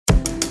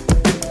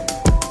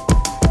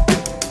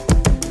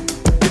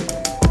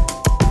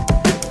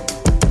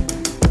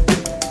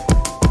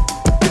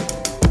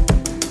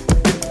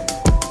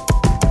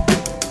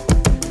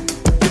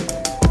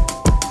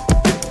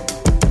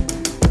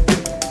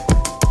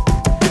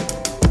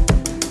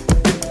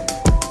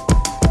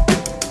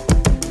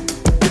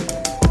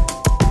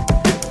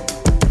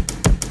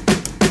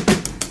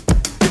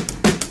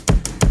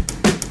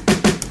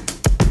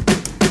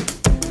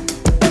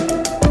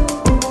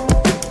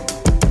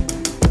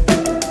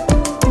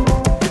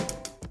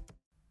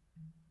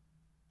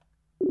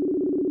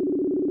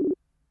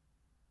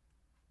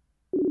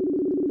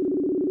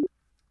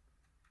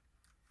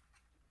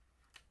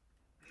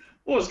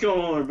What's going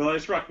on, everybody?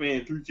 It's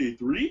Rockman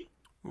 3K3.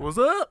 What's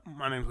up?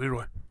 My name's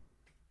Leroy.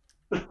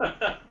 You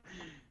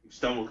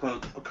stumbled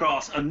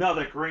across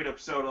another great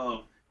episode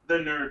of The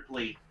Nerd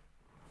Plate.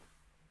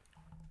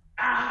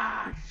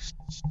 Ah!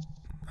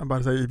 I'm about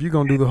to say, if you're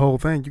gonna do the whole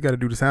thing, you got to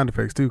do the sound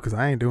effects too, because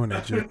I ain't doing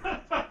that shit.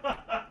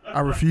 I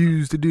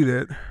refuse to do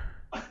that.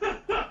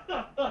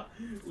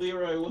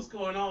 Leroy, what's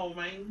going on,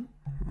 man?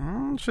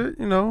 Shit,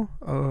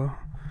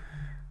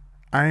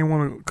 I ain't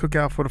want to cook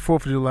out for the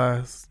 4th of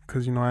July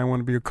because, I ain't want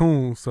to be a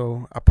coon.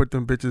 So I put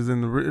them bitches in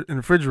the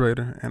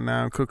refrigerator, and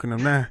now I'm cooking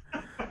them now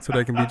so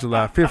they can be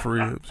July 5th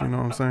ribs. You know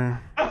what I'm saying?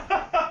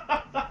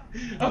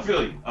 I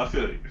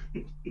feel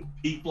you.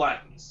 Peak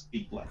blackness.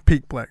 Peak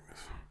blackness.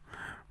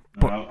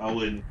 But I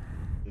wouldn't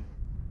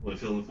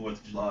feel the 4th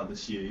of July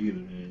this year either,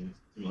 man.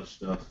 Too much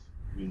stuff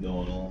been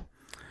going on.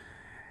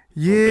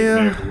 Yeah.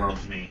 America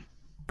loves me.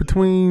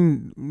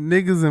 Between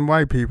niggas and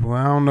white people,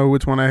 I don't know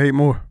which one I hate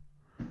more.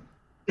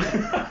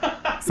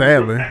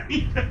 Sadly.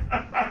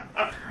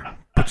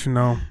 But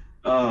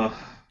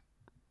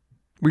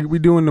we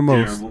doing the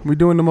most. Terrible. We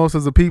doing the most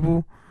as a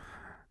people,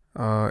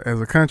 as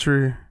a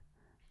country,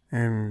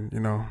 and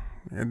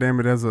and damn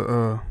it, as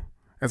a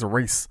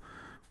race.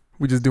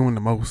 We just doing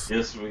the most.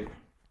 Yes,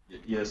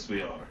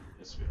 we are.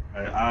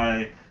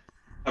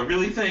 I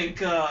really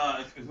think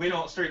if we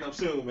don't straighten up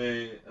soon,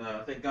 man, I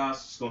think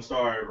God's just gonna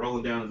start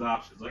rolling down his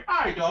options. Like,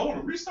 all right, do I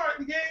want to restart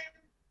the game?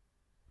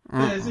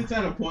 Because it's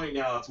at a point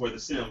now it's where the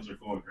Sims are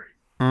going crazy.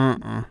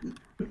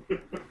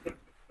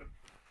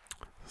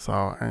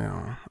 So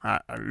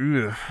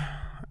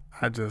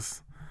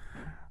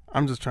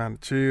I'm just trying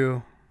to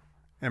chill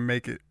and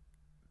make it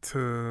to.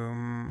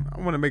 I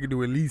want to make it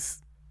to at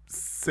least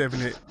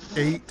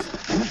 78,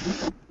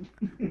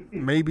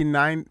 maybe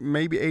 9,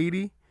 maybe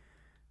 80.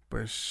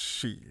 But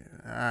shit,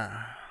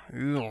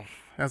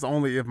 that's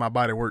only if my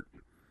body worked.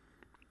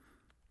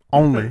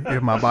 Only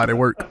if my body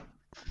worked.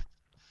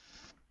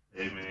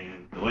 Hey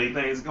man, the way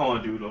things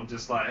going, dude, I'm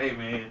just like, hey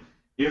man,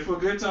 here for a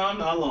good time,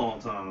 not a long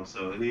time.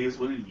 So it is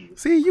what it is.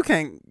 See, you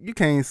can't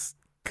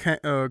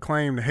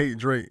claim to hate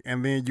Drake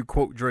and then you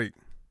quote Drake.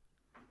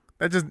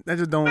 That just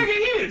don't. Nigga,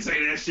 he didn't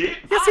say that shit.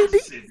 Yes, I he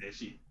did. said that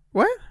shit.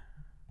 What?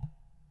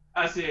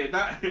 I said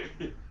not.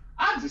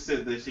 I just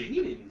said that shit. He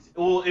didn't.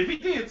 Well, if he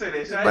did say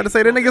that shit, I about to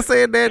say that nigga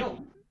said that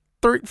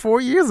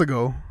 3-4 years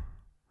ago.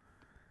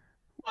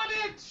 What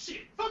that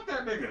shit? Fuck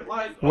that nigga.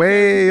 Like okay,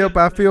 Way up,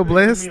 I feel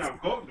blessed. I'm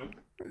quoting him.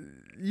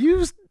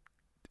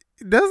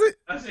 Does it?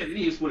 I said it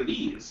is what it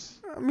is.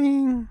 I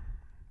mean,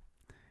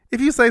 if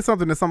you say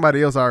something that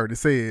somebody else already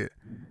said,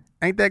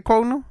 ain't that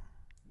quoting them?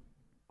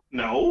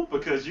 No,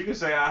 because you can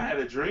say I had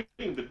a dream,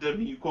 but doesn't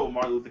mean you quote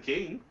Martin Luther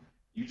King.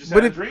 You just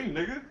had a dream,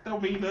 nigga.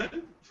 Don't mean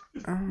nothing.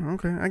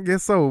 Okay, I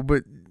guess so,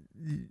 but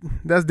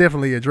that's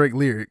definitely a Drake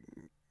lyric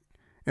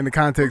in the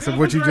context of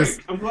what you Drake.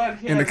 just. I'm glad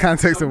he in the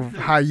context of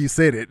how you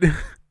said it.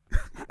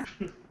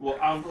 Well,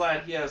 I'm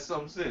glad he has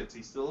some sense.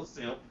 He's still a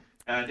simp,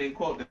 and I didn't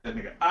quote that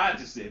nigga. I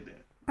just said that.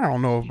 I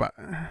don't know about.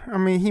 I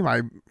mean, he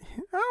might.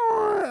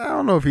 I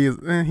don't know if he is.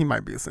 He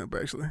might be a simp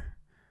actually.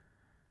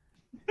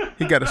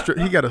 He got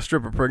a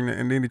stripper pregnant,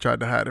 and then he tried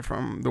to hide it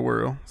from the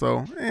world.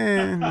 So,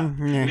 Then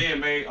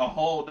made a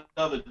whole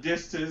other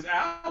diss to his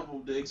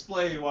album to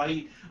explain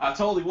why I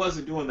totally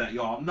wasn't doing that,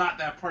 y'all. I'm not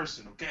that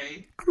person,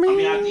 okay? I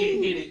mean, I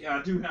did hit it.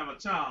 I do have a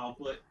child,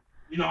 but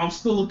I'm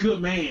still a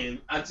good man.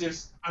 I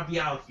be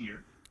out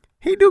here.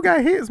 He do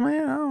got hits,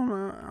 man. I don't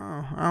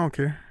know. I don't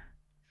care.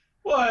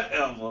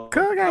 Whatever.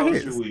 Cuz got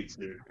hits. Your weeks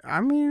here? I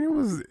mean, it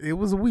was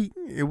a week.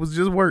 It was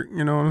just work.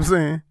 You know what I'm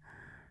saying?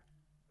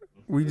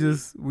 We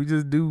just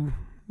do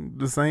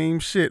the same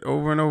shit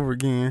over and over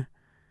again.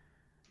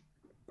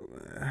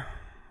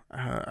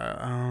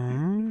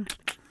 I'm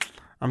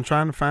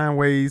trying to find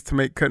ways to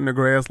make cutting the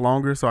grass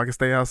longer so I can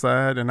stay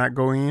outside and not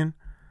go in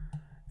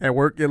at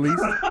work at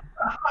least.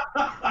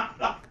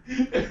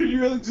 You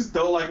really just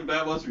don't like him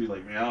that much? You're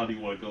like, man, I don't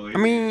even want to go in. I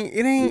mean,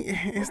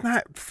 it's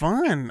not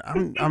fun.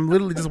 I'm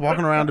literally just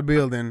walking around the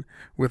building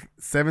with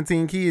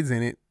 17 kids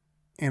in it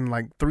and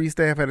like 3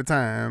 staff at a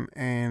time,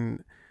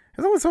 and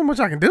there's only so much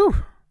I can do.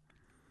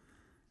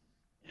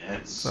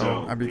 Yeah,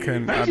 so I be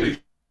cutting. Thank you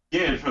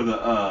again for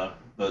the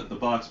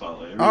box, by the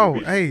way.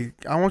 Really hey,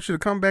 I want you to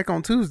come back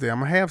on Tuesday. I'm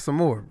gonna have some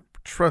more.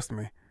 Trust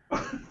me. All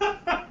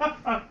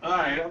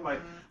right, I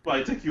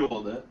might take you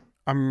on that.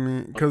 I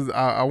mean, because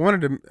I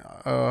wanted to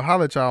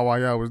holler at y'all while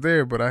y'all was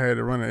there, but I had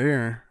to run an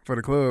errand for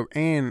the club,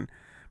 and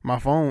my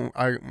phone,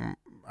 I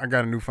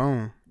got a new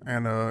phone,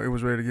 and it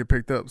was ready to get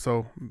picked up.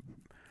 So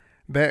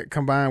that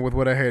combined with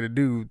what I had to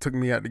do took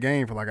me out the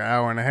game for like an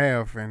hour and a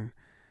half, and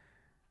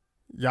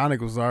y'all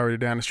niggas was already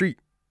down the street.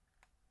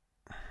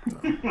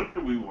 So.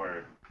 We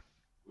were.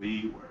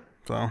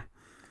 So,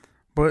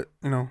 but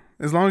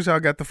as long as y'all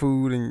got the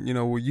food and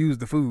we'll use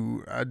the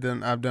food, I've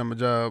done my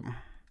job.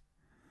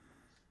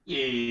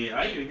 Yeah,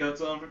 I even got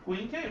some for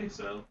Queen K,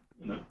 so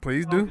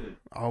Please do.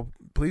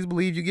 Please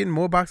believe you're getting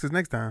more boxes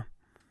next time.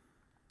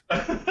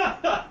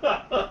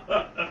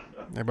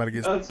 Everybody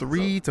gets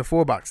 3 to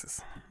 4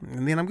 boxes,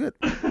 and then I'm good.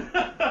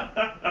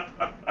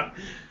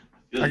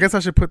 I guess I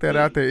should put that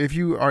out there. If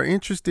you are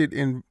interested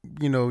in,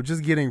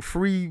 just getting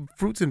free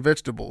fruits and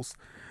vegetables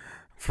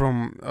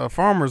from a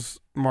farmer's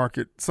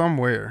market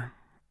somewhere,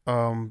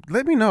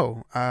 let me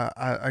know.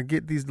 I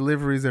get these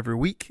deliveries every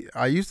week.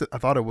 I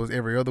thought it was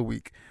every other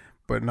week,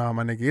 but no,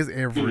 my nigga, it's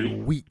every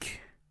week.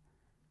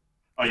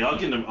 Oh, y'all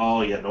getting them?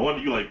 Oh, yeah. No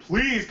wonder you like,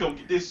 please come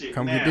get this shit.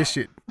 Get this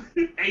shit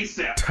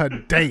ASAP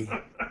today.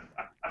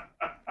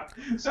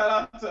 Shout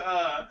out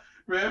to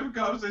Random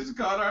Conversation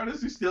Con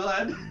Artist who still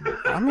had.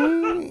 I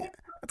mean,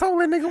 I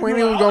told that nigga when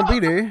he was gonna be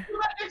there.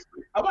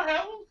 I'm gonna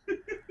have him.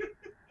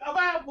 I'm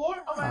gonna have more.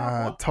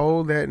 I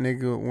told that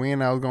nigga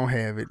when I was gonna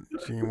have it.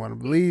 She didn't want to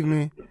believe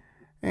me,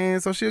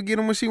 and so she'll get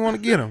him when she want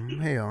to get him.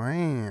 Hell, I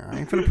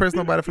ain't finna press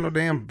nobody for no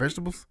damn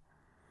vegetables.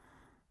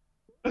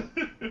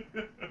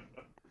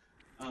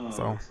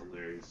 So that's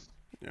hilarious.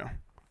 Yeah.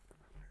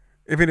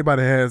 If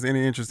anybody has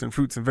any interest in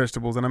fruits and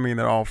vegetables, and I mean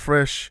they're all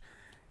fresh,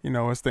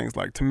 it's things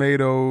like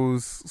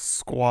tomatoes,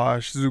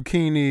 squash,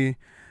 zucchini,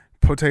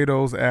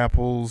 potatoes,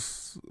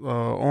 apples,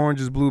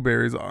 oranges,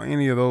 blueberries,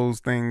 any of those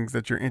things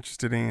that you're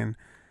interested in.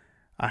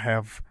 I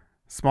have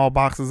small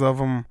boxes of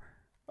them.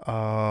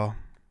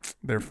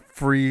 They're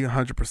free,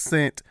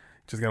 100%.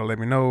 Just gotta let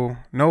me know.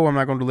 No, I'm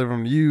not gonna deliver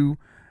them to you.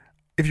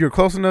 If you're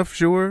close enough,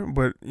 sure,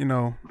 but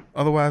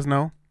otherwise,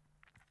 no.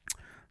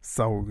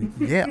 So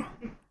yeah.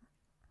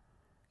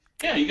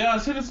 Yeah, you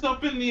guys hit us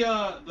up in the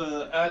Gmail,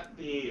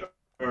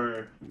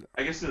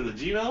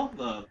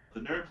 the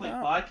Nerd Plate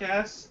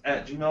Podcast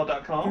at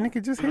gmail.com.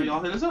 Nigga, just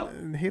y'all hit us up.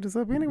 Hit us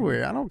up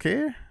anywhere. I don't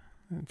care.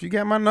 If you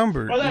got my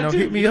number, too.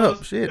 hit me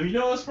up. Shit. If you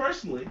know us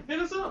personally, hit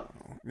us up.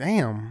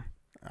 Damn.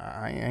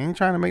 I ain't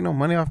trying to make no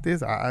money off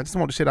this. I just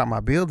want the shit out my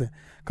building.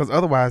 Because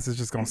otherwise it's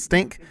just going to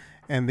stink.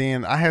 And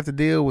then I have to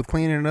deal with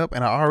cleaning it up.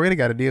 And I already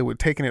got to deal with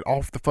taking it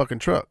off the fucking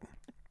truck.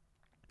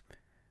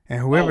 And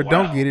whoever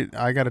don't get it,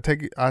 I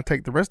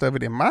take the rest of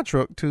it in my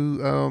truck to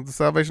the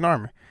Salvation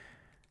Army.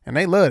 And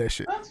they love that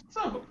shit. That's what's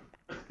up.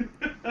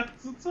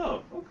 That's what's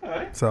up.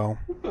 Okay. So,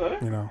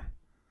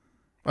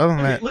 other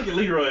than that. Look at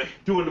Leroy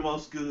doing the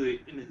most good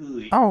in the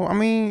hood. Oh, I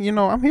mean,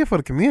 I'm here for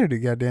the community,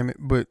 goddammit.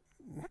 But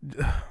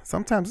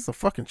sometimes it's a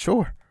fucking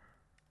chore.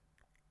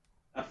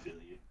 I feel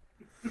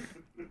you.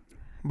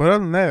 But other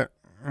than that,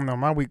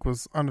 my week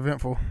was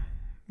uneventful.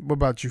 What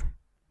about you?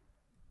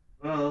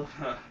 Well,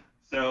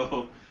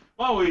 so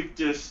my week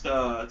just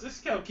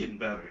kept getting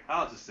better.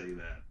 I'll just say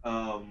that.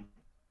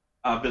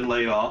 I've been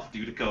laid off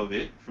due to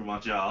COVID from my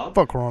job.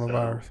 Fuck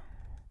coronavirus. So,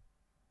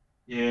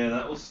 yeah,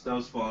 that was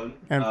fun.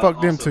 And fuck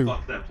them too.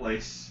 Fuck that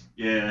place.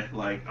 Yeah,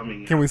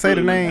 Can we say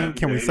the name?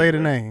 Can we say the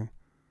name?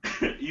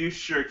 You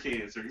sure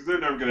can, sir. Because they're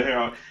never gonna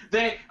hear.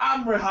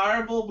 I'm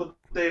rehireable, but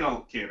they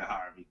don't care to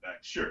hire me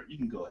back. Sure, you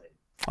can go ahead.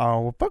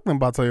 Oh well, fuck them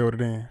about Toyota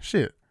then.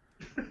 Shit.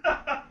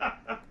 I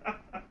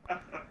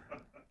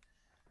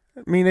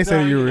mean, they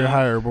say you're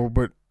rehireable,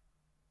 but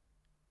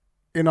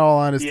in all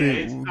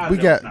honesty, we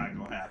got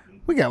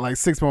like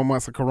 6 more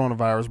months of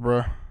coronavirus,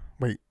 bro.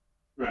 Wait,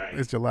 right?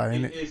 It's July,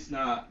 ain't it? It's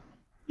not.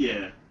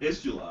 Yeah,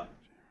 it's July.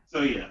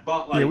 So yeah,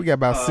 but we got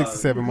about 6 to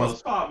 7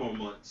 months. 5 more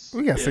months.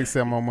 We got 6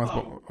 7 more months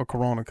of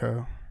corona,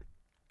 cuz.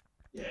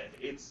 Yeah,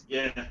 because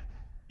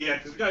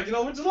we gotta get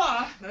over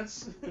July.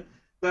 That's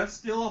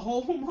still a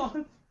whole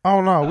month. Oh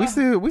no, we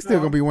still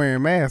gonna be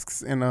wearing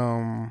masks in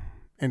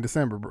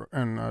December, bro.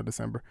 In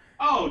December.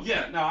 Oh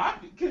yeah, no,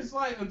 because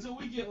until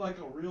we get a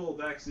real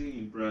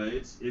vaccine, bro,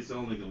 it's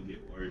only gonna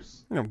get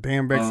worse.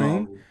 Damn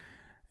vaccine.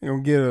 You're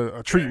gonna get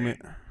a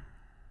treatment.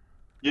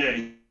 Yeah,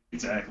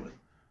 exactly.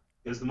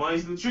 Because the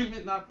money's in the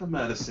treatment, not the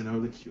medicine or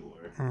the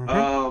cure.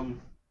 Mm-hmm.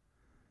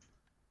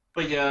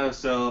 But yeah,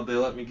 so they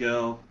let me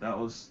go. That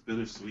was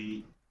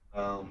bittersweet.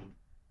 It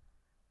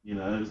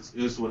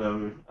was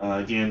whatever.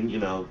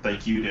 Again,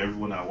 thank you to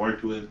everyone I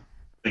worked with.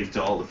 Thank you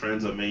to all the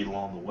friends I made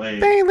along the way.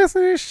 They ain't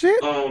listening to this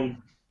shit. Or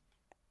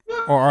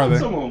are they?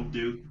 Some of them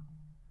do.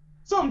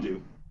 Some do.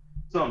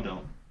 Some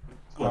don't.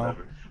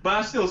 Whatever. But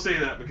I still say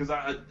that because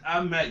I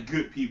met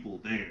good people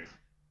there.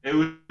 It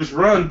was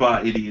run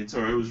by idiots,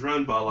 or it was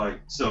run by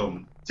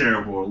some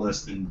terrible or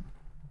less than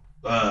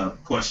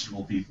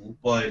questionable people.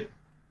 But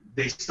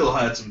they still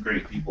had some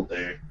great people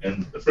there,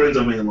 and the friends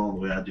I made along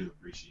the way, I do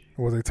appreciate.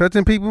 Was they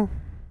touching people?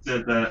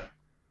 Said that.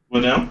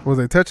 What now? Was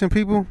they touching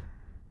people?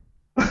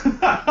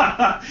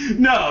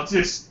 No,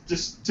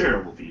 just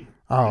terrible people.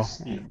 Oh,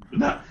 just,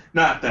 not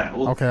that.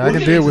 We'll I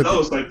can deal with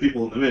those type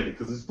people in a minute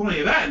because there's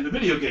plenty of that in the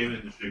video game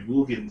industry.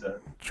 We'll get into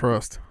that.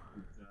 Trust.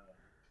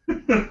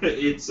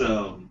 It's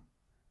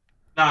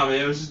nah,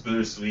 man, it was just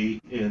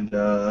bittersweet, and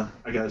I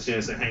got a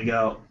chance to hang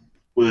out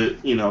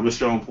with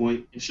Mr. On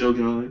Point and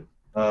Shogun.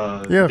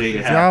 Yeah,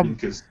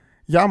 because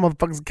y'all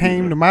motherfuckers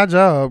came to my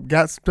job,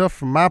 got stuff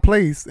from my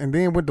place, and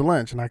then went to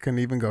lunch, and I couldn't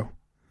even go.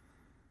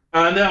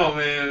 I know,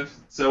 man.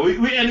 So we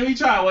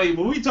tried to wait,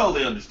 but we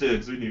totally understood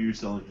because we knew you were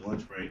still on your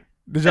lunch break.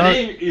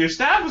 Your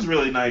staff was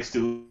really nice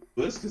to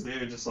us because they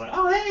were just like,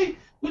 "Oh, hey,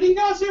 what are you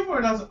guys here for?"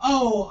 And I was like,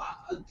 "Oh,"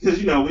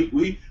 because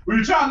we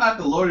were trying not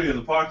to loiter in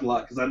the parking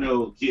lot because I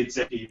know kids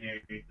safety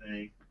and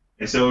everything,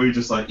 and so we were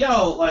just like,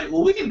 "Yo,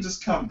 well, we can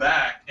just come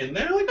back," and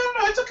they're like, "No,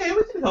 it's okay,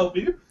 we can help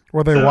you."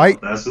 Were they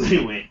white? That's where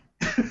they went.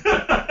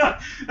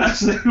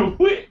 That's where they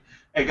went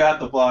and got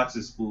the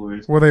boxes for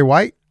us. Were they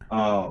white?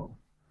 Oh,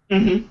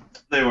 they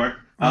were.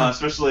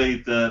 Especially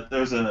there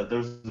was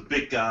a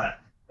big guy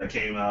that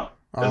came out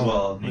as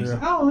well. And he's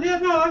like, "Oh yeah,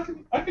 no,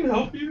 I can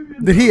help you."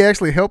 Did he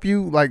actually help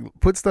you like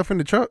put stuff in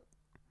the truck?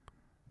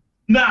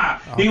 Nah,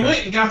 he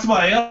went and got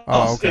somebody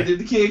else, okay. and then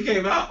the kid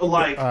came out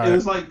like it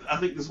was like I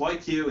think this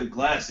white kid with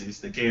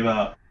glasses that came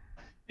out.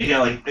 And he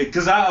had like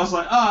because I was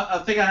like,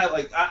 I think I had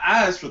like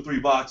I asked for 3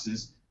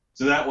 boxes,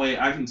 so that way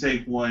I can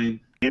take one.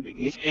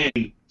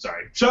 And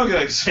sorry, Shogun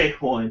can take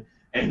one,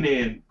 and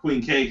then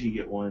Queen K can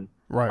get one.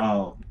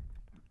 Right.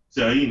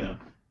 So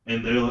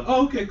and they were like,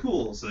 oh, okay,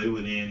 cool. So they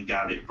went in and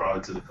got it, brought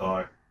it to the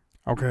car.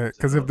 Okay,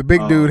 because if the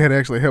big dude had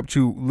actually helped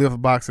you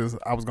lift boxes,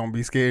 I was gonna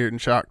be scared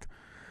and shocked.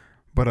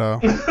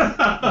 But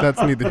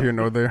that's neither here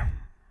nor there.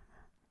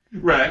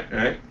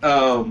 Right.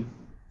 So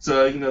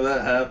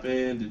that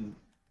happened, and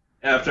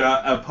after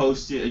I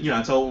posted,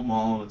 I told them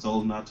all, I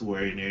told them not to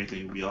worry and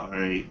everything would be all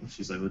right. And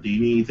she's like, well, do you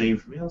need anything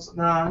from me? I was like,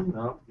 nah, I'm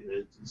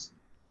good. Just,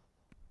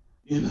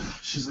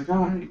 she's like,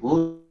 all right,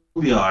 we'll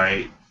be all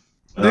right.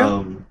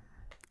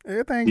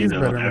 Everything is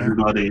better,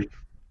 everybody.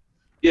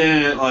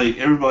 Yeah, like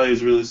everybody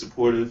is really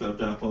supportive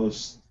after I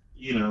post.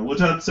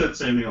 Which I said the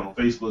same thing on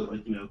Facebook.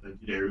 Like, thank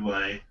you to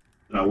everybody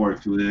that I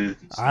worked with.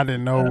 I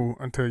didn't know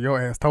until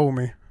your ass told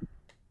me.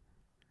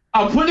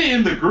 I put it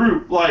in the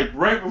group like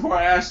right before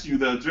I asked you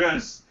the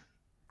address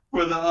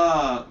for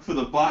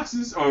the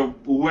boxes or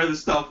where the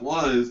stuff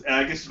was, and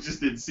I guess you just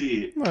didn't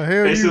see it. The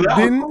hell and you so that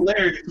didn't? was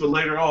hilarious. But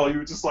later on, you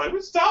were just like,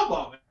 "What's the job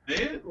on it,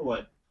 man?" I'm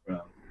like, "Bro,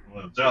 I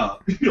want a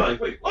job." You're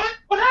like, "Wait, what?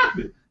 What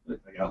happened?"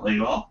 Like, I got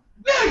laid off.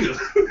 Nigga.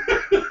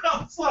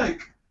 I was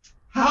like,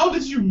 "How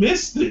did you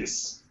miss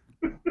this?"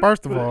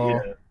 First of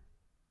all,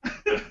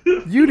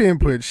 you didn't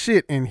put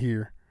shit in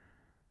here.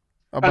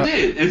 I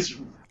did. It's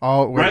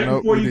right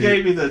before you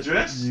gave me the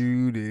address.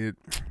 You did.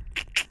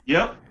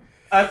 Yep.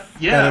 At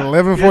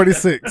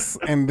 11:46,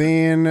 and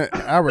then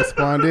I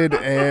responded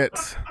at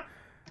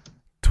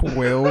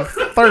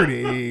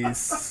 12:30.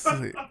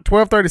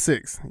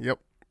 12:36. Yep.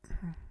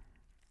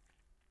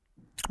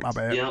 My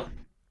bad. Yep.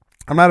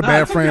 I'm not a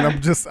bad friend.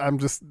 Okay. I'm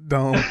just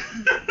dumb.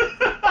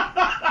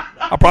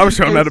 I probably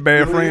sure I'm not a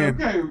bad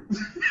friend. Okay.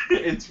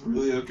 It's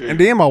really okay. And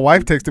then my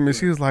wife texted me.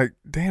 She was like,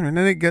 "Damn, and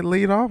then it get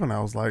laid off," and I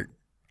was like,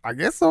 "I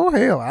guess so.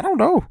 Hell, I don't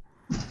know."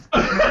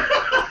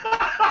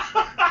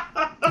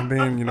 And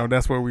then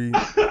that's where we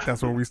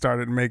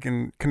started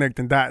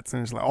connecting dots,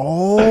 and it's like,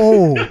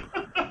 oh,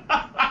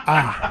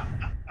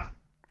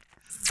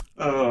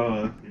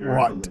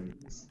 what?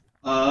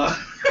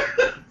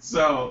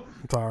 So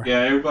I'm sorry. Yeah,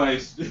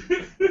 everybody's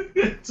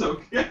it's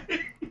okay.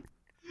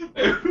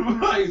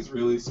 Everybody's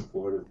really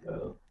supportive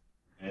though,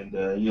 and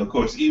of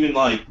course, even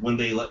like when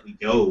they let me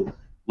go,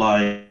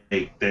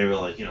 like they were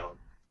like,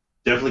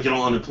 definitely get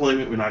on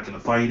unemployment. We're not gonna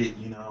fight it,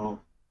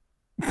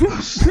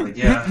 Like,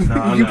 yeah,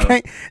 no,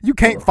 you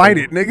can't fight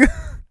it, nigga.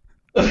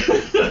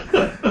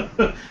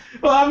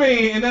 Well, I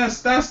mean, and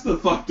that's the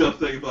fucked up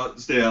thing about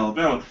the state of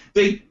Alabama.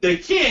 They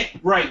can't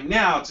right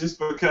now just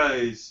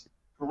because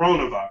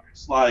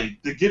coronavirus. Like,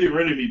 they're getting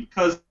rid of me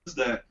because of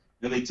that,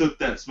 and they took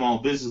that small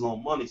business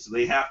loan money, so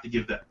they have to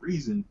give that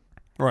reason.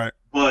 Right.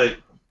 But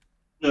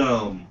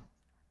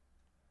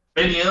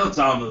any other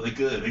time that they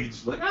could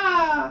just be like,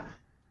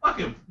 fuck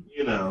him,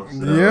 So,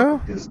 yeah.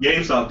 Because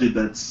GameStop did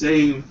that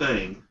same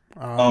thing.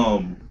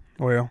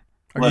 Well,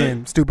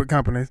 again, stupid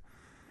companies.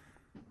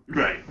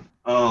 Right.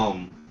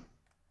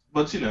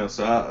 But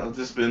so I've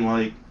just been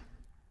like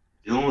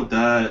dealing with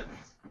that.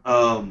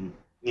 Queen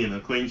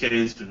K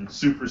has been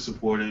super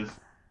supportive.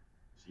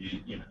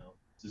 She,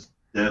 just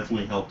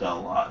definitely helped out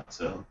a lot.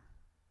 So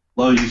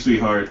love you,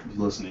 sweetheart. If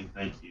you're listening,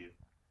 thank you.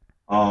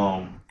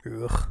 I've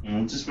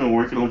just been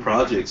working on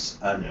projects.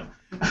 I know.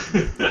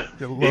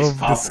 Your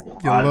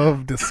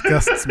love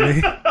disgusts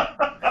me.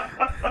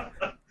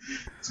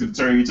 It's gonna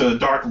turn you to a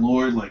dark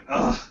lord, like,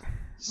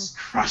 just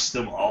crush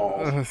them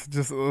all. It's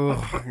just, it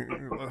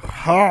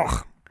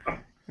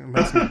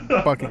makes me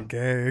fucking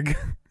gag.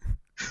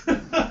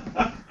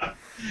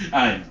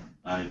 I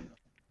know.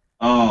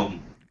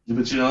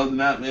 But other than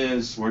that, man,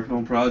 just working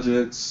on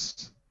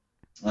projects.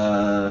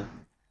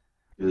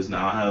 Because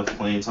now I have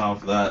plenty of time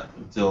for that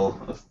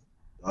until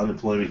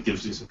unemployment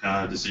gives me some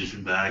kind of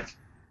decision back.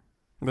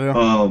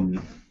 Yeah.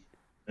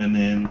 And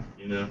then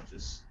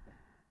just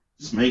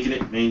making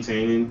it,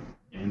 maintaining,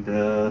 and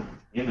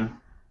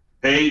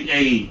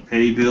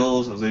pay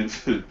bills. I was able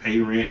to pay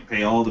rent,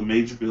 pay all the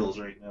major bills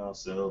right now.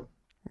 So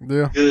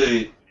yeah,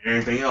 good.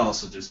 Everything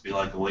else will just be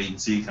like a wait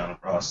and see kind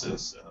of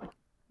process. So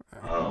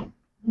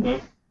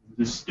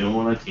just doing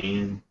what I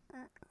can.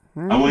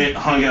 I went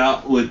hung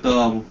out with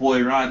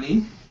boy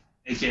Rodney,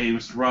 aka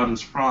Mr.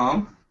 Rodden's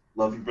prom.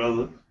 Love you,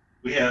 brother.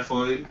 We had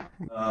fun.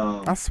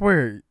 I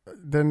swear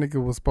that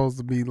nigga was supposed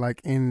to be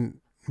like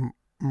in.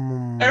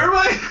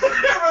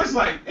 Everybody's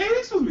like, hey,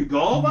 he's supposed to be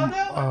gone by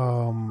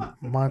now.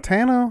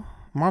 Montana,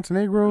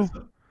 Montenegro,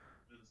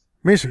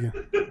 Michigan,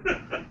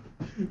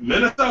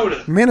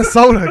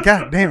 Minnesota.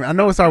 God damn it! I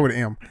know it started with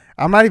M.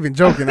 I'm not even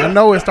joking. I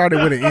know it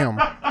started with an M.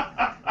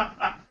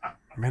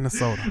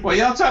 Minnesota. Well,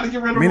 y'all trying to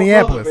get rid of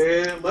Minneapolis. my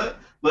brother, man.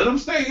 Let him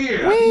stay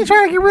here. We ain't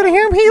trying to get rid of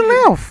him. He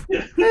left.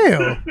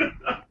 Hell.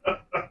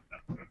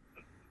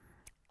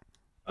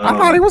 I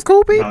thought he was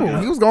cool people.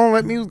 He was gonna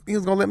let me. He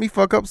was gonna let me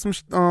fuck up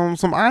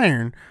some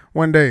iron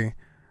one day,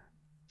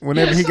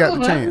 whenever he got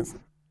the chance.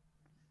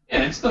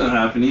 Yeah, it's gonna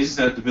happen. He just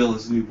had to build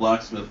his new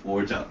blacksmith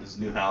forge out in his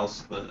new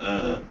house.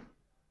 But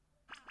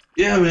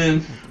yeah,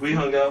 man, we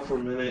hung out for a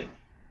minute,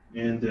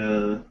 and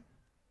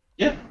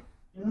yeah,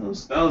 that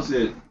was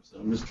it. So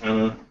I'm just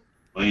trying to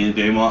play in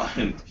game on.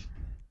 And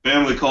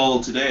family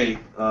called today.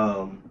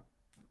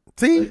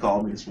 See, they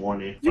called me this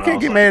morning. You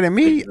can't get mad at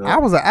me. I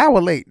was an hour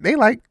late. They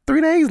like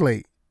 3 days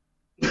late.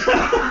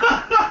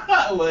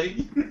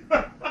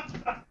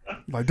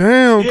 Like,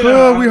 damn,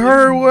 cuz, we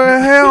heard what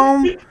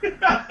happened.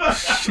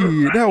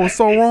 Shit, that was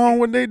so wrong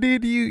what they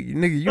did to you.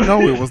 Nigga, you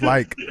know it was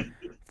like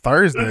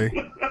Thursday.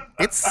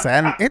 It's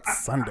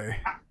Sunday.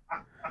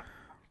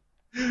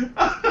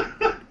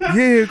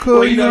 Yeah,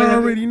 cuz, you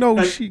already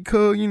know shit,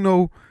 cuz, you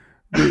know,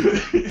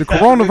 the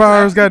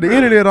coronavirus got the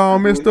internet all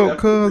messed up,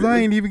 cuz I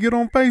ain't even get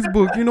on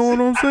Facebook, you know what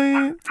I'm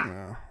saying?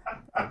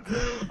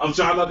 I'm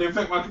trying not to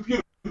affect my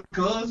computer,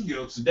 cuz, you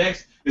know,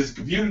 Sedex is a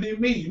computer than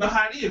me. You know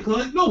how it is,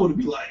 cuz, you know what it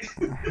be like.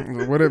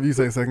 Whatever you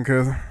say, second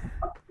cousin.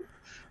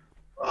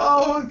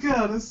 Oh my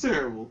god, that's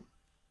terrible.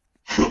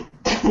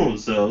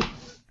 So,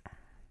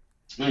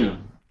 yeah,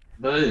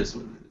 but it is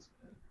what it is,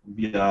 man.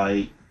 Be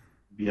alright,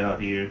 be out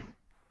here.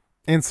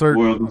 Insert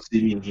world will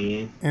see me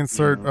again.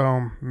 Insert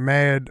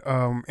mad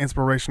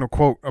inspirational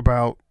quote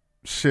about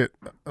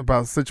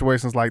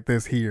situations like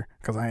this here,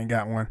 because I ain't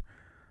got one.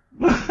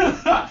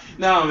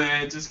 No,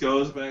 man, it just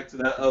goes back to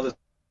that other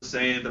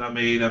saying that I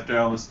made after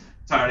I was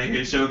tired of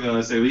hearing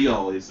Shogun say what he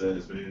always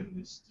says, man.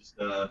 It's just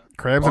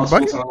crabs in a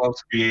bucket.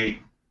 Create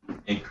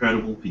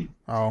incredible people.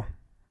 Oh,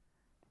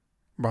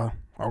 well,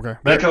 okay.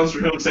 That comes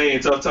from him saying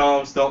tough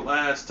times don't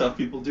last, tough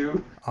people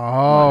do.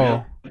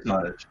 Oh,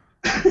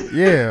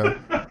 yeah.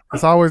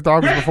 It's always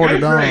darkest before the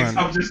dawn.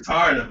 I'm just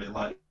tired of it.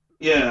 Like,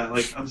 yeah,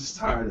 like I'm just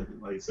tired of it.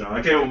 Like, so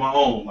I came with my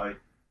own. Like,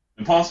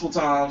 impossible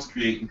times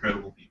create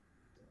incredible people.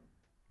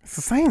 It's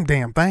the same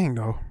damn thing,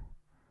 though.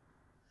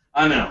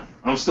 I know.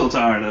 I'm still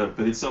tired of it,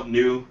 but it's something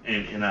new,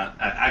 and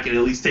I can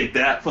at least take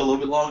that for a little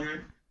bit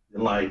longer.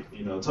 And like,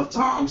 you know, tough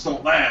times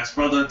don't last,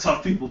 brother.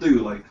 Tough people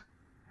do. Like,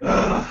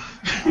 I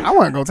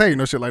wasn't gonna tell you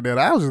no shit like that.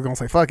 I was just gonna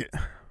say fuck it.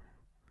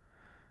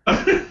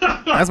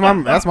 That's my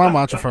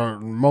mantra for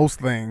most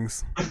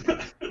things.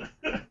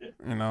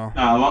 You know.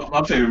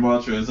 My favorite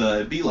mantra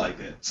is be like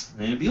that.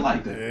 Man, be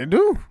like that. It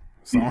do.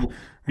 So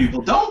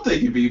people don't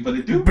think it be, but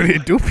it do. But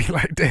it do be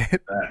like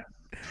that.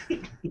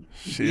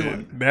 Shit,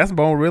 like that's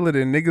more realer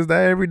than niggas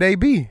that every day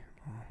be.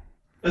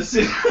 That's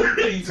it.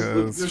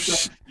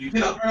 You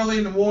get up early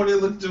in the morning,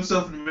 look at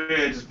yourself in the mirror,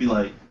 and just be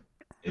like,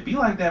 it be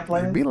like that,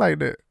 player. It be like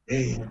that.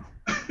 Damn.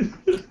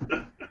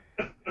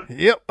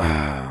 Yep.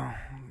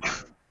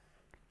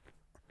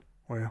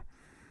 Well,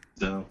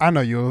 so, I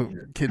know you'll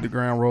hit the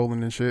ground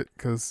rolling and shit,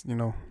 because, you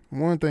know,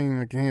 one thing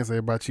I can say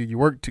about you, you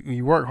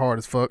work hard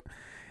as fuck,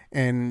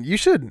 and you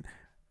shouldn't.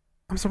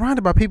 I'm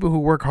surrounded by people who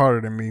work harder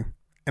than me,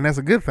 and that's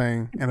a good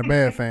thing and a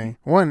bad thing.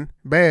 One,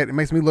 bad, it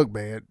makes me look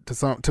bad to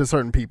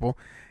certain people,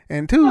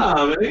 and two,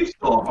 man, you're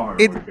still a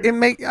hard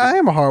worker. I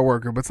am a hard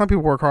worker, but some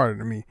people work harder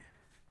than me,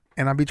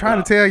 and I be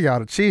trying to tell y'all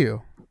to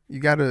chill.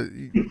 You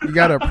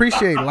gotta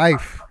appreciate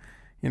life.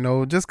 You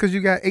know, just because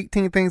you got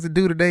 18 things to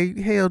do today,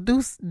 hell,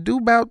 do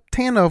about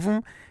 10 of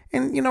them,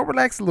 and, you know,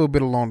 relax a little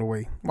bit along the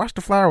way. Watch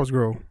the flowers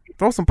grow.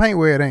 Throw some paint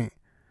where it ain't.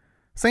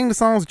 Sing the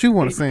songs that you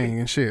want to sing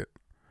and shit.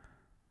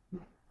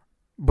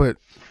 But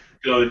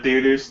go to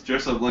theaters,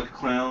 dress up like a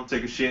clown,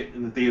 take a shit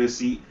in the theater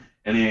seat,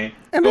 and then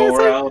go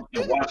around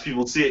and watch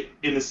people sit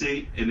in the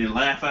seat and then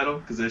laugh at them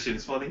because that shit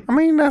is funny. I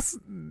mean,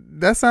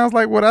 that sounds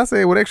like what I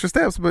said with extra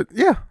steps, but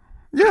yeah,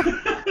 do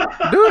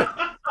it.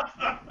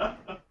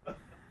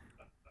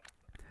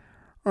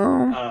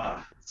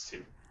 Nah,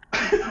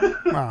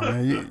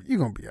 man, you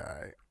gonna be all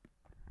right.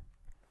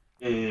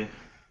 Yeah.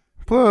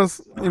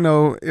 Plus, you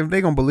know, if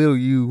they gonna belittle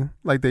you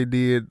like they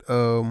did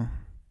when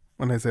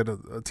they said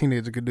a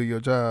teenager could do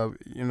your job,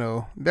 you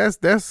know, that's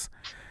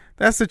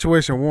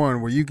situation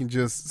one where you can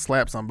just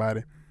slap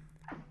somebody,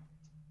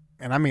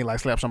 and I mean like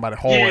slap somebody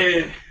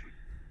hard.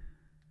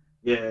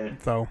 Yeah.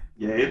 So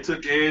yeah, it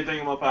took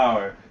everything in my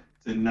power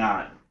to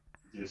not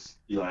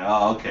just be like,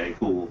 oh, okay,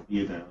 cool,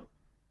 you know.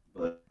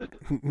 But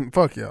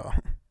fuck y'all,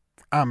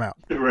 I'm out.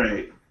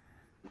 Right.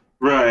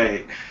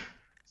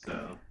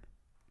 So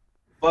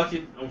fuck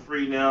it, I'm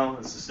free now.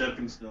 It's a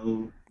stepping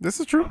stone. This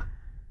is true.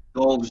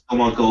 Goals are still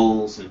my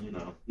goals, and you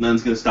know,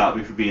 nothing's gonna stop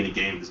me from being a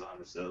game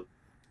designer. So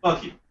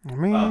fuck it. I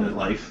mean, that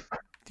life.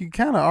 You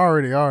kind of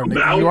already are.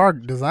 You are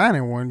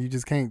designing one. You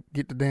just can't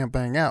get the damn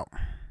thing out.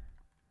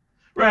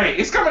 Right.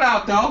 It's coming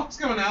out though. It's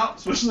coming out,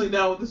 especially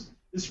now with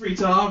this free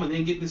time, and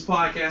then get this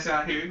podcast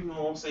out here. You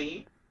know what I'm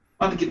saying?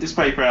 About to get this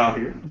paper out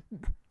here.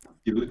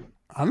 Do it.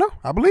 I know.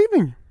 I believe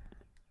in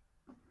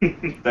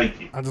you.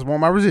 Thank you. I just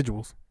want my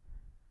residuals.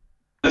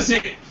 That's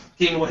it.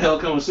 Kingdom of Hell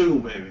coming soon,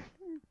 baby.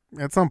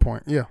 At some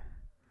point, yeah.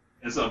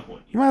 At some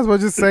point. You might as well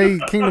just say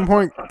Kingdom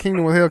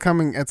of Hell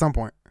coming at some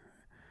point.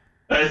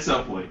 At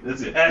some point.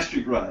 That's it.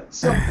 Asterisk ride.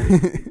 Some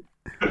point.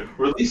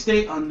 Release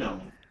date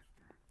unknown.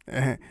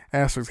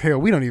 Asterisk hell,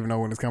 we don't even know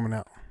when it's coming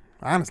out.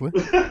 Honestly.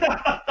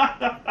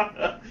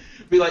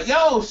 Be like,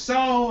 yo,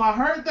 so I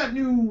heard that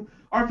new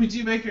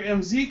RPG Maker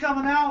MZ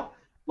coming out.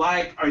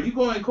 Like, are you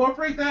going to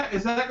incorporate that?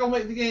 Is that going to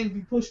make the game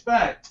be pushed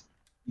back?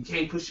 You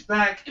can't push it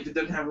back if it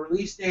doesn't have a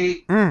release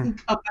date.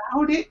 Think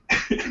about it.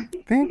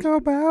 Think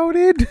about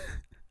it.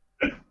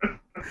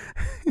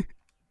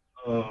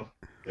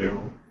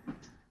 Terrible.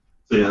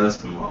 So yeah, that's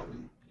been my week.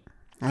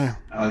 Yeah.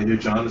 Out here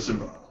trying to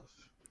survive.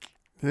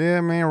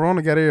 Yeah, man,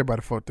 Rona got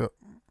everybody fucked up.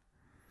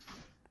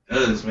 It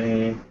does,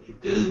 man.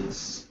 It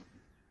does.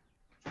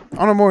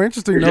 On a more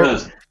interesting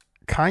note,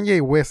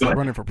 Kanye West is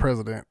running for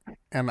president,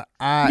 and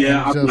I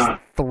am just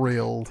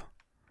thrilled.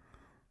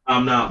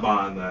 I'm not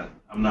buying that.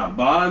 I'm not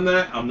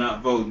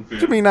voting for him.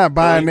 What you mean not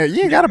buying that?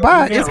 You ain't got to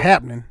buy it. It's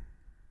happening.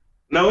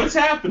 No, it's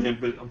happening,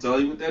 but I'm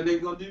telling you what that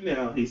nigga gonna do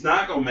now. He's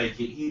not gonna make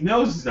it. He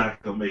knows he's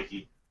not gonna make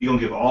it. He's gonna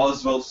give all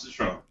his votes to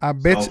Trump. I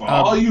bet so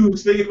all you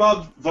who's thinking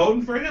about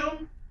voting for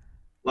him,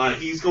 like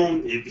he's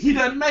gonna, if he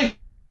doesn't make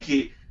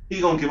it,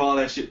 he's gonna give all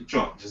that shit to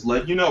Trump. Just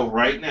let you know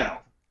right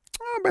now.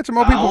 I bet you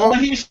more people vote.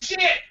 His shit.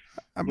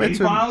 I bet he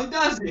finally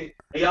does it,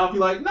 and y'all be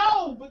like,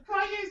 no, but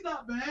Kanye's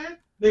not bad.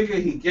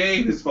 Nigga, he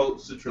gave his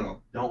votes to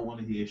Trump. Don't want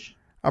to hear shit.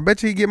 I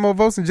bet you he get more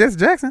votes than Jesse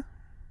Jackson.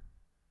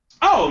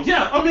 Oh,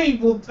 yeah. I mean,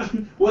 well,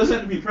 what's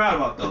that to be proud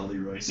about, though,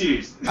 Leroy?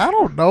 Seriously. I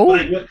don't know.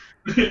 Like,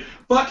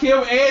 fuck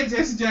him and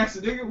Jesse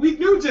Jackson, nigga. We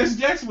knew Jesse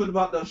Jackson was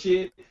about no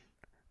shit.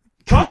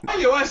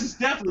 Kanye West is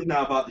definitely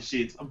not about the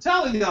shit. I'm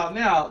telling y'all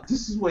now,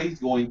 this is what he's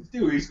going to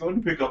do. He's going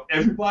to pick up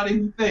everybody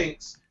who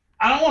thinks,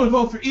 I don't want to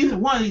vote for either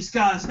one of these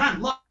guys, and I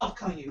love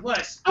Kanye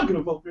West. I'm going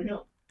to vote for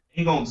him.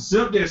 He's going to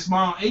sit up there,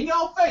 smile in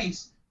your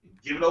face,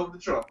 and give it over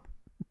to Trump.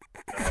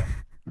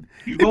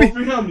 You vote for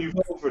him, you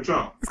vote for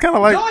Trump. It's kind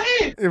of like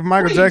if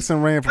Michael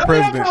Jackson ran for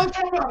president.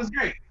 Trump is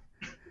great.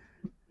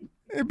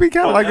 It'd be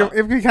kind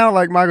of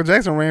like Michael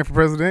Jackson ran for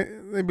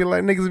president. They'd be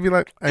like, niggas would be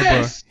like, hey,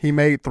 bro, he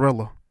made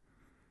Thriller.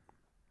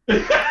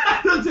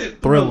 That's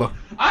it. Thriller.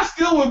 I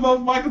still would vote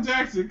for Michael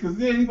Jackson because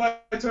then he might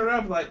turn around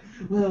and be like,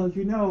 well,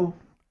 you know,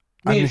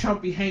 me and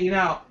Trump be hanging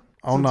out.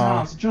 Oh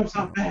no, so Trump's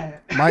not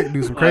bad. Might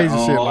do some crazy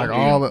shit like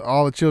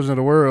all the children of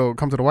the world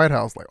come to the White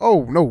House like,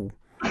 oh no.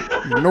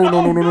 No.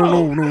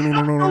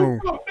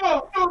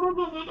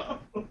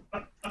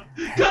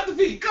 Cut the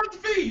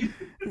feed.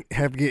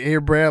 Have to get Air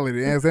Bradley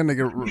to ask that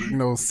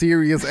nigga,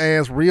 serious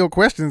ass real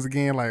questions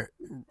again. Like,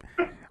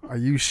 are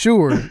you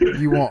sure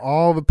you want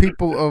all the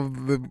people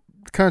of the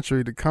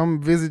country to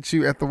come visit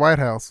you at the White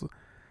House?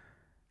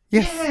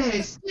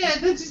 Yes. Yeah,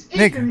 that's just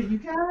ignorant, you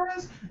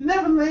guys.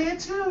 Neverland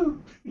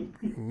too.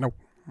 No.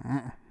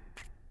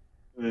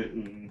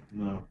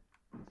 No.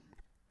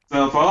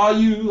 So for all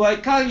you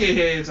like Kanye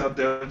heads out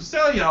there, just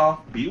tell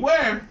y'all,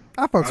 beware.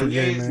 I fucks with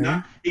Ye,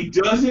 man. He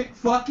doesn't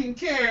fucking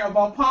care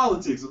about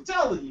politics, I'm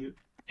telling you.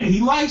 And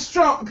he likes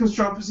Trump because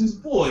Trump is his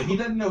boy. He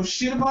doesn't know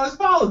shit about his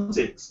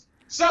politics.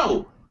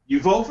 So, you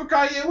vote for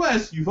Kanye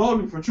West, you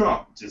voting for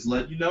Trump. Just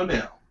let you know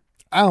now.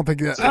 I don't think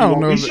that. So I don't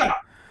know. I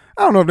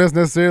don't know if that's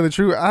necessarily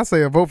true. I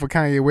say a vote for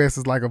Kanye West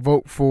is like a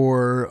vote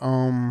for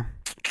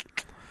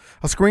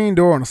a screen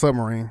door on a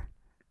submarine.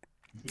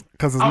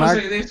 Because it's not.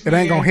 It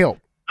ain't gonna help.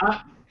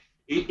 I'm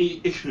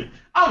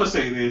gonna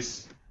say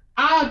this.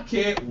 I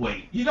can't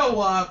wait. You know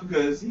why?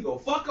 Because he gonna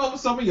fuck over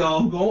some of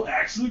y'all who gonna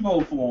actually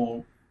vote for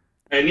him.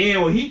 And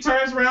then when he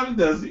turns around and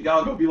does it,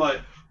 y'all gonna be like,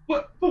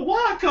 but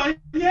why,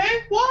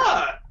 Kanye?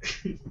 Why?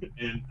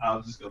 And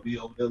I'm just gonna be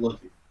over there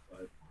looking.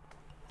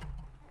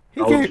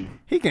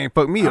 He can't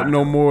fuck me up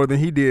no more than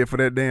he did for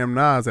that damn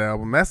Nas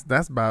album.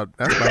 That's about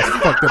as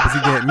fucked up as he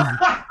got me.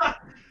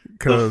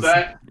 The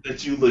fact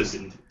that you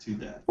listened to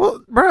that.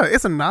 Well, bro,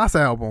 it's a Nas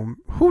album.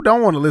 Who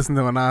don't want to listen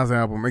to a Nas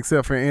album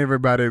except for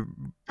everybody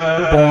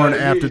born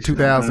after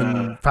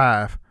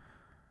 2005?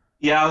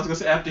 Yeah, I was gonna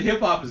say after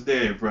hip hop is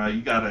dead, bro.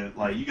 You gotta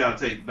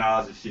take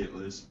Nas and shit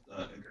with his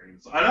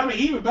agreement. And I mean,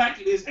 even back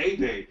in his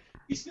heyday,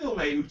 he still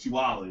made Uchi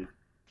Wally.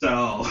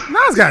 So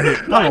Nas got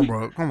hits. Come on,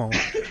 bro. Come on.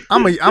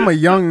 I'm a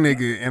young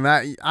nigga, and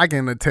I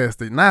can attest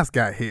that Nas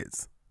got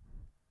hits.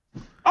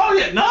 Oh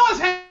yeah, Nas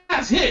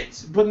has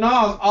hits, but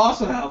Nas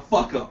also have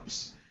fuck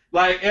ups.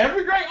 Like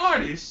every great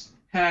artist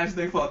has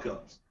their fuck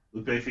ups.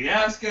 Lupe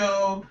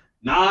Fiasco,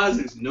 Nas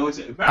is no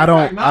exception.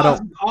 Nas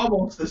is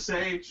almost the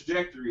same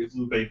trajectory as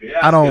Lupe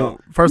Fiasco.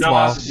 First of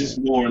all, Nas is just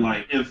more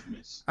like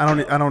infamous. I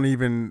don't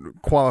even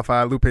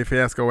qualify Lupe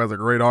Fiasco as a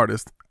great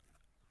artist.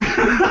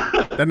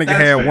 That nigga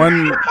had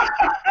one.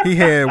 He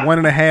had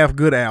 1.5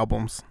 good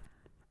albums.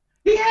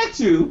 He had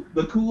two,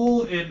 The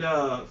Cool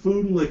and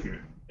Food and Liquor,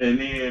 and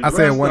then I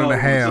said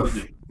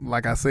 1.5.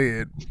 Like I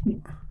said.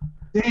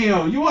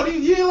 Damn, you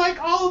didn't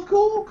like all of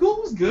Cool?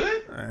 Cool was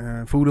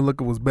good. Food and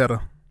Liquor was better.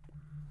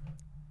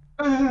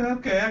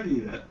 Okay, I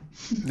get that.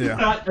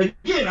 Yeah.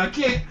 Again, I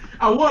can't.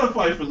 I want to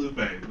fight for Lupe,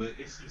 but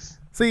it's just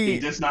See, He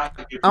does not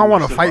give I you don't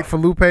want much to fight fight. for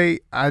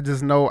Lupe. I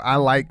just know I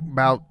like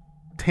about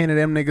 10 of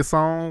them nigga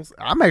songs.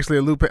 I'm actually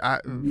a Lupe.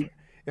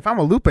 If I'm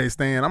a Lupe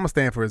stan, I'm gonna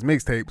stand for his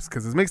mixtapes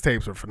because his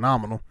mixtapes are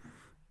phenomenal.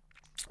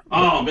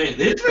 Oh man,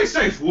 his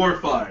mixtapes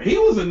were fire. He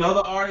was another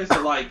artist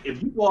that, like,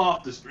 if you go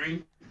off the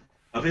string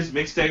of his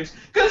mixtapes,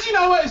 because you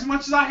know what, as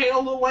much as I hate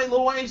on Lil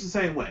Wayne's the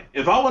same way.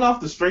 If I went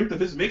off the strength of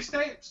his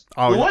mixtapes,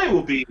 Lil Wayne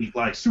would be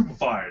like super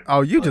fired.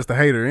 Oh, you just a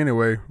hater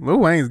anyway. Lil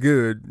Wayne's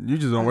good. You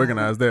just don't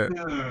recognize that.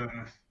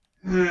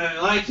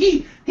 Like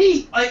he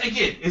like,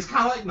 again, it's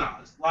kind of like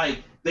Nas.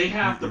 Like they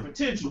have the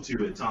potential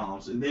to at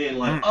times, and then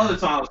like other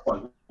times,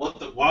 like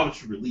why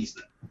would you release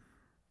that?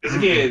 Because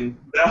again,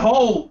 that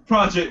whole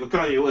project with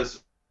Kanye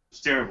West was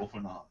terrible for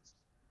Nas.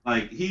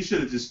 Like he should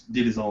have just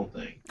did his own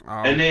thing.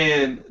 And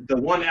then the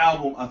one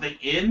album, I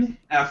think,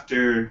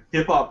 after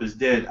Hip Hop Is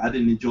Dead, I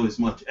didn't enjoy as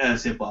much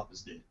as Hip Hop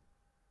Is Dead.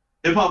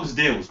 Hip Hop Is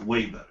Dead was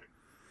way better.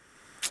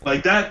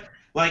 Like that.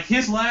 Like,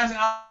 his last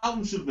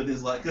album should have been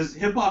his last, because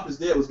Hip Hop Is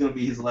Dead was going to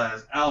be his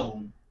last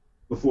album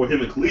before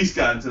him and Khalees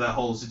got into that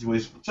whole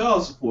situation with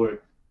child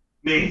support.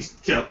 Man, he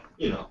kept,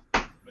 making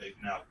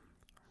out.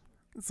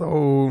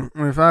 So,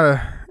 if I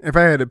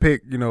had to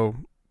pick,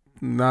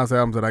 Nas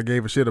albums that I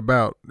gave a shit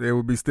about, it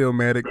would be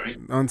Stillmatic, right.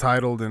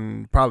 Untitled,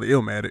 and probably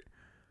Illmatic.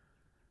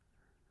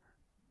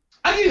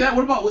 I give you that.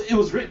 What about It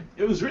Was Written?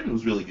 It Was Written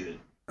was really good.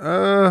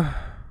 I'm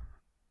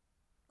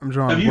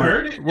drawing. Have you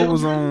heard it? What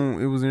was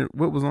on? It was.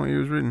 What was on? It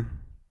Was Written.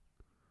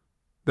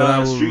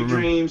 Street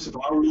Dreams. If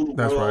I Rule the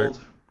That's World.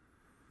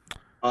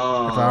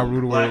 Right. If I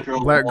Rule the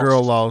World. Black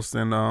Girl Lost,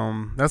 and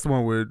that's the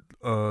one with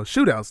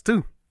shootouts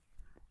too.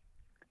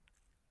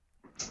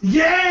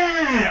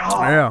 Yeah.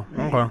 Oh, yeah.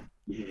 Man. Okay.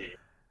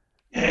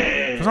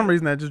 Yeah. For some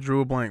reason, I just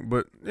drew a blank,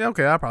 but yeah,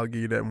 okay, I'll probably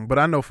give you that one. But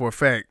I know for a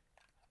fact,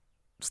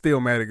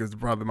 Stillmatic is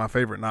probably my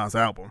favorite Nas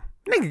album.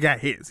 Nigga got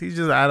hits. He's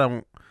just I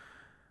don't.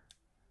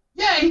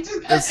 Yeah, he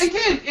just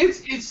again.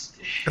 It's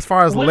as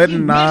far as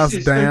letting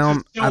Nas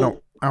down. I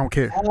don't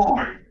care.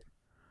 Hard.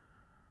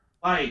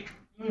 Like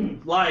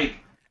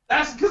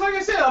that's because, like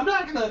I said, I'm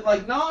not gonna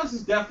like Nas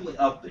is definitely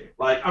up there.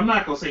 Like I'm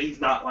not gonna say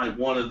he's not like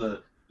one of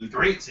the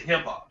greats in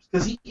hip hop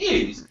because he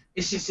is.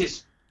 It's just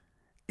his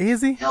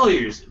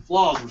failures and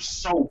flaws were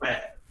so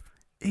bad.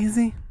 Is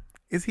he?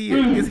 Is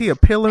he a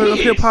pillar of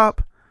hip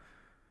hop?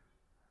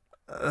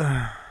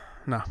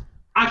 No.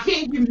 I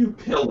can't give you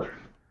pillar.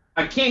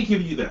 I can't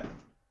give you that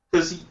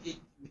because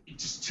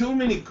just too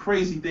many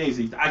crazy things.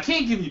 I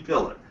can't give you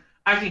pillar.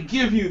 I can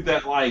give you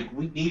that, like,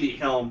 we needed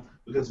him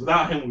because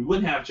without him we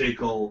wouldn't have J.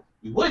 Cole,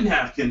 we wouldn't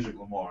have Kendrick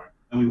Lamar,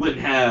 and we wouldn't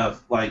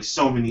have like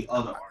so many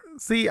other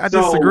artists. See, I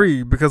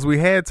disagree because we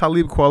had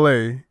Talib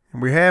Kweli,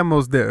 and we had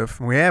Mos Def,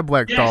 and we had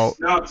Black Thought.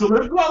 Now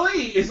Talib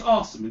Kweli is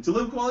awesome, and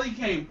Talib Kweli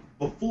came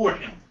before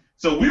him,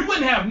 so we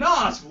wouldn't have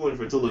Nas if it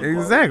wasn't for Talib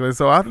Kweli. Exactly.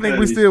 So I think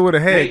we still would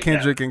have had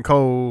Kendrick and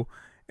Cole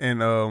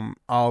and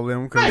all of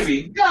them.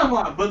 Maybe,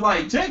 but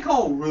like J.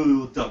 Cole really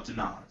looked up to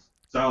Nas,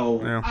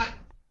 so yeah.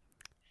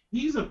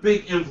 He's a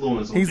big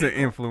influence. He's an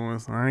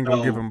influence. I ain't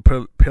gonna give him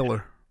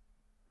pillar.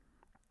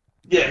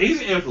 Yeah,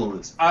 he's an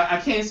influence. I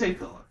can't say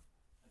pillar.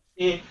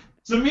 And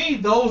to me,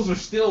 those are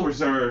still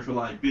reserved for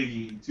like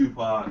Biggie,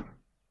 Tupac,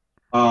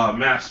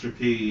 Master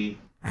P.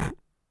 I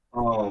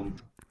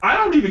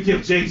don't even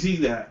give Jay-Z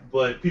that,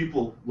 but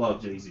people love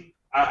Jay-Z.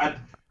 I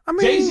mean,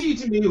 Jay-Z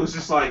to me was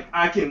just like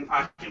I can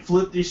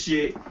flip this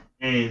shit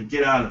and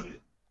get out of it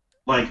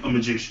like a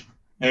magician.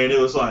 And it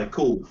was like,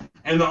 cool.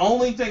 And the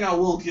only thing I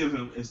will give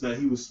him is that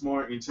he was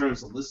smart in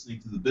terms of listening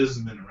to the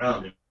businessmen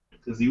around him.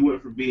 Because he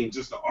went from being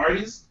just an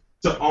artist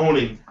to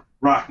owning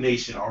Roc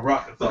Nation or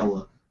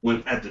Rockefeller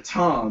when at the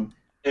time,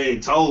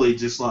 and totally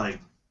just like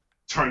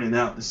turning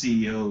out the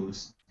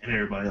CEOs and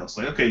everybody else.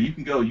 Like, okay, you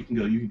can go.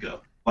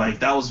 Like,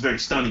 that was a very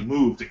stunning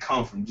move to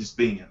come from just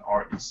being an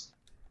artist.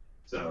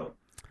 So,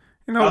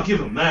 I'll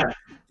give him that.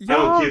 I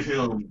don't give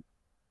him,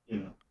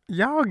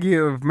 Y'all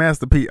give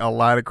Master P a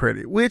lot of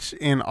credit, which,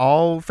 in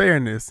all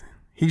fairness,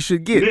 he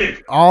should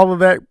get all of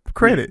that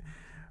credit.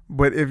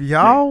 But if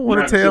y'all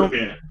want to tell,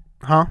 you're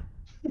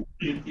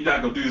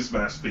not gonna do this,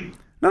 Master P.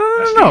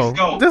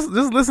 No. Just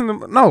listen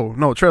to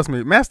no. Trust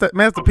me, Master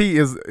P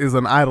is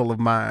an idol of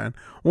mine.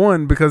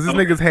 One, because this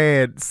nigga's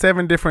had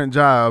 7 different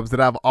jobs that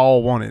I've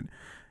all wanted,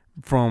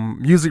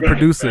 from music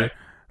producer,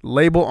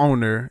 label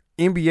owner,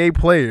 NBA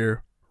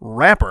player,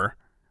 rapper,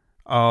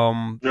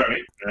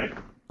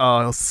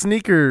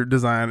 sneaker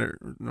designer.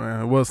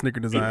 Sneaker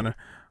designer.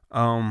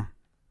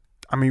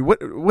 I mean,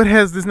 what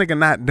has this nigga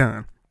not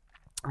done?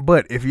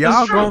 But if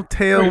y'all gonna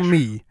tell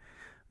me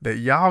that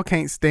y'all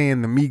can't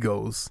stand the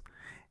Migos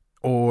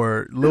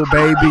or Lil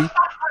Baby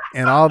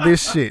and all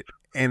this shit,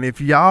 and if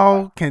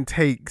y'all can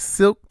take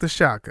Silk the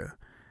Shocker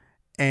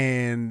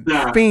and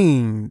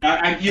Fiend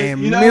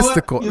and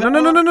Mystical,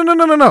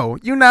 no,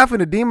 you're not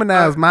finna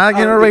demonize my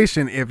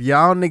generation if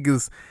y'all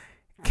niggas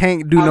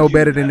can't do no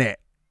better than that.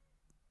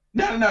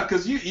 No,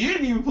 because you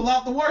didn't even pull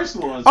out the worst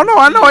ones. Oh no,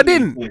 I know I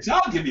didn't.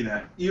 I'll give you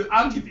that.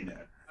 I'll give you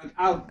that.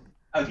 I'll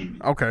give you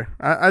that. Okay,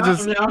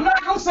 I'm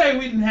not gonna say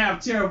we didn't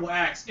have terrible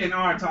acts in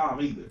our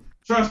time either.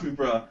 Trust me,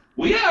 bro.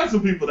 We had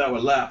some people that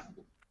were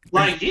laughable.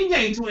 Like Yin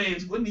Yang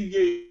Twins wouldn't even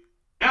get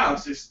now.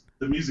 It's just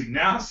the music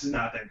now is just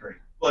not that great.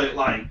 But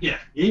like, yeah,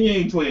 Yin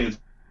Yang Twins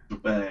were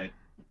bad,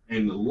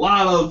 and a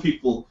lot of other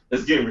people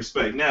that's getting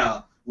respect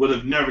now would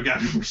have never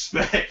gotten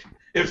respect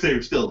if they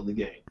were still in the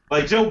game.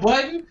 Like Joe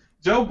Budden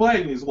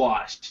is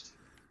washed.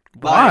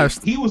 Washed?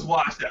 Like, he was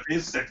washed after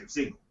his second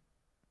single.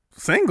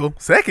 Single?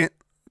 Second?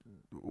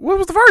 What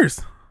was the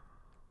first?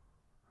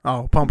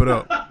 Oh, Pump It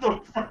Up.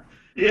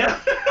 Yeah.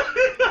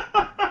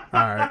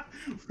 All right.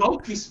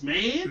 Focus,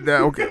 man.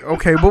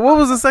 Okay, but what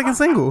was the second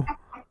single?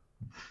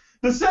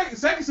 The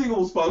second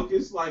single was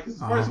Focus. Like, his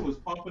first one was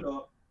Pump It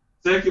Up.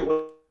 Second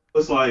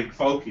was like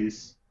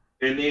Focus.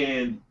 And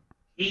then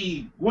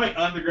he went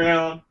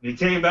underground and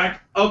came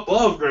back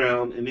above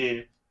ground. And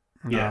then,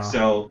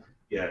 Joe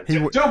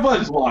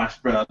Budden's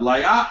washed, bro.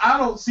 Like, I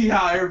don't see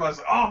how everybody's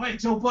like, oh, man,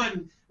 Joe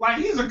Budden. Like,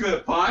 he's a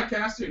good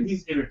podcaster and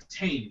he's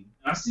entertaining.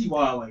 I see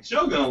why, like,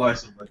 Shogun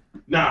likes him, but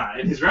nah,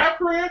 in his rap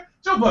career,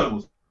 Joe Budden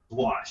was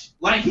washed.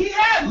 Like, he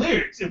had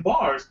lyrics and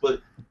bars,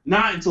 but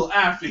not until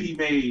after he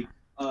made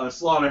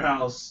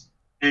Slaughterhouse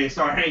and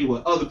started hanging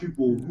with other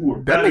people who were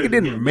better. That nigga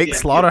didn't make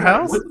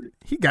Slaughterhouse?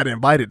 He got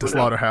invited to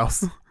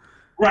Slaughterhouse.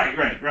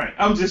 Right.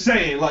 I'm just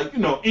saying, like,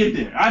 in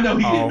there. I know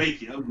he didn't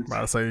make it. I'm just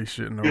about to say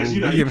shit. No, because,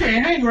 you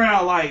can't hang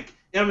around like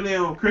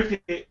Eminem,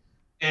 Cricket,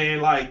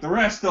 and like the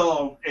rest of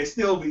them and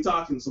still be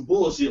talking some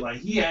bullshit. Like,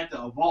 he had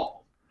to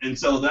evolve. And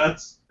so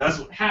that's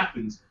what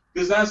happens.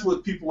 Because that's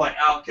what people like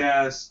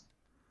Outkast,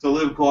 To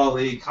Live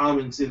Quality,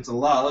 Common Sense, and a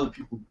lot of other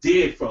people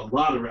did for a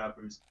lot of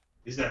rappers.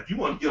 Is that if you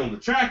want to get on the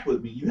track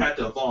with me, you had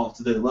to evolve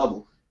to their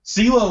level.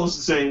 CeeLo was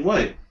the same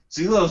way.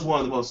 CeeLo is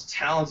one of the most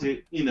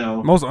talented,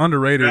 most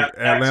underrated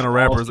Atlanta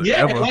rappers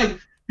ever. Like,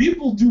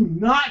 people do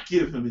not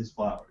give him his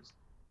flowers.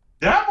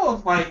 That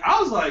was like, I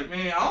was like,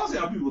 man, I don't see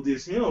how people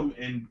diss him,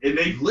 and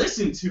they've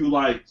listened to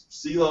like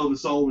CeeLo the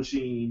Soul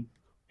Machine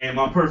and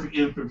My Perfect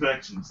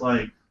Imperfections.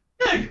 Like,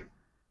 nigga,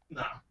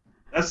 nah.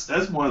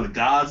 That's one of the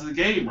gods of the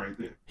game right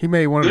there. He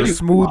made one of the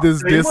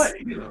smoothest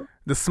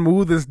the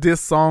smoothest diss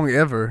song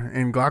ever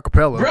in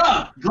Glockapella.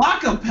 Bruh,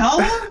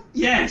 Glockapella?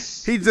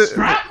 Yes. He just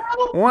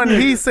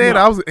he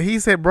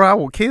said, bro, I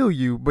will kill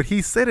you, but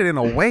he said it in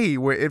a way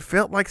where it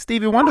felt like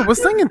Stevie Wonder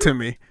was singing to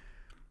me.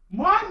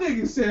 My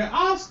nigga said,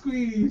 I'll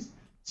squeeze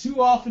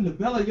too off in the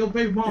belly of your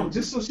baby mom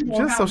just so she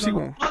won't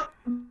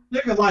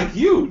nigga like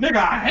you. Nigga,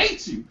 I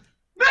hate you.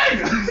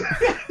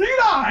 Nigga, you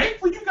know how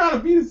hateful you gotta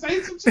be to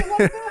say some shit like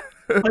that?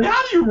 Like,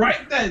 how do you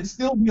write that and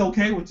still be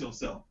okay with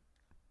yourself?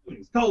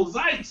 It's cold as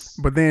ice.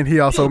 But then he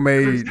also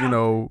made,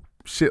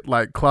 shit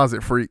like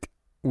Closet Freak,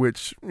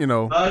 which,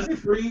 Closet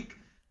Freak,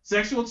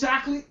 Sexual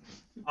Chocolate,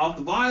 off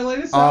the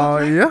Violator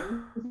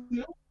soundtrack.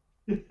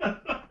 Yeah.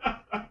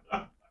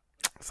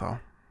 So,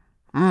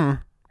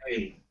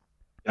 Hey,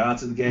 y'all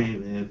to the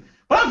game, man.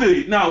 But I feel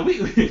you. No, we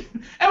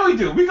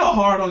do. We go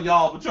hard on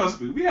y'all, but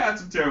trust me, we had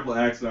some terrible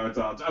acts in our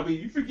time. I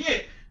mean, you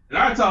forget, in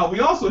our time, we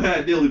also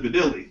had Dilly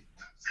Badilly.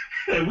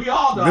 And we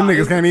all know. Them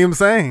niggas can't even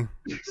sing.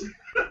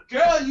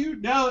 Girl, you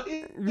know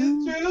it's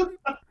true.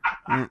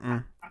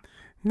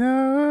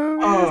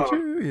 No, it's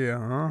true.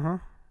 Yeah,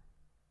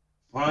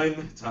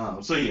 Fine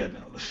time. So yeah,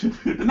 no.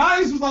 The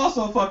 90s was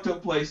also a fucked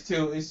up place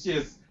too. It's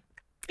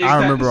I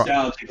remember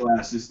nostalgic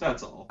glasses.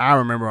 That's all. I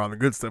remember all the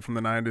good stuff from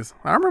the 90s.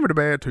 I remember the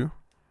bad too.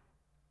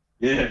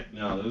 Yeah,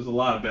 no, there's a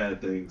lot of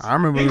bad things. I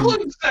remember,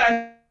 including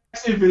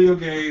stacks in video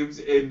games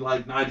and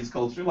like 90s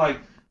culture, like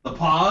the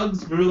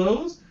Pogs. Remember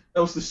those? That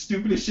was the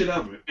stupidest shit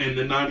ever. And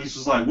the 90s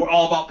was like, we're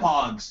all about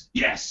Pogs.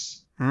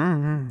 Yes.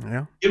 Mm-hmm,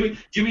 yeah.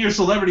 Give me your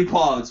celebrity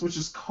Pogs, which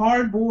is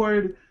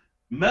cardboard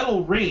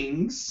metal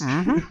rings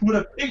with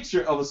a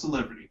picture of a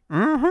celebrity.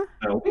 Mm-hmm.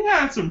 So we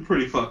had some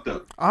pretty fucked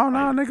up. Oh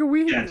no, nigga,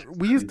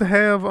 we used to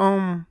have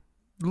little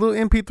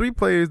MP3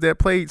 players that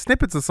played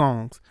snippets of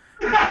songs.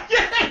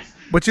 Yes.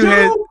 But you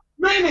had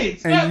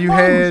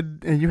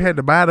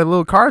to buy the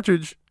little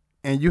cartridge,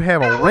 and you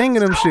have a ring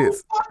of them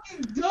shits.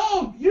 Fucking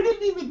dope. You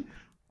didn't even.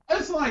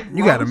 It's like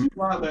you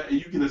buy that and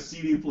you get a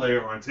CD player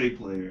or a tape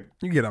player.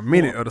 You get a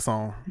minute of the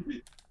song.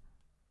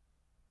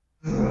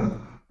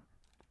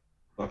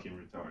 Fucking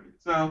retarded.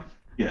 So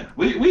yeah,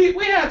 we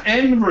have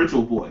and the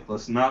Virtual Boy.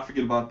 Let's not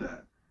forget about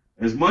that.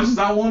 As much as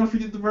I want to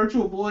forget the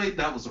Virtual Boy,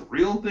 that was a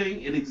real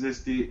thing. It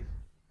existed.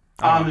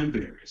 I'm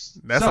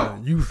embarrassed. That's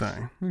a you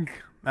thing,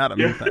 not a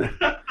me thing.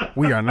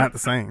 We are not the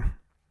same.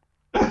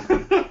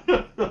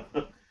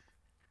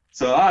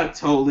 So I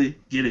totally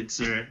get it,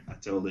 sir.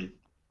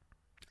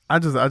 I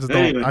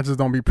just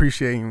don't be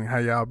appreciating how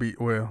y'all be,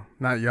 well,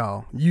 not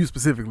y'all, you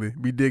specifically,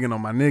 be digging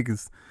on my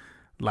niggas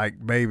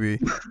like Baby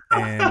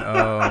and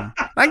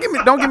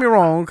don't get me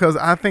wrong, because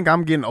I think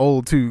I'm getting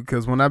old too,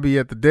 because when I be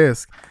at the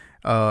desk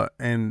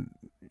and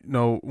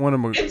one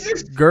of my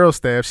girl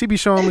staff, she be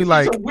showing me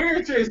like, it's a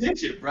weird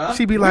transition, bro.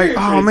 She be like,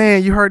 oh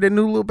man, you heard that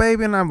new Lil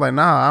Baby? And I'm like,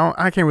 nah,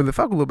 I can't really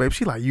fuck with Lil Baby.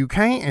 She like, you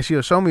can't? And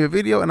she'll show me a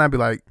video and I'd be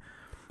like,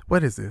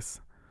 what is this?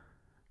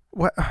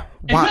 What?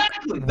 Why?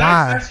 Exactly.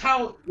 That's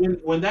how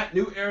when that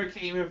new era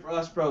came in for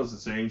us, bro, it was the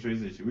same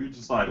transition. We were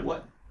just like,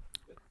 what?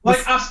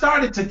 Like, I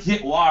started to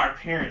get why our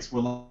parents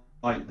were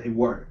like they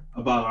were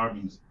about our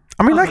music.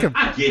 I mean,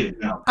 I get it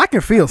now. I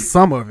can feel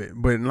some of it,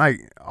 but like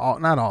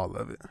not all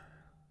of it.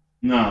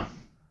 No.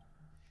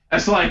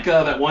 That's like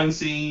that one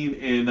scene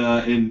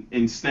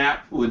in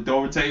Snap with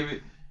Dover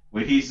David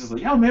where he's just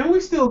like, "Yo, man, we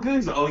still good."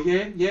 He's like, "Oh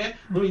yeah, yeah.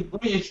 Let me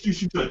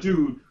introduce you to a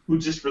dude who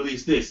just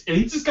released this," and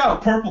he just got a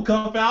purple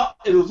cup out,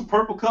 and it was a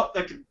purple cup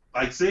that could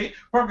like say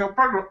purple.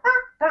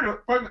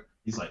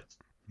 He's like,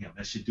 "Yeah,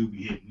 that shit do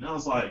be hitting." And I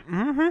was like,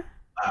 "Wow,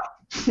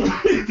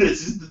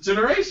 this is the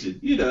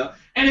generation, you know."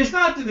 And it's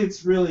not that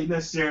it's really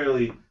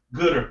necessarily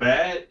good or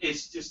bad.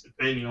 It's just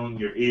depending on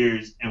your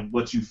ears and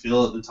what you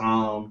feel at the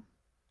time.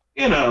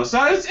 You know,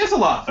 so it's a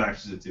lot of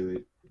factors into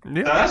it.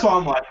 Yeah. That's why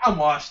I'm like, I'm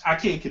washed. I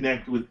can't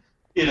connect with,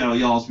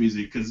 y'all's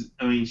music because,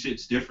 I mean,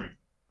 shit's different.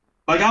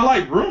 Like, I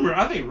like Rumor.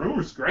 I think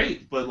Rumor's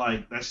great, but,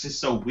 like, that's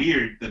just so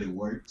weird that it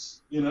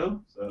works, you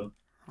know? So.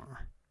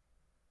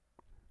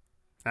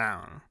 I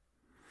don't know.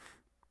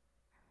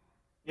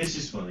 It's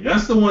just funny.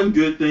 That's the one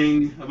good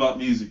thing about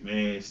music,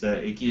 man, is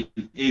that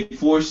it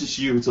forces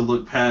you to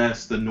look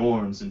past the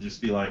norms and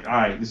just be like, all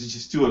right, this is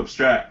just too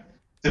abstract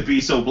to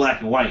be so black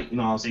and white. You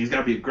know what I'm saying? It's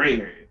got to be a gray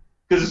area.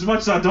 Because as much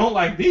as I don't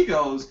like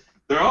Migos,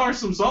 there are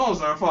some songs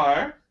that are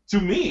fire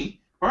to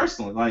me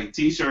personally, like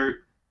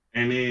T-Shirt,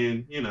 and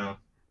then yeah,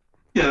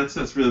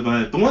 that's really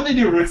about it. The one they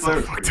did with Ric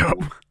Flair, fucked up.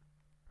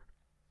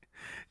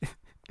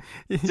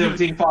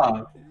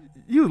 17.5.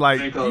 You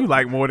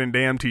like more than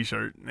damn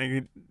T-Shirt,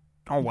 nigga.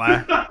 Don't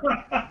lie.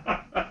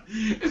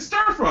 It's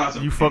stir fry.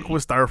 You fuck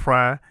with stir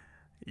fry.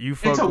 You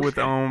fuck with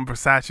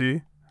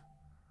Versace.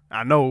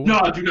 I know.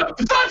 No, I do not.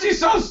 Versace's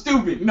so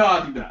stupid. No,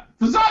 I do not.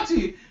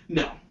 Versace,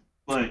 no.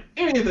 But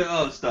any of the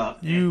other stuff.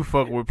 You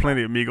fuck with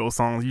plenty of Migos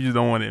songs. You just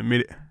don't want to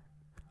admit it.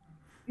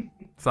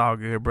 It's all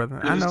good, brother.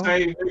 I know.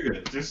 Same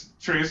nigga, just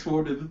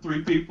transformed into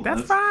 3 people.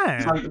 That's fine.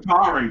 It's like the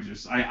Power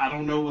Rangers. I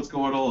don't know what's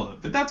going on,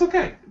 but that's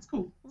okay. It's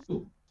cool. It's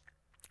cool.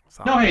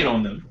 No hate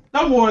on them.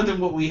 No more than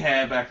what we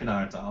had back in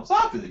our times.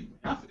 I feel you.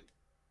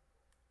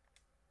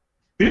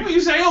 People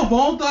used to say, "Oh,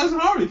 Bone Thugs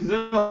and Harmony," because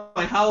they're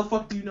like, "How the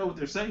fuck do you know what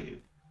they're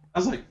saying?" I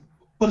was like,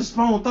 "But it's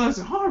Bone Thugs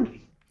and Harmony."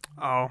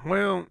 Oh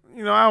well,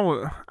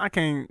 I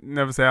can't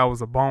never say I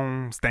was a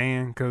Bone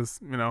stan because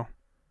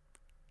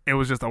it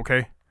was just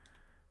okay.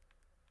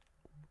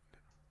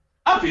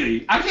 I feel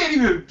you. I can't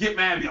even get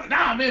mad and be like,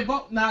 "Nah, man,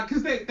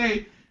 because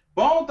they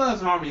Bone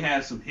Thugs and Harmony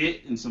had some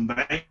hit and some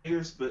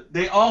bangers, but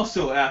they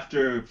also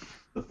after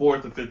the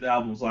 4th or 5th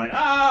album was like,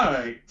 all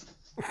right,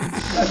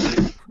 that's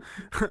it.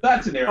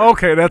 That's an error.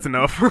 Okay, that's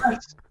enough.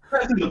 That's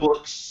in the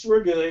books.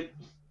 We're good.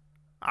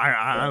 I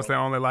honestly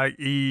only like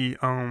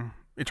Eternal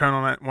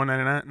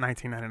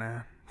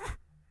 1999.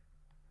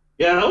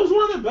 Yeah, that was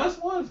one of the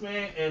best ones,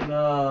 man. And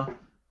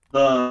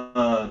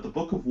the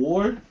Book of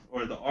War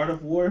or the Art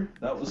of War,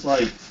 that was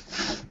like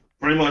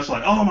pretty much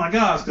like, oh my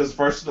gosh, because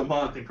first of the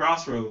month in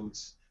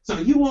Crossroads, so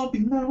you won't be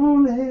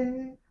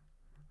lonely.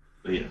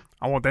 But yeah,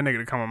 I want that nigga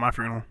to come at my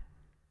funeral.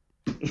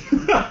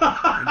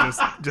 And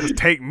just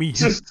take me. Be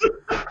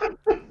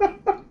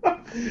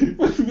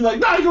like,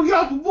 nah, you gonna get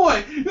off my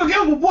boy. You gonna get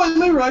off my boy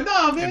Leroy.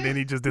 Nah, man. And then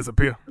he just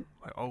disappear.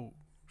 Like, oh,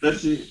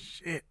 that's it.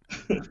 Shit.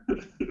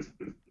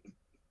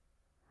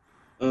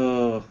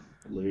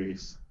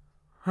 Hilarious.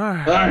 All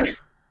right.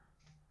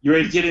 You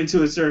ready to get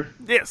into it, sir?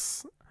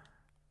 Yes.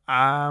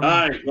 All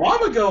right. Well, I'm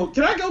gonna go.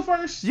 Can I go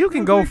first? You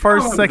can go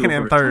first, second,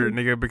 and third,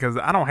 nigga, because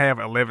I don't have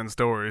 11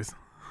 stories.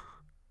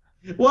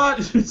 What?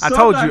 I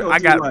told you I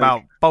got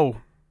about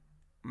 4.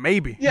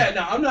 Maybe. Yeah,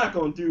 no, I'm not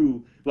gonna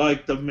do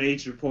like the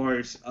major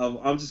parts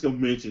I'm just gonna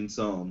mention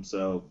some.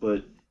 So,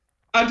 but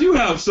I do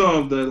have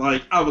some that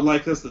like I would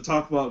like us to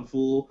talk about in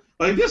full.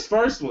 Like this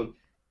first one,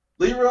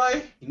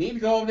 Leroy, you need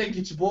to go over there and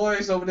get your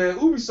boys over there at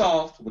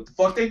Ubisoft. What the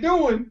fuck they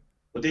doing?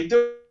 What they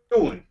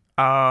doing?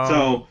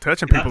 So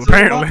touching people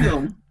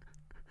apparently.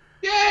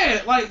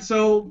 Yeah, like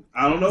so.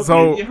 I don't know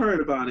if you heard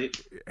about it.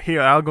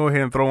 Here, I'll go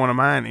ahead and throw one of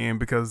mine in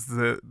because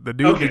the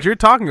dude that you're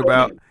talking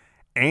about.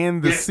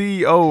 And the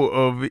CEO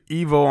of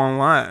Evo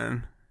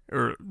Online,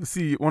 or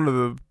one of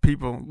the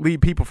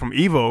lead people from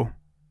Evo,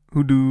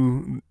 who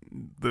do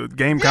the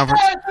game conference.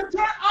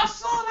 I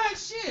saw that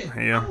shit.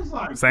 Yeah,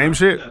 like, same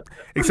shit.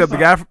 Except the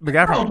guy from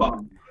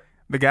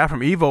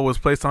Evo was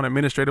placed on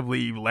administrative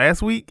leave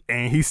last week,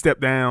 and he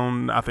stepped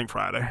down. I think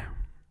Friday.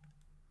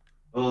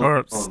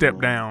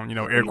 Stepped down.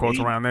 Air quotes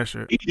around that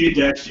shit. He did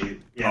that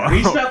shit. Yeah,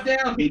 he stepped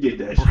down. He did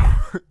that shit.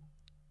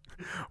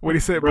 What he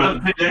said,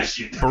 bro? That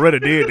shit. Beretta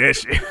did that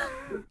shit.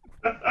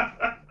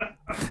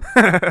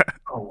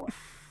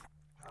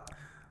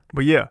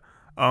 But yeah,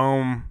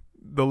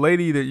 the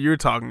lady that you're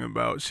talking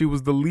about, she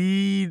was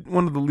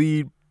one of the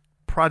lead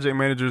project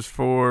managers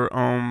for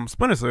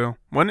Splinter Cell,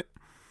 wasn't it?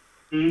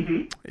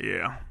 Mm-hmm.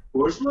 Yeah.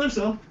 For Splinter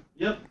Cell.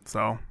 Yep.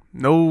 So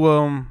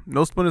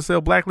no Splinter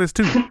Cell Blacklist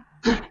 2.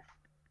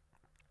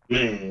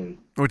 Man.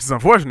 Which is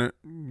unfortunate.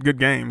 Good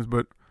games,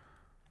 but.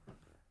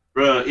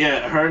 Bruh,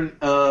 yeah, her.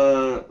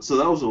 So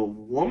that was a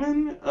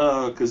woman.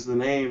 Because the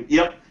name.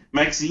 Yep,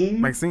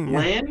 Maxine.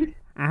 Land. Yeah.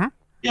 Mm-hmm.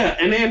 Yeah,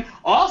 and then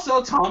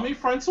also Tommy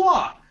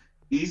Francois.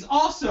 He's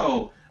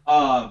also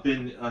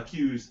been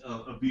accused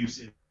of abuse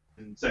in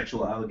and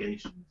sexual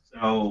allegations.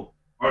 So,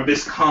 or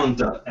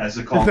misconduct, as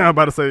they call I'm it.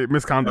 about to say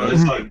misconduct.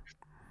 It's like,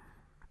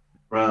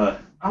 bruh,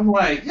 I'm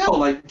like, yo,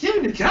 like, get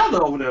it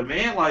together over there,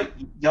 man. Like,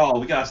 y'all,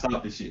 we gotta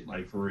stop this shit,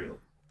 like, for real.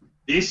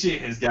 This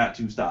shit has got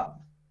to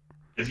stop.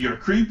 If you're a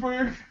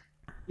creeper,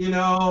 and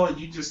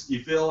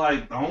you feel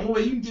like the only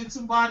way you can get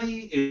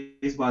somebody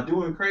is by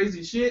doing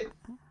crazy shit,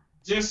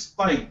 just,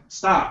 like,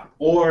 stop.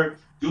 Or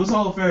do us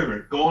all a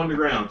favor, go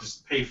underground,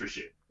 just pay for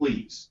shit,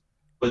 please.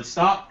 But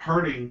stop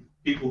hurting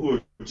people who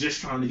are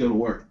just trying to go to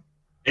work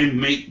and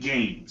make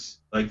games,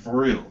 like, for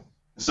real.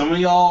 Some of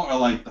y'all are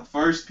like the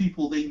first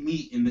people they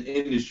meet in the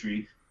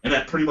industry, and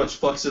that pretty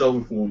much fucks it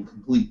over for them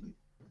completely.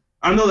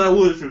 I know that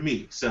would for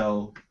me,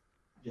 so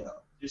yeah,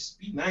 just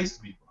be nice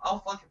to people. How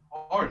fucking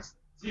hard is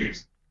that?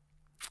 Seriously.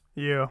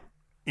 Yeah,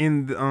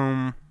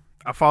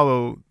 I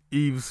follow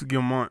Yves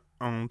Guillemot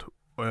on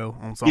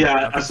something.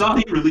 Yeah, I saw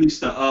he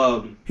released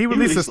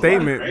a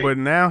statement, but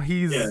now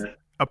he's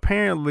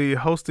apparently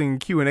hosting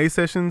Q&A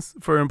sessions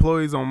for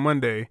employees on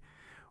Monday,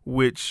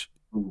 which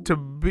to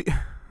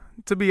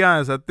be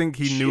honest, I think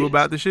he knew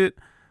about the shit.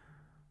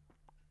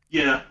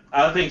 Yeah,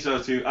 I think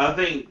so too. I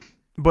think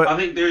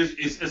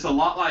it's a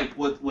lot like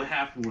what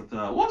happened with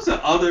what was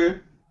the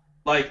other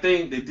like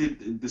thing they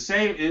did the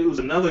same. It was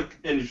another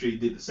industry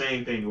did the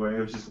same thing where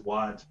it was just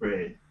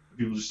widespread.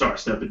 People just start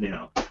stepping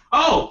down.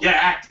 Oh yeah,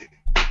 acting.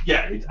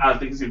 Yeah, I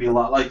think it's gonna be a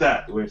lot like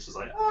that where it's just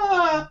like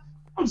I'm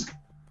just gonna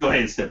go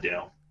ahead and step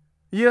down.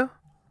 Yeah,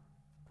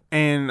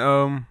 and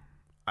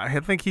I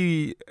think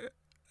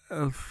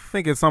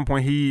at some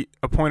point he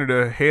appointed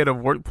a head of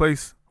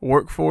workforce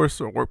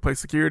or workplace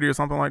security or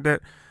something like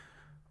that,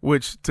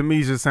 which to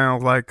me just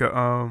sounds like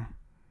what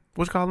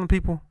you call them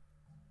people?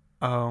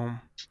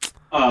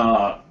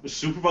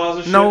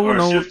 Supervisor. No. Or,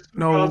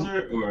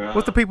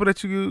 what's the people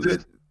that you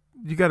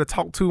got to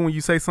talk to when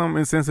you say something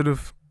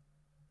insensitive?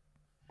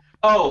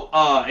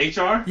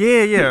 HR.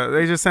 Yeah.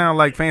 They just sound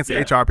like fancy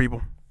HR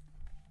people.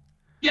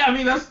 Yeah, I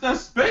mean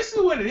that's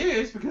basically what it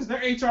is because their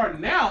HR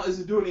now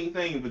isn't doing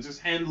anything but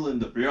just handling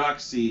the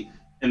bureaucracy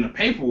and the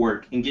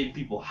paperwork and getting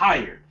people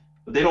hired.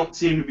 But they don't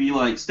seem to be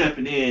like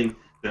stepping in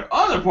their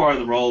other part of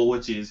the role,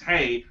 which is,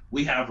 hey,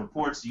 we have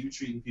reports of you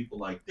treating people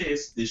like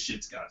this. This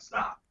shit's gotta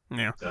stop.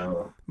 Yeah.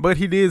 So, but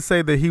he did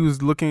say that he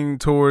was looking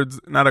towards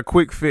not a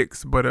quick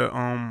fix, but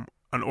an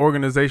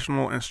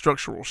organizational and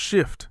structural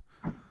shift.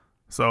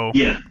 So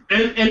yeah,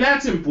 and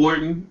that's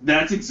important.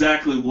 That's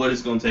exactly what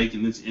it's going to take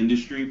in this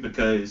industry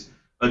because,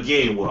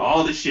 again, with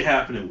all this shit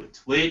happening with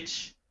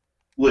Twitch,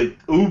 with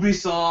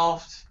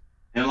Ubisoft,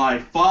 and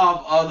like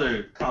 5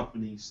 other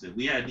companies that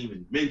we hadn't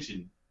even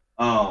mentioned,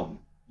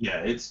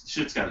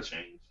 shit's got to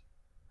change.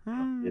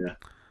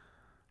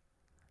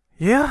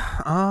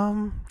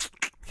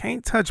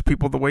 Can't touch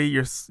people the way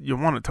you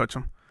want to touch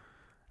them.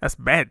 That's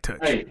bad touch.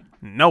 Hey,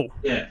 no.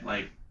 Yeah,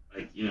 like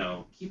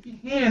keep your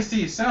hands to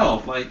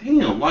yourself. Like,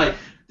 damn, like,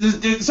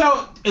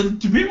 so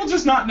do people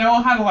just not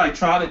know how to like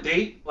try to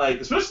date?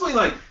 Like, especially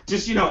like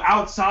just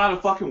outside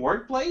of fucking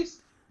workplace.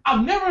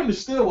 I've never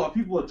understood why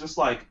people are just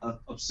like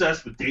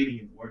obsessed with dating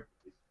in the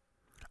workplace.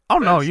 Oh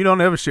no, you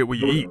don't ever shit where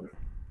you eat.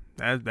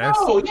 That's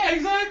oh yeah,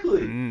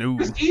 exactly. No.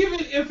 Because even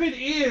if it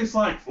is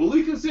like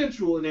fully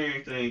consensual and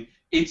everything,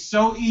 it's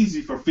so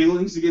easy for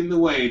feelings to get in the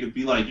way to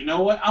be like, you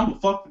know what, I'm gonna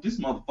fuck with this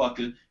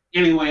motherfucker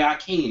any way I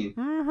can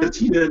because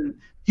he doesn't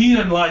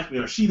like me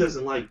or she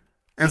doesn't like me.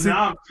 And so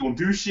now I'm gonna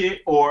do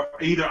shit, or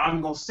either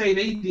I'm gonna say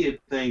they did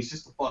things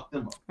just to fuck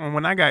them up.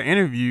 When I got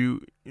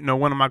interviewed,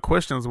 one of my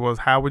questions was,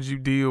 how would you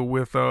deal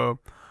with a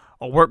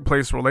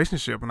workplace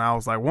relationship? And I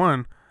was like,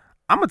 one,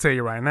 I'm gonna tell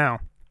you right now,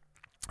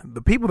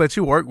 the people that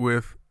you work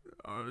with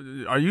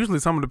are usually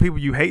some of the people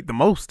you hate the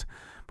most,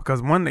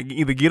 because one, they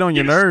either get on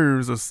your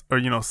nerves or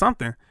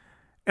something,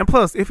 and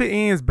plus, if it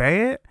ends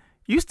bad,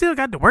 you still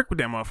got to work with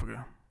that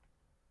motherfucker.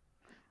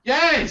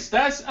 Yes,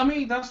 that's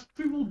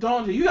people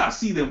don't. You gotta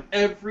see them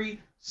every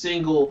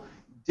single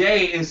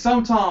day, and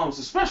sometimes,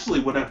 especially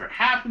whatever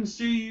happens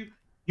to you,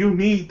 you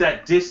need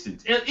that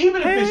distance. And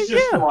even if it's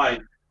just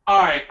like,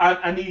 all right,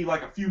 I need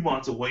like a few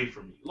months away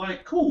from you.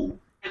 Like, cool.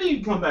 And then you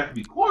can come back and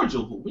be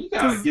cordial, but we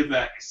gotta get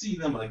back and see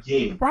them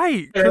again,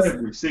 right?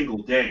 Every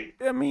single day.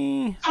 I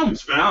mean,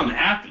 something's bound to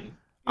happen.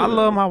 I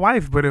love my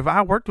wife, but if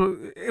I worked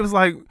with, it was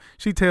like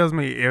she tells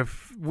me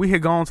if we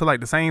had gone to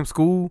like the same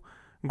school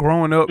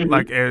growing up,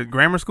 like at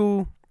grammar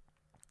school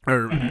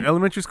or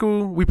elementary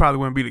school, we probably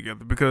wouldn't be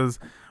together because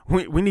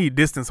we need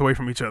distance away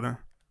from each other.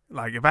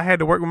 Like if I had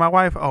to work with my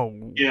wife,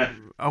 oh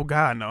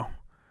God, no,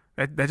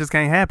 that just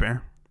can't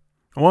happen.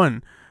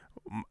 One,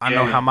 I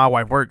know how my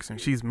wife works,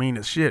 and she's mean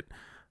as shit.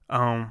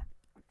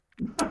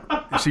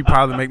 She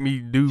probably make me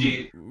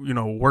do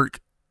work,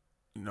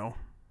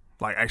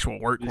 like actual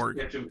work.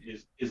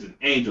 Is an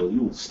angel.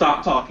 You will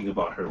stop talking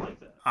about her like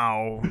that.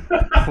 Oh,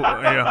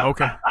 yeah,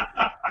 okay.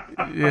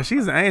 Yeah,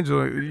 she's an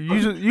angel.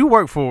 You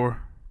work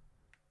for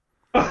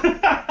her.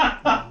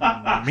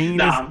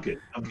 I'm good.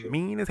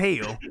 Mean as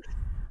hell.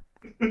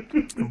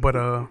 But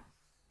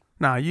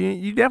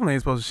you definitely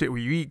ain't supposed to shit where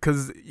you eat,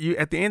 because you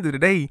at the end of the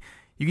day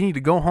you need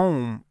to go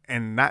home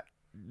and not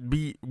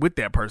be with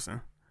that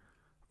person.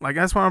 Like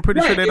that's why I'm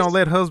pretty sure Right. they don't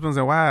let husbands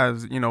and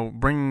wives,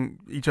 bring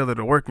each other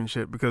to work and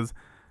shit because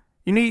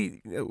you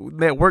need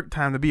that work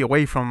time to be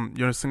away from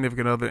your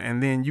significant other,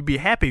 and then you be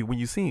happy when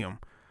you see them.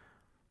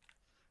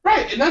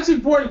 Right, and that's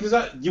important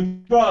because you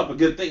brought up a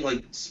good thing.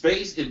 Like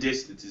space and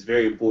distance is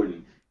very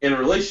important in a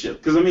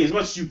relationship. Because I mean, as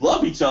much as you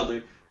love each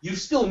other, you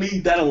still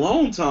need that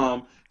alone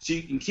time so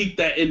you can keep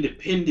that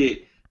independent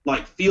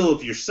like feel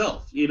of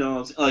yourself. You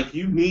know, like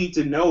you need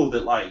to know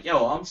that like,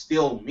 yo, I'm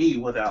still me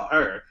without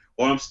her,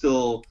 or I'm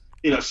still,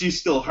 she's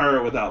still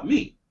her without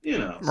me. You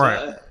know, so,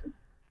 right?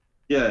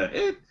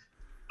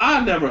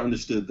 I never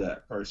understood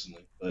that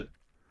personally, but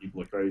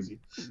people are crazy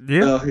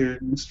out here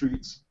in the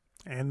streets.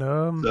 And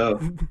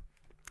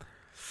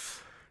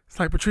it's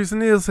like Patrice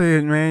O'Neal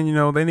said,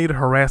 man, they need a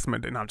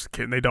harassment day. No, I'm just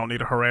kidding. They don't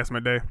need a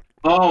harassment day.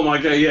 Oh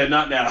my god, yeah,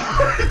 not now.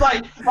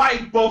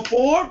 like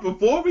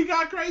before we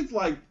got crazy,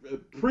 like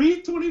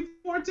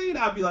pre-2014,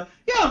 I'd be like,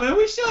 yeah, man,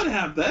 we should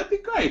have that. It'd be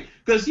great.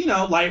 Because,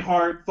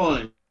 lighthearted,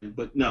 fun.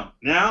 But no,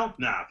 now,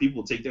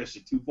 people take that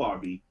shit too far,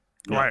 B.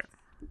 No. Right.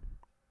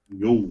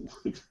 No.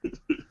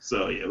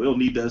 So, yeah, we don't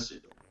need that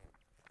shit.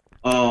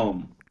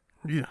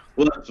 Yeah.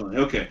 Well, that's fine.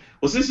 Okay.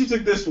 Well, since you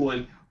took this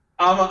one,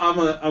 I'm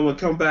gonna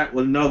come back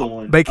with another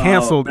one. They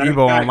canceled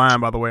Evo Online,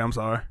 by the way. I'm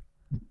sorry.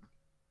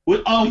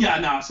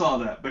 I saw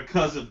that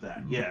because of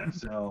that. Yeah,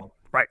 so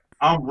right.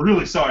 I'm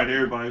really sorry to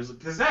everybody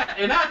because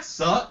that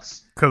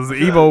sucks. Because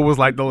Evo was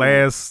like the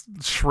last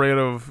shred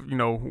of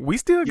we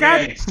still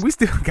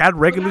got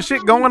regular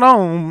shit going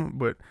on,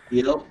 but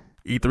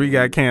E3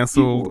 got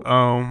canceled.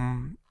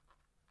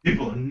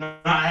 People are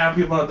not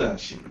happy about that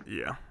shit.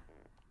 Yeah,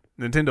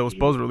 Nintendo was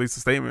supposed to release a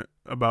statement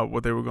about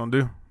what they were gonna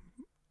do.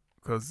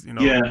 Because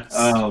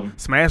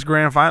Smash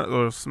Grand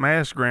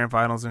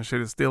Finals and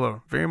shit is still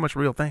a very much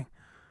real thing.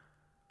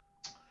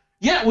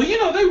 Yeah,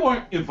 well, they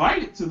weren't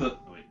invited to the.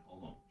 Wait,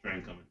 hold on,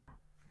 train coming.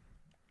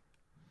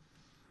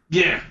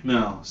 Yeah,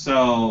 no,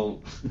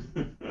 so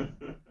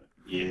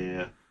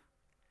yeah.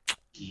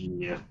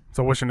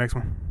 So what's your next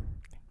one?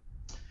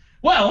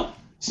 Well,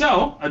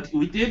 so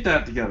we did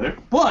that together,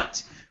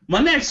 but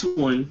my next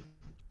one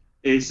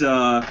is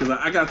because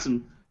I got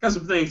some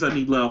things I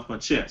need to let off my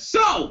chest.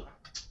 So.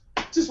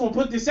 Just want to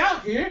put this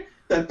out here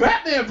that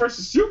Batman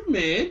vs.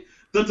 Superman,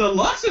 the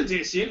deluxe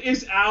edition,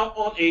 is out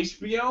on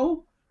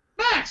HBO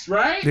Max,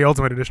 right? The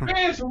Ultimate Edition.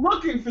 Fans are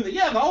looking for the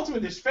Ultimate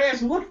Edition.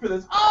 Fans are looking for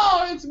this.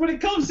 Oh, when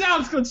it comes out,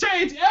 it's gonna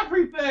change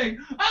everything.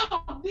 I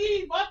don't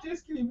need my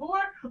disc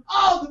anymore.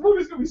 Oh, the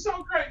movie's gonna be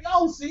so great.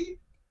 Y'all see?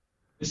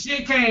 The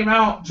shit came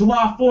out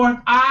July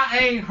 4th. I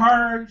ain't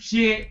heard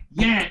shit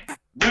yet.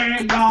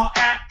 Where y'all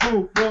at,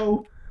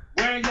 boo?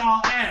 Where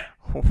y'all at?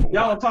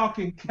 Y'all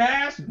talking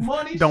cash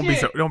money? Don't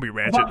shit be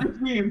ratchet. About this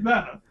being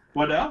better.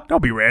 What now?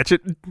 Don't be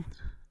ratchet.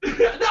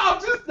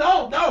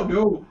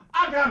 No.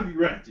 I gotta be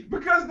ratchet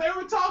because they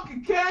were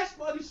talking cash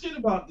money shit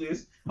about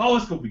this. Oh,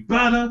 it's gonna be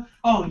better.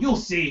 Oh, you'll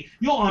see.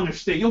 You'll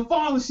understand. You'll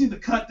finally see the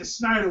cut that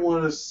Snyder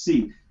wanted us to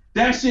see.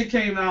 That shit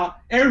came out.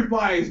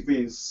 Everybody's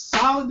been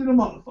silent in a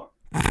motherfucker.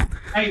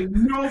 Ain't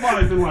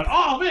nobody been like,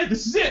 oh man,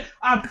 this is it.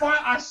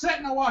 I sat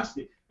and I watched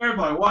it.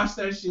 Everybody watched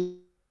that shit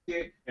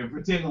and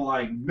pretending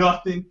like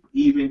nothing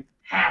even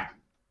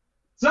happened.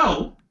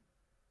 So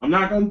I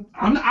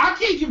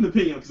can't give an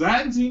opinion because I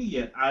haven't seen it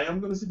yet. I am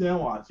gonna sit down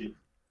and watch it,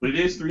 but it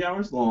is 3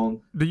 hours long.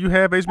 Do you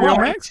have HBO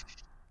Max?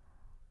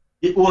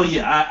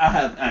 I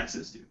have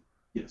access to it.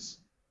 Yes.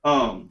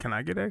 Can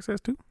I get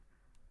access to?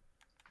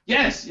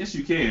 Yes,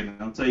 you can.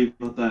 I'll tell you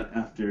about that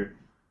after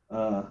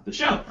the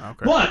show.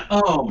 Okay. But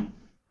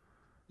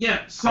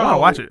yeah. So I want to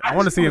watch it. I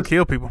want to see him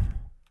kill people.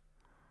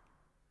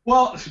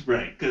 Well,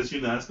 right, because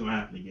that's going to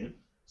happen again.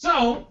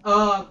 So,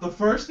 the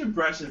first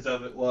impressions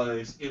of it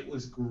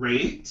was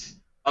great,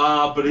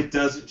 but it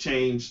doesn't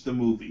change the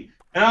movie.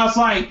 And I was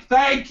like,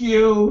 thank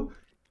you.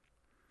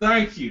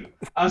 I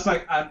was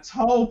like, I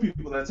told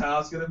people that's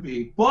how it's going to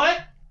be.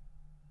 But,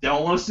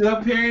 don't want to sit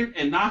up here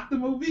and knock the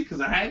movie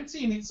because I hadn't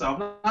seen it, so I'm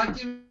not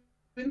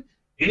giving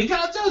any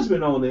kind of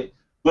judgment on it.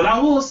 But I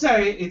will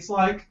say, it's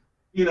like,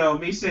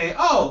 me saying,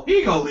 oh,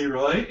 here you go,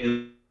 Leroy,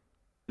 and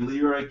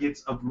Leroy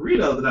gets a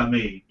burrito that I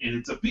made, and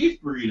it's a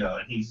beef burrito,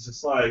 and he's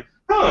just like,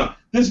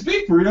 this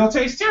beef burrito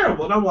tastes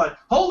terrible. And I'm like,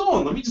 hold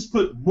on, let me just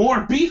put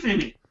more beef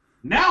in it.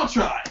 Now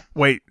try.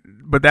 Wait,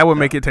 but that would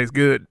make it taste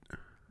good.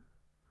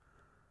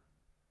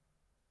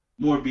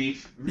 More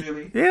beef,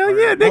 really? Yeah,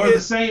 nigga. Or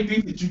the same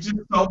beef that you just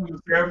told me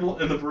was terrible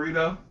in the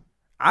burrito?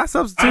 I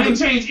didn't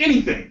change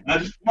anything. I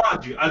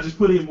just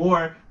put in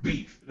more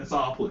beef. That's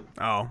all I put.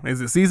 Oh,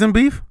 is it seasoned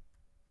beef?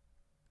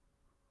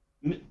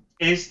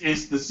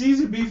 It's the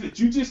seasoned beef that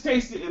you just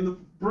tasted in the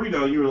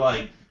burrito. You were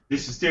like,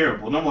 this is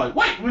terrible. And I'm like,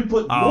 wait, let me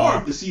put more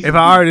of the seasoned beef. If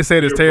I already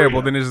said it's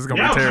terrible, then it's just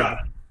going to be terrible.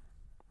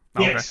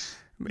 Okay. Yes.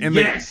 In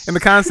the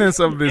consensus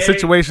of the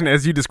situation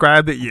as you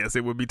described it, yes,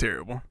 it would be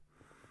terrible.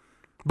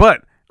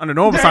 But under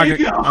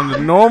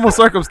normal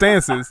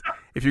circumstances,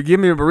 if you give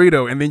me a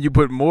burrito and then you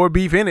put more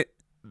beef in it,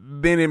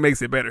 then it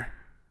makes it better.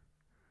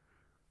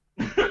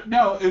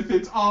 No, if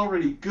it's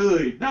already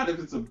good, not if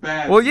it's a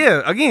bad. Well,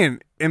 yeah. Again,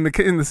 in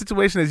the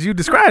situation as you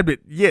described it,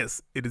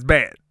 yes, it is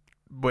bad.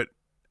 But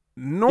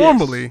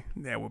Normally,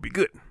 that would be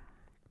good.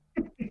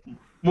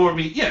 More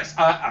meat, yes.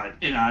 I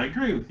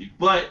agree with you,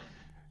 but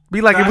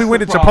be like if we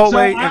went to Chipotle so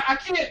I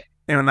can't.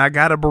 And I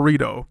got a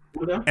burrito,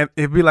 and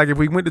it'd be like if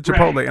we went to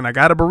Chipotle and I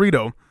got a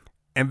burrito,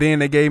 and then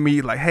they gave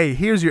me like, hey,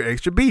 here's your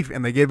extra beef,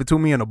 and they gave it to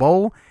me in a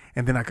bowl,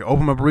 and then I could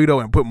open my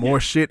burrito and put more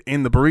shit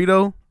in the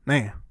burrito.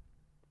 Man,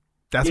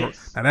 that's a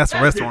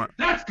restaurant.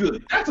 That's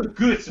good. That's a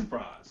good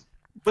surprise.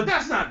 But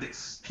that's not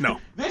this. No,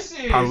 this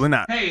is probably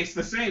not. Hey, it's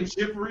the same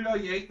shit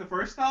burrito you ate the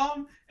first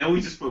time, and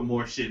we just put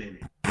more shit in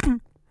it.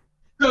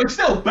 So it's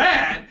still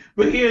bad,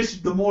 but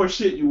here's the more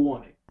shit you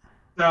wanted.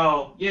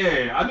 So,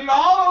 yeah, I need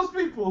all those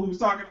people who's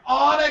talking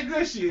all that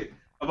good shit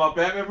about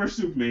Batman vs.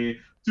 Superman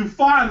to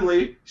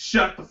finally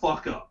shut the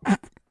fuck up.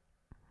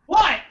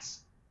 But,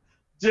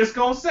 just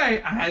gonna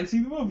say, I hadn't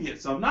seen the movie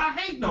yet, so I'm not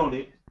hating on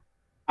it.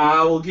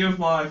 I will give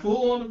my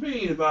full-on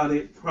opinion about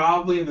it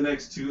probably in the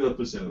next 2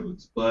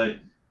 episodes. But,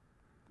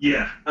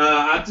 yeah,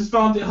 I just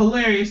found it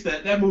hilarious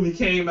that that movie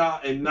came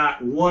out and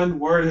not one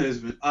word has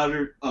been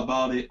uttered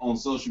about it on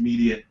social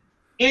media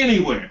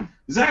anywhere.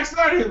 Zack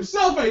Snyder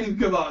himself ain't even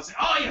come out and say,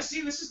 oh, yeah,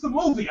 see, this is the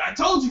movie. I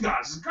told you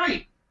guys. It's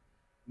great.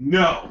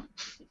 No.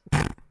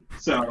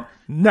 So,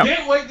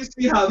 can't wait to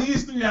see how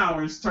these 3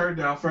 hours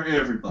turned out for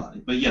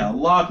everybody. But, yeah, a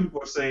lot of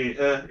people are saying,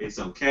 it's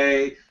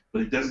okay,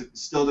 but it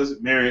still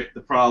doesn't merit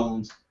the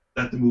problems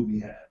that the movie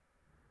had.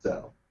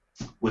 So,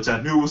 which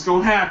I knew was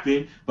going to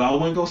happen, but I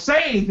wasn't going to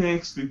say anything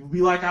because people would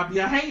be like, I'd be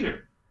a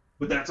hater.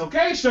 But that's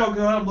okay,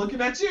 Shogun. I'm looking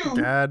at you.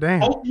 God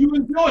damn. Hope you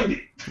enjoyed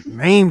it.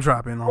 Name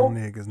dropping on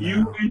niggas now.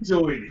 You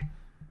enjoyed it.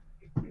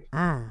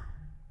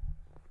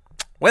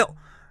 Well.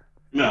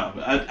 No,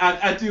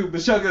 I do.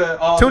 But Shogun,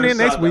 tune in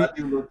next week. I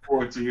do look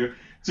forward to your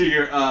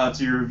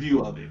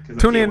review of it.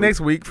 Tune in next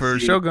week for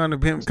Shogun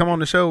to come on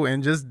the show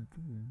and just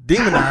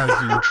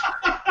demonize you.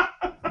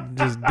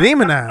 Just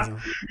demonize him.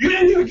 You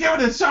didn't even give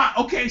it a shot.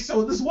 Okay,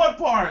 so this one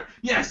part,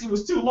 yes, it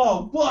was too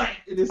long, but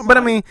I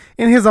mean,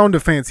 in his own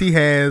defense, he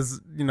has,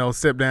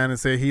 stepped down and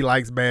said he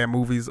likes bad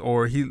movies,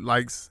 or he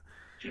likes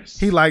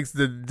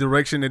the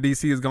direction that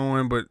DC is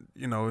going, but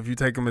if you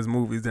take them as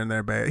movies, then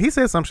they're bad. He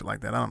said some shit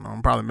like that. I don't know.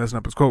 I'm probably messing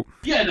up his quote.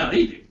 Yeah, no,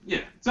 he did.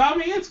 Yeah. So I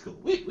mean, it's cool.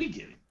 We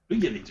get it. We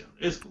get each other.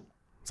 It's cool.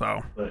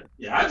 So. But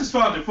yeah, I just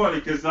found it funny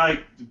because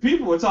like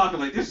people were talking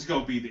like this is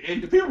gonna be the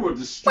end. People were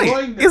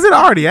destroying. Wait, is it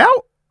already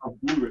out?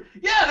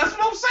 Yeah, that's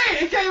what I'm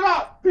saying. It came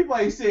out. People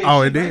ain't saying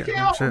shit. It did. It came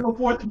out on the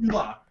 4th of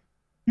July.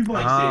 People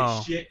ain't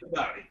saying shit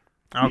about it.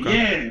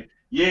 Okay.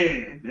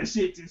 Yeah. That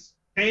shit just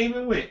came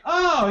and went.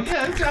 Oh,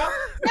 yeah, it's out.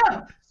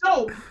 Yeah.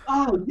 So,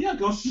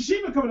 Ghost of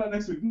Tsushima coming out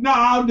next week.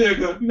 Nah,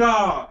 nigga.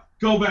 Nah.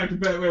 Go back to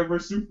Batman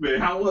vs. Superman.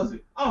 How was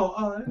it?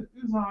 Oh, it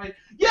was alright.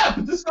 Yeah,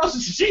 but this Ghost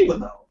of Tsushima,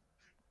 though.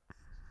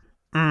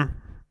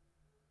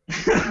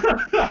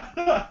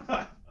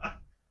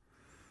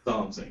 That's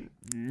all I'm saying.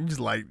 You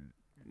just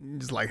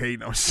like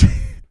hating on shit.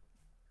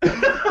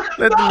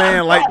 Let the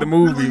man like the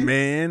movie,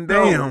 man.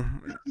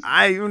 Damn.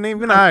 I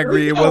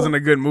agree it wasn't a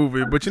good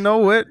movie, but you know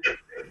what?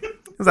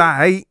 Cause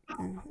I hate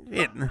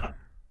it.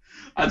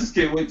 I just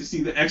can't wait to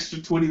see the extra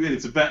 20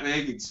 minutes of Batman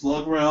getting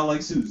slugged around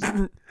like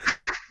Susan.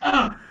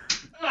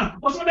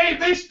 What's my name,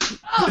 bitch?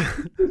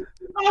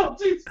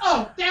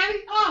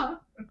 Daddy.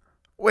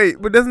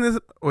 Wait, but doesn't this?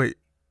 Wait,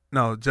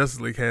 no.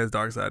 Justice League has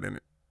Darkseid in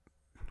it.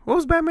 What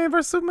was Batman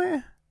vs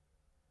Superman?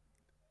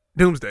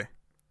 Doomsday.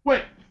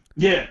 Wait,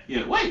 yeah.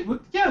 Wait,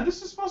 yeah,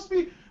 this is supposed to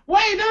be.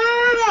 Wait,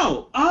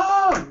 no.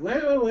 Oh,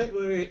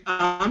 wait.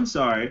 I'm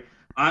sorry.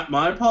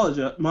 My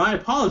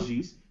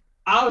apologies.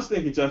 I was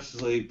thinking Justice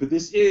League, but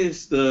this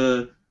is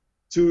the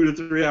 2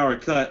 to 3 hour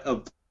cut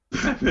of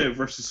Batman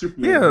versus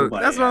Superman. Yeah,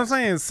 that's what I'm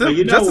saying.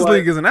 Justice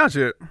League isn't out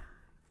yet,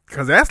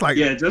 because that's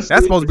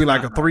supposed to be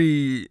like a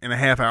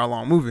 3.5 hour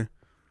long movie.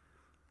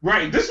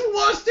 Right, this one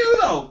was too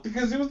though,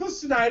 because it was the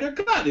Snyder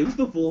cut. It was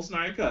the full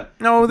Snyder cut.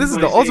 No, this is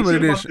the Ultimate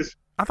Edition.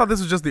 I thought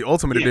this was just the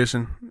Ultimate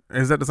Edition.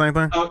 Is that the same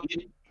thing?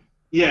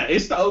 Yeah,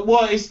 it's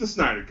the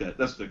Snyder cut.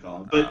 That's what they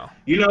call it. But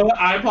you know what?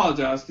 I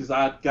apologize because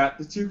I got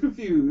the two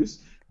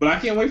confused. But I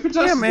can't wait for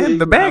Justice League. Yeah, man,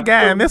 the bad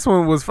guy in this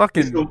one was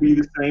fucking. It's gonna be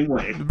the same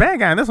way. The bad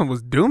guy in this one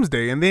was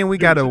Doomsday, and then we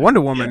got a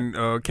Wonder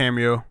Woman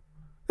cameo.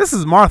 This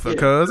is Martha,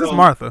 it's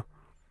Martha.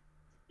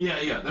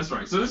 Yeah, that's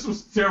right. So this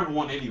was a terrible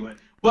one anyway.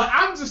 But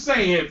I'm just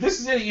saying, if this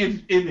is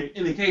any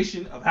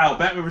indication of how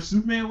Batman vs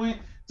Superman went,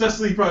 Justice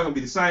League probably gonna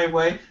be the same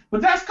way.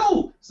 But that's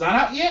cool. It's not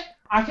out yet.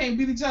 I can't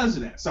be the judge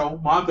of that. So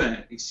my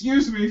bad.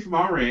 Excuse me for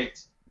my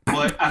rant,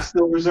 but I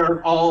still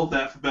reserve all of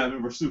that for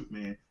Batman vs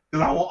Superman.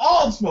 Because I want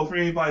all the smoke for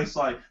anybody who's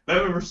like,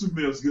 Batman vs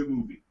Superman was a good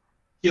movie.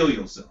 Kill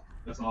yourself.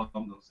 That's all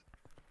I'm gonna say.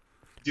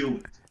 Do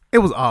it. It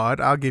was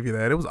odd. I'll give you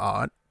that. It was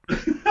odd.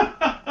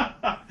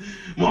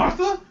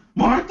 Martha?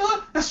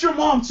 That's your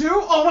mom too?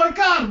 Oh my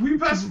god, we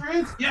best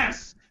friends?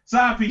 Yes.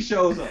 Side piece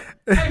shows up.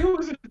 Hey, who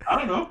is it? I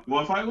don't know. You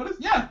want to fight with us?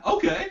 Yeah,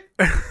 okay.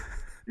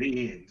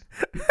 The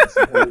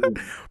end.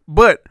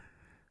 But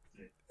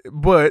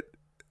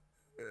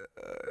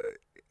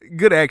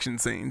good action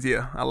scenes.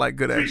 Yeah, I like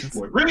good action.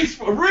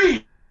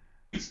 Read.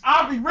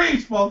 Aubrey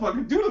reach,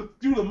 motherfucker.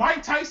 Do the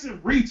Mike Tyson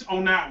reach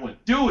on that one.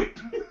 Do it.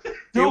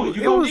 Do it.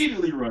 You gonna need it,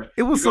 Leroy.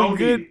 It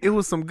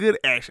was some good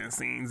action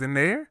scenes in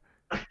there.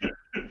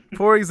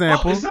 For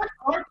example, is that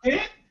Clark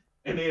Kent?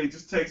 And then he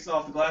just takes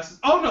off the glasses.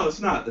 Oh no, it's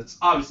not. It's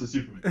obviously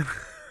Superman.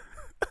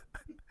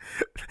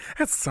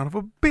 That son of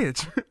a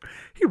bitch.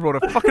 He wrote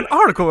a fucking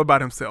article about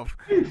himself.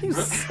 He's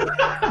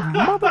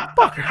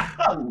motherfucker.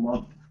 I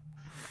love it.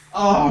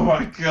 Oh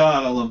my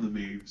god, I love the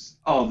memes.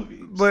 All the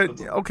memes.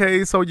 But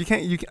okay, so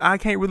I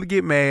can't really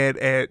get mad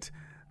at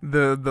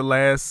the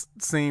last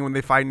scene when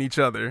they fighting each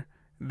other.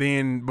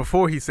 Then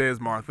before he says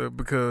Martha,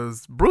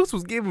 because Bruce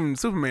was giving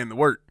Superman the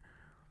work.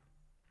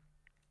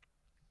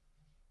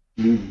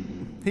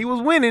 He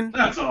was winning.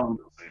 That's all I'm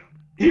saying.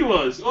 He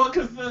was. Well,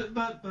 because the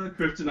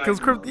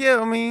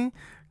kryptonite.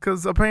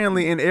 Because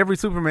apparently in every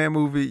Superman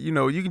movie,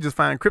 you can just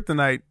find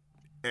kryptonite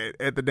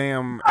at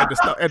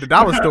the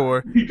dollar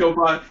store. You go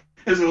by.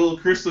 There's a little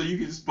crystal you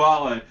can just buy.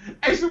 Like,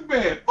 hey,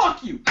 Superman,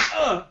 fuck you.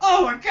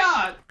 Oh my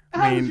god.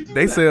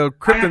 They sell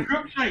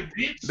kryptonite,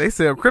 bitch. They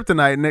sell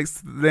kryptonite next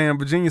to the damn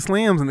Virginia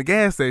Slims in the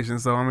gas station.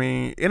 So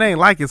it ain't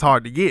like it's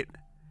hard to get.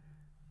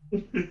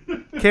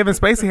 Kevin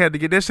Spacey had to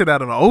get that shit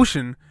out of the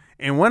ocean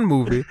in one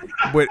movie,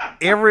 but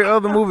every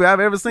other movie I've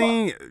ever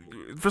seen,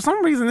 for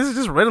some reason, this is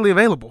just readily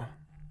available.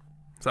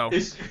 So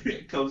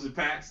it comes in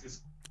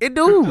packs. It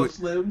do.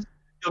 Slims.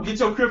 Yo, get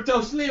your crypto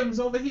slims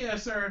over here,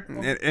 sir.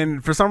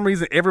 And for some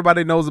reason,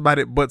 everybody knows about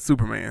it but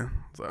Superman.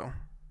 So,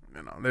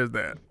 there's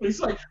that. It's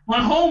like my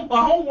home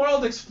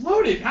world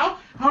exploded. How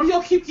do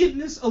y'all keep getting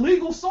this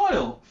illegal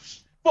soil?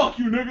 Fuck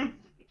you, nigga.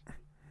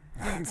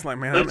 It's like,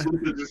 man,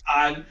 just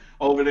hiding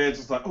over there,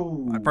 just like,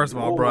 oh. First of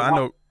all, bro,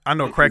 I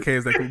know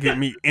crackheads that can get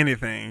me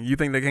anything. You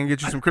think they can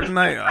get you some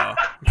kryptonite?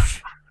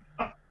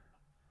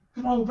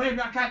 Come on, baby,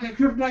 I got that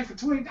kryptonite for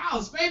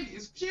 $20, baby.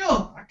 It's pure.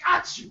 I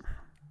got you.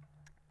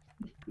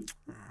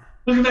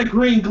 Look at that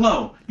green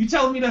glow. You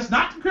telling me that's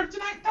not the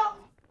kryptonite,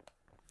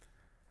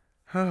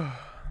 though?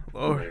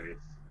 Lord.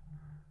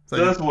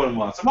 So that's what it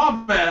was. So my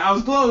bad. I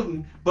was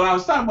gloating, but I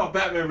was talking about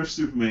Batman vs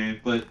Superman.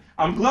 But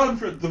I'm gloating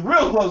for the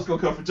real gloat's gonna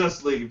come for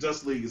Justice League. And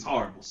Justice League is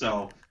horrible.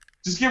 So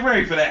just get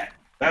ready for that.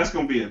 That's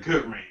gonna be a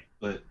good rant.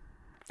 But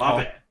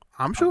my bad.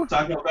 I'm sure. I'm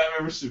talking about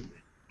Batman vs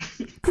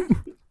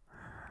Superman.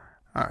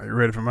 All right, you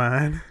ready for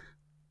mine?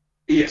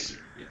 Yes, sir.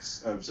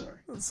 Yes. I'm sorry.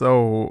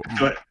 So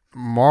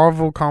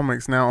Marvel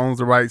Comics now owns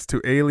the rights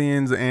to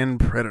Aliens and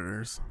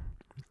Predators.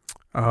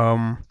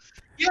 Somebody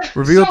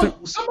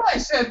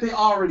said they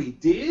already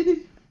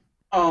did,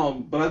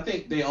 but I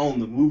think they own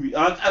the movie.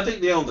 I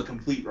think they own the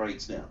complete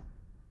rights now,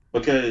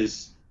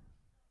 because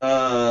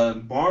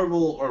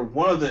Marvel, or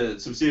one of the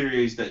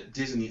subsidiaries that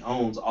Disney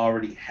owns,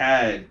 already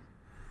had.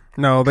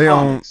 No, they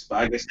comics, but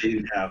I guess they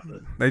didn't have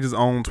them. They just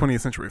own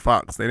 20th Century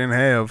Fox. They didn't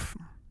have.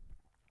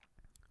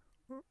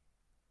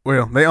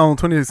 Well, they own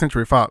 20th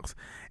Century Fox,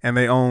 and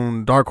they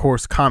own Dark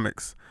Horse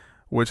Comics,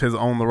 which has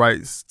owned the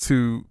rights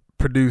to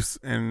produce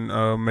and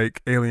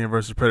make Alien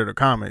vs Predator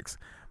comics.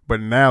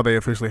 But now they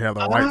officially have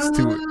the rights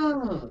to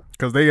it,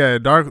 because they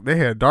had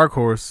Dark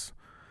Horse,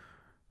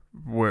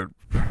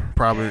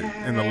 probably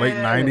in the late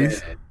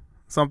 90s,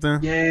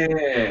 something.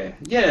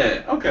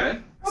 Yeah. Okay.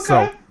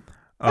 So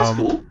that's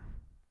cool.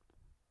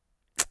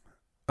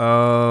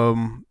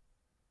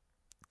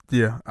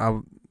 Yeah,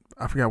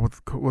 I forgot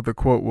what the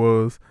quote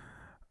was.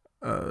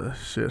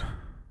 Shit,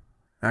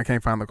 I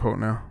can't find the quote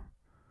now.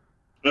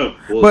 Oh,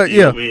 well, but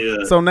yeah,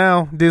 so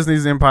now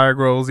Disney's empire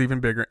grows even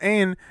bigger,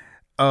 and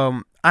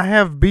I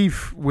have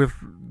beef with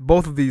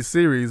both of these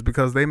series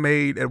because they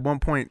made at one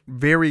point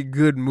very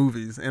good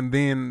movies, and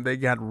then they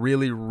got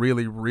really,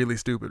 really, really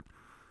stupid.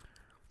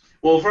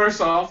 Well, first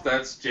off,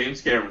 that's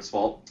James Cameron's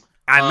fault.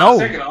 I know.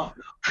 Second off,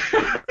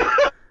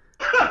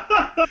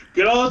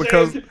 good old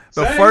because James.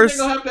 the first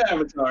gonna have to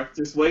Avatar.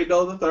 Just wait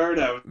on the third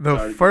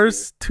Avatar. The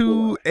first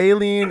two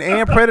Alien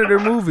and Predator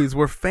movies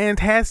were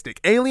fantastic.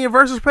 Alien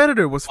versus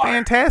Predator was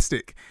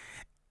fantastic.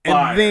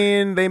 And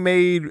then they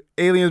made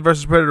Aliens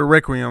versus Predator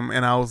Requiem,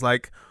 and I was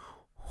like,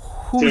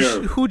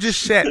 who just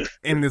shat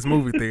in this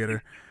movie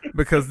theater?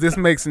 Because this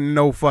makes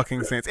no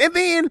fucking sense. And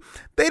then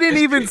they didn't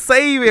even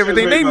save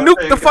everything. They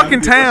nuked the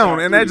fucking town,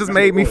 and that just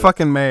made me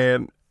fucking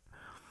mad.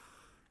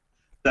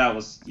 That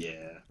was,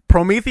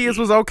 Prometheus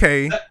was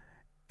okay,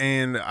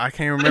 and I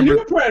can't remember. The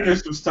new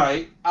Predators was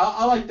tight.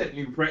 I like that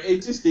new Predator.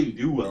 It just didn't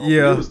do well.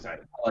 Yeah. It was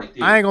tight.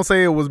 I ain't gonna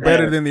say it was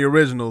better than the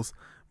originals,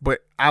 but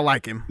I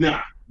like him.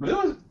 Nah, but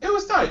it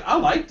was tight. I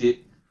liked it.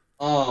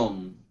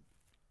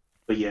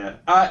 But yeah,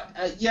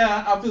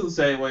 I feel the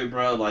same way,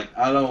 bro. Like,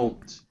 I don't.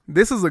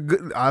 This is a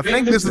good. I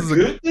think this is a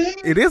good thing.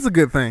 It is a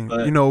good thing,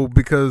 but,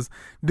 because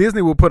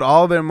Disney will put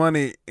all their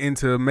money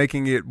into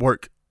making it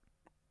work.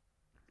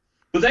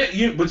 But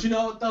you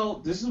know what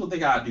though? This is what they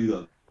gotta do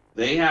though.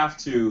 They have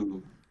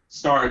to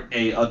start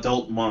a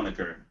adult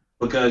moniker,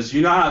 because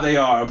you know how they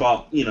are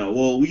about, we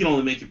can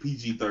only make it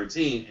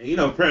PG-13,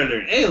 and Predator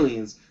and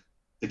Aliens,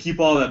 to keep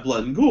all that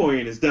blood and gore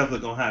in, is definitely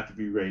gonna have to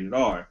be rated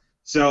R.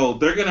 So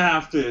they're gonna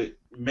have to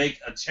make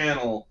a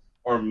channel,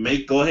 or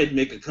go ahead and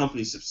make a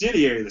company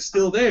subsidiary that's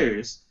still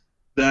theirs,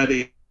 that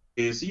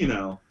is,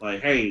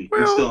 like, hey,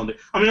 we're Well, still in there.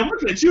 I mean, I'm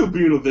looking at you,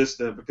 Buena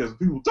Vista, because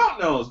people don't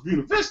know is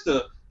Buena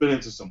Vista been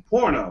into some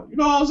porno. You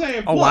know what I'm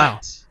saying? oh wow.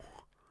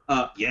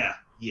 Yeah.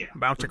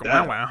 Bow chicka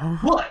wow wow.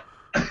 But,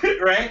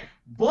 right?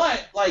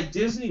 But, like,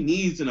 Disney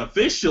needs an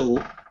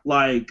official,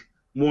 like,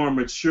 more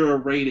mature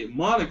rated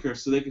moniker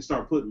so they can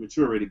start putting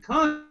mature rated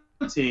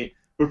content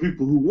for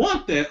people who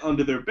want that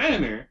under their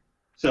banner.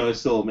 So it's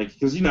still making,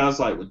 because it's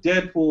like with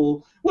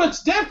Deadpool.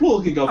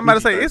 Deadpool can go. I'm about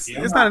to say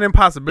it's not an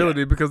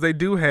impossibility because they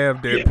do have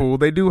Deadpool. Yeah.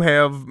 They do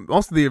have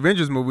most of the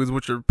Avengers movies,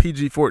 which are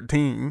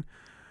PG-14.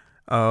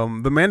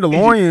 The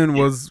Mandalorian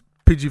was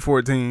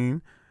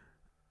PG-14.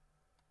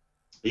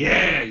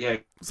 Yeah.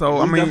 So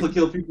I mean, definitely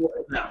kill people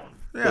in that one.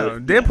 Yeah,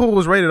 but, Deadpool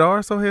was rated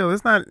R, so hell,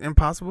 it's not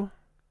impossible.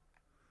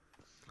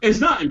 It's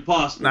not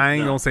impossible. Nah, I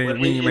ain't gonna say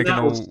we ain't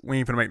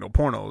finna make no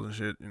pornos and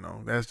shit.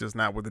 That's just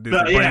not what the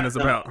Disney brand is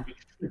about.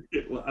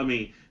 Well, I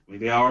mean,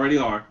 they already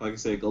are. Like I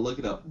said, go look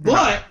it up.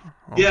 But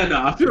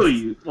I feel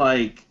you.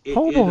 Like, yeah.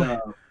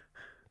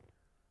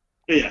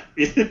 Like,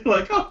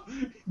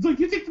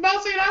 you think the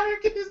mouse ain't out here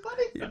getting his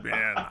money?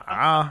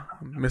 Yeah,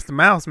 Mr.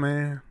 Mouse,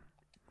 man.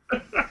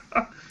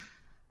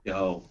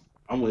 Yo,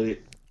 I'm with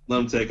it.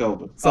 Let him take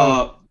over.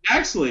 So,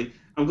 actually,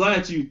 I'm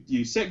glad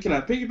you said. Can I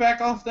piggyback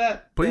off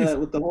that? Please.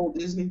 With the whole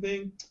Disney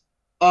thing.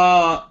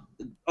 On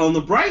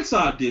the bright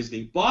side,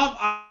 Disney, Bob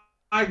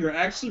Iger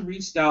actually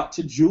reached out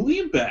to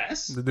Julian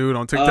Bass, the dude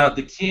on TikTok,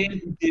 the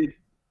kid who did.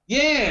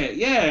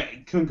 Yeah.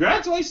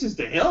 Congratulations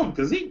to him,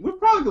 because we're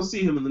probably gonna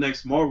see him in the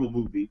next Marvel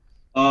movie.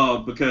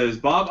 Because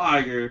Bob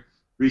Iger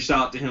reached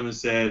out to him and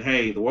said,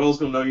 "Hey, the world's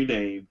gonna know your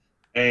name,"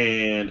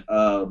 and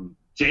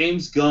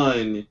James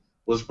Gunn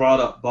was brought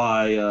up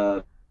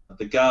by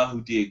the guy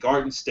who did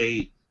Garden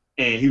State,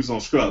 and he was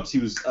on Scrubs. He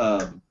was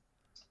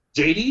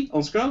JD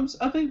on Scrubs,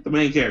 I think, the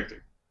main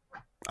character.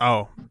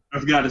 Oh, I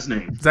forgot his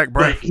name. Zach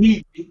Braff.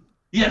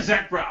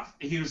 Zach Braff.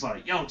 And he was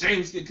like, "Yo,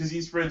 James," because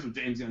he's friends with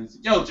James Gunn. He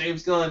said, "Yo,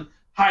 James Gunn,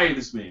 hire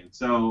this man."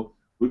 So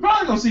we're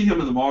probably gonna see him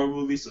in the Marvel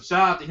movie. So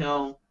shout out to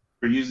him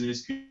for using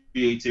his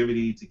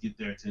creativity to get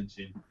their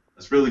attention.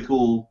 That's really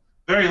cool.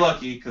 Very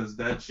lucky, because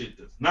that shit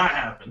does not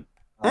happen.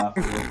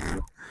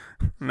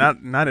 Not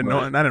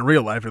in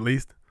real life, at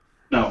least.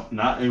 No,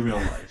 not in real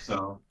life.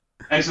 So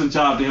excellent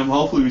job to him.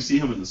 Hopefully we see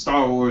him in the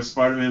Star Wars,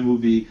 Spider-Man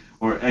movie,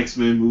 or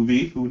X-Men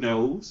movie. Who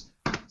knows?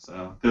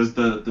 So, because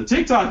the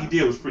TikTok he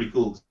did was pretty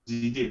cool.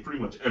 He did pretty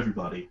much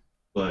everybody,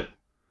 but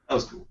that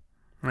was cool.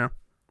 Yeah.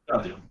 Shout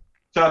out to him.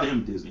 Shout out to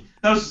him, Disney.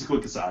 That was just a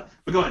quick aside.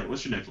 But go ahead.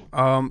 What's your next one?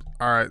 All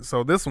right.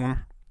 So this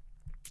one,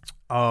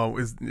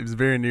 is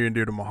very near and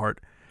dear to my heart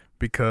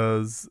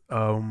because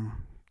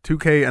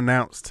 2K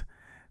announced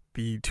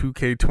the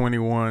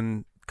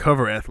 2K21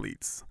 cover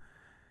athletes.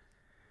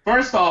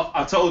 First off,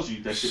 I told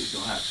you that shit was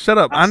gonna happen. Shut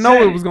up! I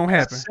know it was gonna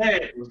happen. I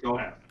said it was gonna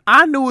happen.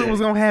 I knew it was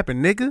gonna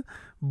happen, nigga.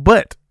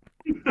 But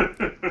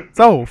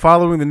so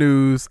following the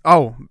news,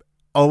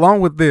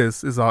 along with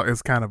this is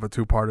kind of a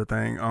two-parter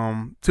thing.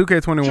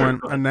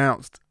 2K21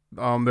 announced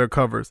their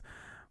covers,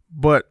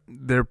 but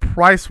their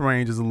price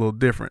range is a little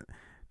different.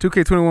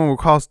 2K21 will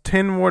cost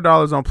 $10 more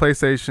on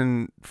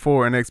PlayStation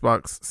 4 and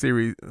Xbox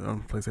Series,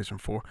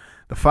 PlayStation 4,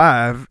 the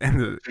 5, and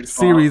the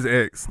Series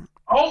X.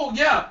 Oh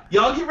yeah,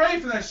 y'all get ready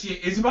for that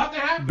shit. It's about to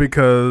happen.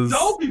 Because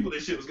told people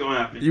this shit was gonna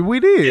happen. We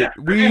did. Yeah,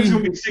 it's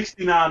gonna be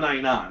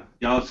 $69.99.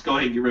 Y'all just go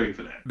ahead and get ready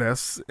for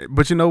that.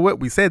 But you know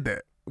what? We said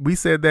that. We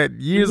said that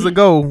years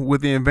ago.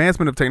 With the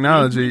advancement of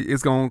technology,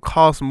 it's gonna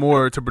cost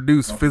more to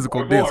produce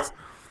physical discs.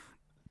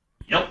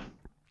 Yep.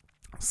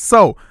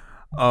 So,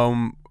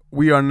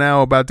 we are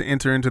now about to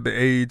enter into the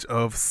age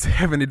of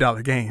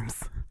 $70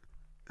 games.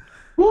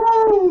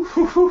 Woo!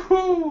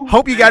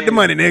 Hope you got the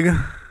money,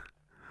 nigga.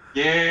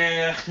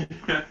 Yeah.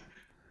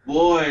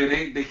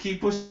 Boy, they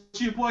keep pushing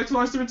your boy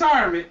towards the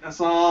retirement.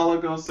 That's all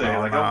I'm gonna say.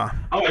 I'm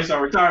gonna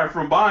start retiring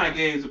from buying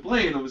games and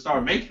playing them and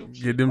start making them.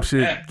 Get them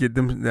shit. That. Get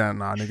them. Nah,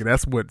 nigga.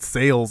 That's what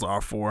sales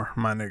are for,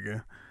 my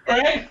nigga.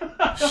 Right?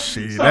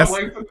 Shit, that's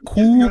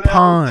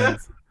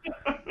coupons.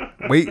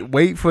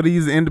 Wait for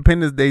these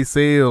Independence Day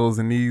sales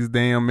and these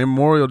damn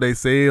Memorial Day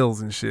sales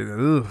and shit.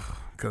 Ugh,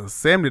 cause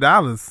 $70,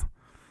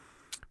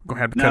 we're gonna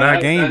have to cut our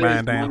game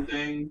buying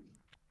down.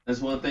 That's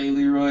one thing,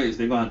 Leroy, is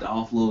they're gonna have to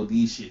offload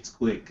these shits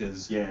quick.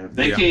 Cause if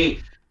they can't,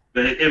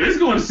 if it's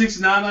going to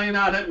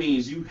 $69.99, that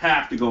means you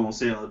have to go on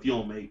sale if you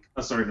don't make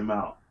a certain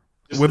amount.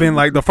 Within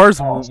like the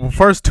first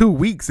 2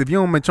 weeks, if you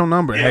don't make your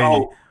number, yeah,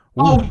 hey.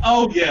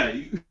 Yeah.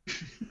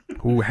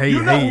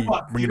 Hey,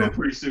 bring it up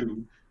pretty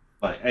soon.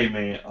 Like, hey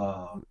man,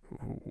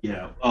 you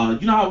know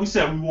how we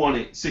said we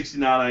wanted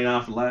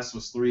 $69.99 for Last of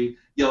Us 3?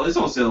 Yo, it's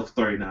on sale for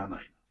 $39.99.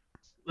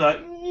 Like,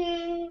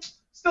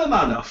 still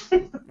not enough.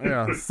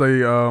 Yeah,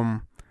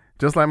 so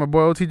just like my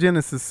boy OT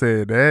Genesis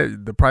said,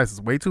 that the price is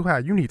way too high.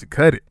 You need to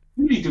cut it.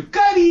 You need to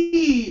cut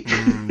it.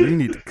 You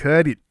need to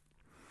cut it.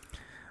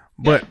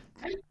 But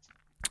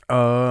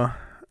what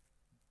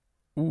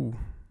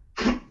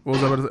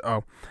was I about to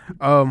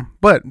say?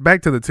 But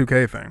back to the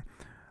 2K thing.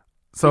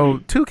 So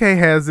 2K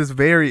has this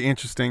very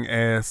interesting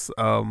ass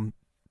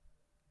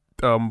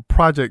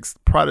project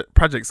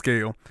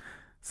scale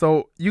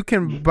So you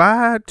can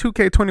buy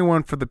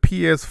 2K21 for the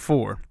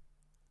PS4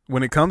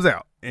 when it comes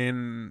out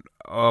in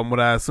what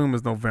I assume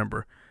is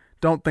November.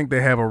 Don't think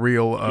they have a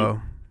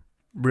real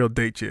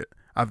date yet.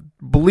 I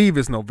believe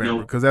it's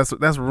November because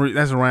that's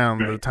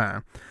around the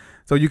time.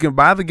 So you can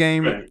buy the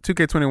game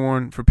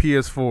 2K21 for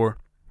PS4,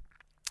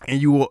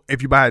 and you will,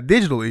 if you buy it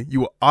digitally,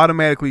 you will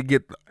automatically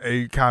get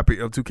a copy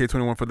of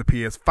 2K21 for the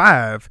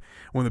PS5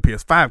 when the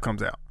PS5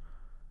 comes out.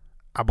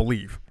 I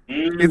believe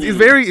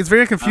it's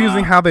very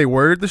confusing how they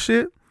word the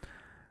shit.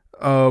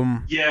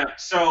 Yeah.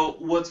 So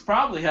what's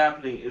probably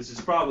happening is it's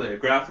probably a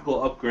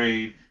graphical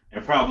upgrade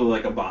and probably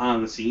like a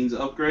behind the scenes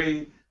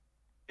upgrade.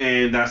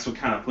 And that's what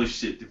kind of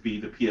pushed it to be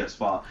the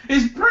PS5.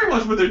 It's pretty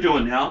much what they're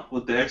doing now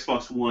with the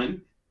Xbox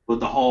One, with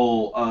the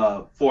whole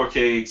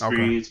 4K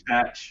experience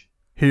patch.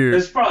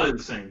 It's probably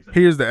the same thing.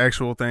 Here's the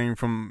actual thing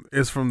from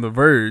The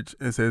Verge.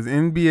 It says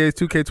NBA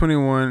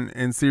 2K21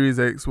 and Series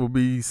X will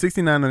be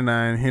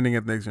 $69.99, hinting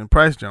at the next gen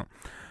price jump.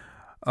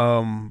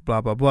 Blah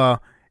blah blah.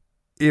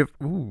 This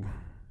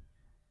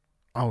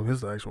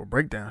is the actual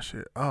breakdown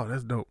shit. Oh,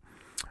 that's dope.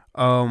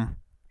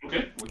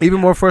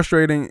 Even more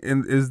frustrating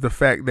is the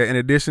fact that in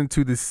addition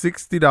to the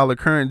 $60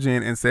 current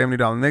gen and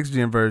 $70 next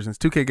gen versions,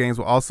 2K games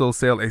will also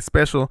sell a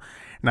special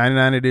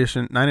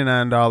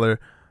 $99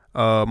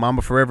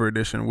 Mamba Forever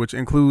edition, which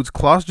includes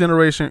cross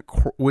generation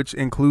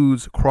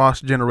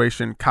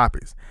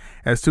copies.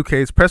 As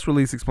 2K's press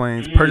release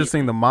explains,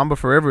 purchasing the Mamba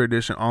Forever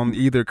edition on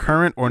either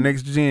current or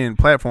next gen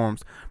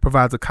platforms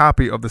provides a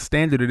copy of the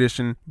standard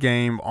edition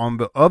game on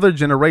the other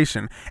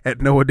generation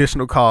at no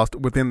additional cost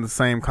within the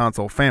same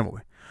console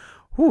family.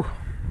 Whew.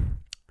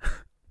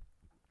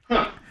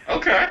 Huh.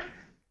 Okay.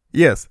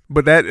 Yes,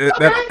 but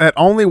that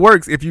only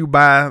works if you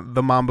buy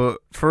the Mamba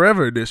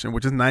Forever edition,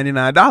 which is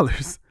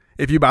 $99.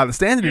 If you buy the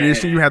standard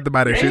edition, you have to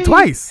buy that shit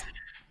twice.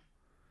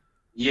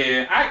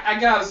 Yeah, I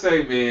gotta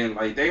say, man,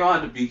 like they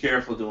gonna have to be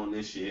careful doing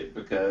this shit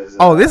because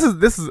this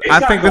is. I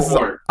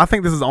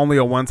think this is only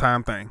a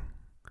one-time thing.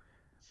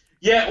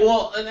 Yeah,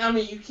 well, and I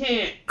mean you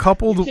can't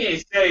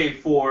say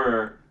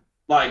for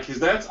like because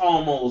that's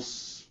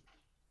almost.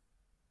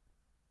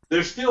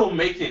 They're still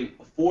making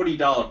a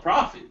 $40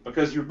 profit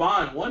because you're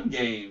buying one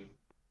game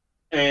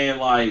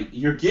and like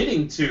you're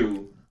getting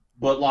two,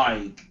 but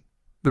like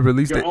the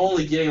release you're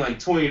only getting like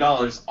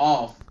 $20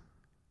 off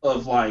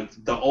of like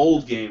the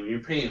old game and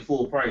you're paying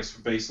full price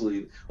for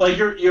basically like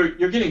you're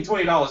getting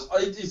 $20.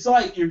 It's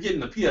like you're getting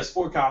the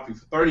PS4 copy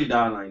for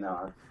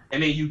 $39.99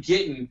 and then you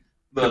getting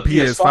the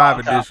PS5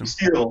 edition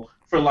still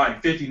for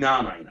like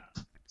 $59.99.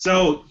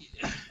 So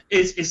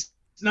it's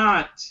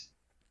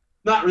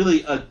not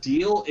really a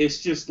deal.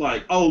 It's just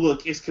like, oh,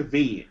 look, it's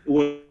convenient.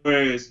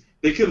 Whereas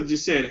they could have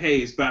just said, hey,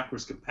 it's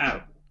backwards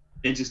compatible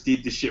and just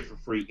did this shit for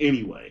free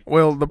anyway.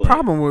 Well, the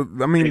problem with,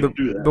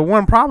 the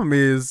one problem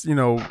is,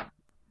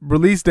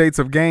 release dates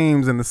of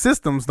games and the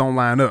systems don't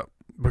line up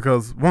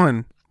because,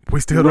 one, we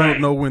still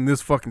don't know when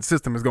this fucking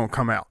system is going to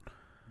come out.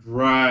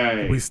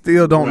 Right. We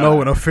still don't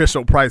know an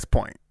official price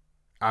point.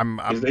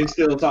 They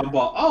still talking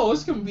about, oh,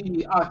 it's going to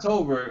be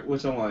October,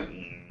 which I'm like,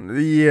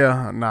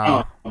 yeah, nah.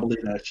 I don't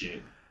believe that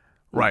shit.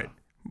 Right.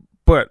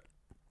 But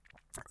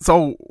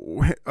so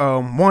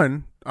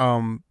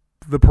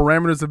the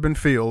parameters have been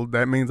filled.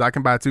 That means I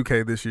can buy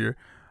 2K this year.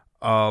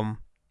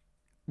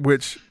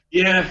 Which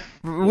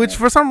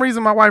for some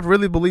reason my wife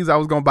really believes I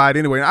was gonna buy it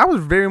anyway. And I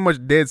was very much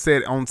dead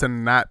set on to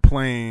not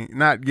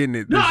getting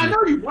it this year. I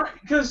know you weren't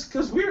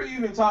because we were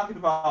even talking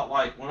about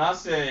like when I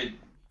said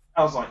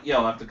I was like,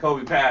 yo, after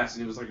Kobe passed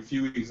and it was like a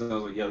few weeks and I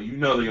was like, yo,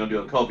 they're gonna do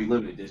a Kobe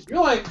limited edition.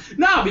 You're like,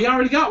 nah, but you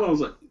already got one. I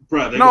was like,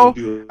 no,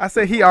 I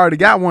said he already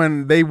got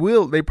one. They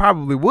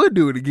probably would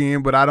do it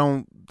again, but I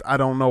don't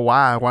know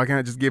why. Why can't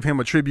I just give him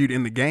a tribute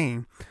in the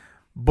game?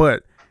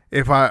 But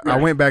if I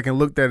went back and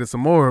looked at it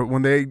some more,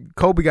 when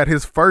Kobe got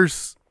his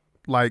first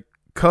like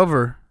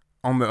cover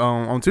on the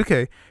on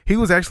 2K, he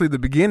was actually the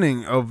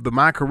beginning of the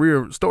My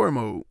Career story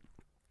mode.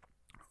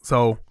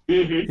 So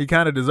he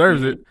kind of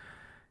deserves it,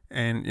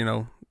 and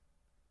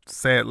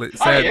sadly,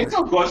 it's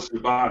no question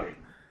about it.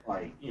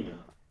 Like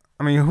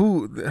I mean,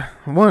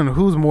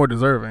 who's more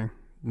deserving?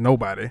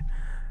 Nobody.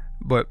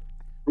 But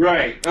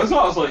right. That's why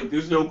I was like,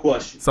 there's no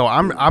question. So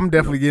I'm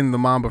definitely getting the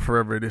Mamba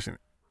Forever edition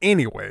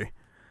anyway.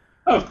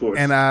 Of course.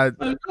 And I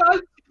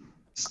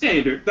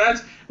standard.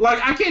 That's like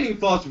I can't even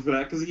fault you for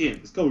that because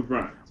again, it's Kobe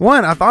Bryant.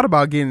 One, I thought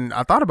about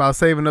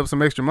saving up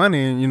some extra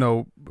money and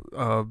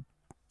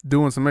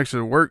doing some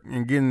extra work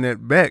and getting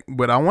that back,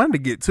 but I wanted to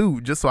get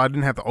two just so I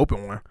didn't have to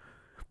open one.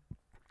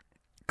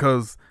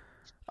 Cause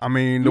I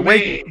mean,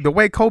 the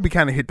way Kobe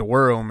kind of hit the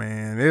world,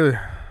 man. And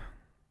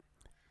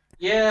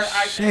again,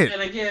 I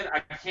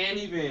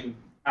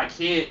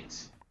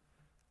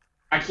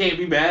can't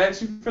be mad at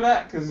you for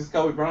that because it's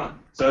Kobe Bryant.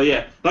 So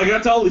yeah, like I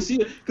totally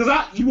see it because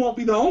you won't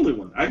be the only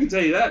one. I can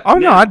tell you that. Oh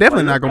no, I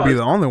definitely not gonna be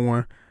the only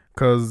one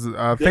because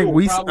I think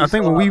when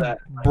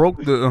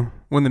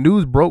the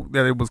news broke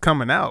that it was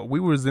coming out,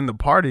 we was in the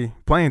party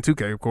playing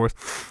 2K, of course,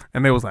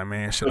 and they was like,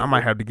 man, shit, I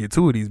might have to get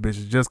two of these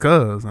bitches just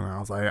cause, and I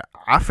was like,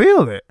 I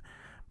feel that.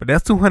 But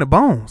that's 200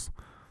 bones.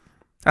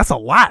 That's a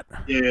lot.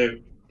 Yeah,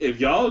 if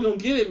y'all gonna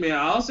get it, man,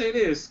 I'll say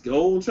this: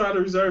 go try to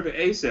reserve it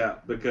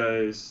ASAP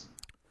because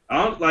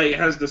I don't like.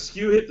 Has the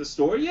SKU hit the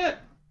store yet?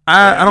 Or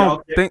I have don't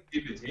y'all think.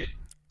 if it's hit?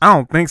 I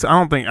don't think so.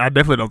 I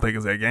definitely don't think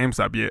it's at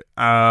GameStop yet.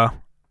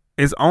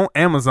 It's on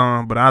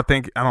Amazon, but I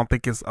don't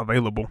think it's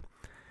available.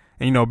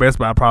 And Best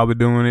Buy probably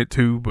doing it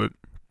too, but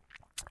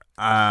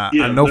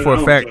I know for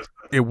a fact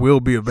it will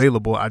be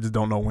available. I just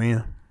don't know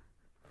when.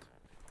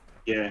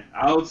 Yeah,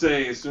 I would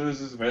say as soon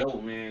as it's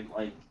available, man.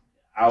 Like,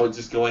 I would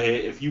just go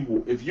ahead if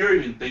you're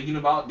even thinking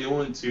about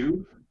doing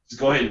two, just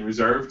go ahead and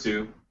reserve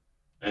two,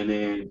 and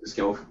then just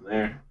go from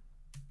there.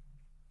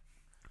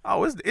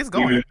 Oh, it's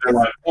going. Even if they're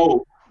like,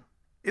 oh,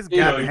 it's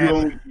got to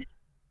happen.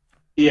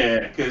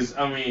 Yeah, because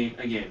I mean,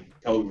 again,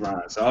 Kobe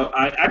Bryant. So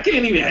I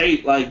can't even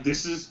hate. Like,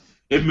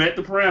 it met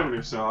the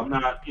parameters. So I'm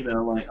not,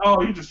 like,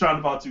 oh, you're just trying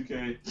to buy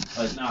 2K.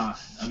 Like, nah.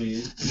 I mean,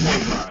 it's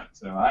Kobe Bryant.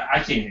 So I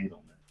can't hate on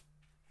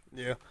that.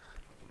 Yeah.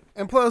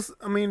 And plus,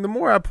 I mean, the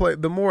more I've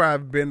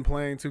been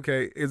playing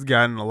 2K, it's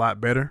gotten a lot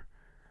better.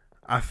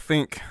 I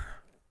think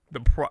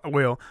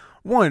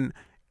one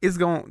is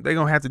they're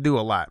gonna have to do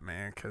a lot,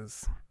 man,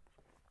 because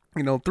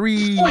 3. Oh,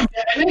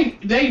 yeah,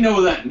 they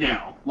know that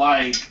now.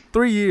 Like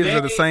 3 years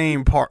of the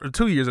same park,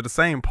 2 years of the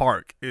same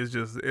park is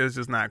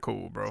just not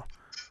cool, bro.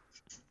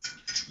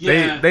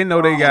 Yeah, they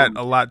know they got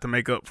a lot to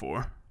make up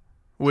for,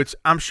 which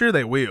I'm sure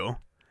they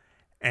will.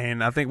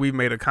 And I think we've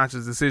made a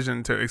conscious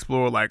decision to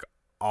explore like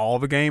all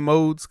the game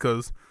modes,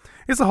 because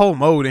it's a whole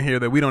mode in here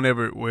that we don't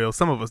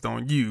some of us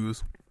don't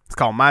use. It's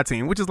called My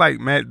Team, which is like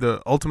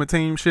the Ultimate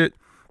Team shit.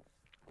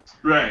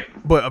 Right.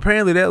 But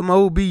apparently that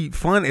mode be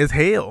fun as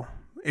hell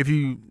if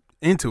you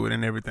into it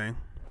and everything.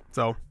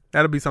 So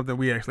that'll be something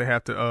we actually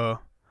have to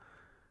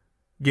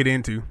get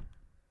into.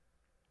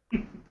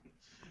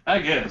 I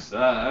guess.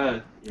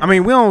 I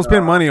mean, we don't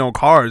spend money on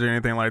cars or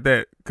anything like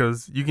that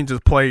because you can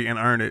just play and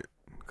earn it.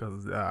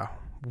 Because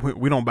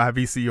we don't buy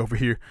VC over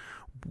here.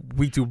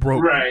 We too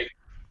broke. Right.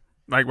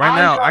 Like right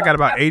now, I got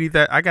about 80.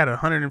 I got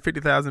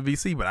 150,000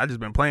 VC, but I just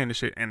been playing this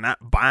shit and not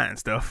buying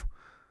stuff.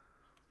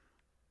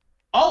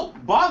 Oh,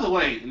 by the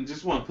way, and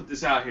just want to put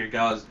this out here,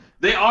 guys.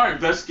 They are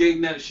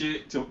investigating that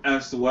shit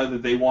as to whether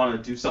they want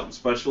to do something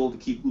special to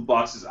keep loot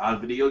boxes out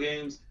of video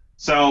games.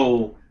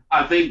 So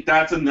I think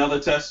that's another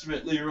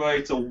testament,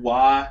 Leroy, to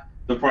why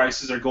the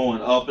prices are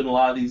going up in a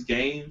lot of these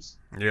games.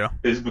 Yeah.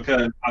 Is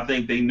because I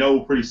think they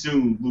know pretty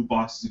soon loot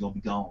boxes are going to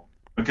be gone.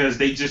 Because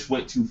they just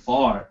went too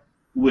far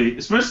with,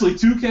 especially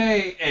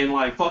 2K and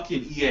like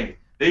fucking EA.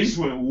 They just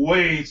went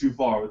way too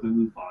far with the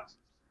loot boxes.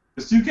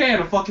 Because 2K had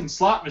a fucking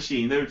slot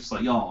machine. They were just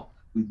like, y'all,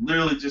 we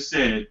literally just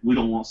said we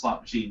don't want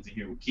slot machines in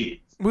here with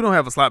kids. We don't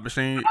have a slot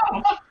machine.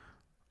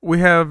 We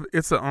have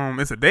it's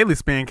a daily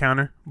spin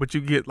counter, but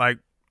you get like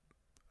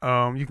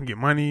you can get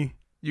money,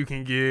 you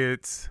can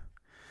get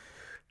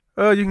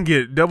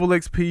double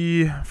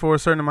XP for a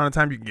certain amount of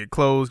time, you can get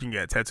clothes, you can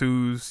get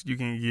tattoos, you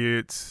can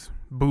get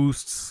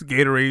boosts,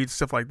 Gatorade,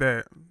 stuff like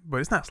that. But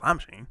it's not a slot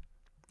machine.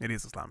 It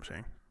is a slot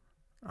machine.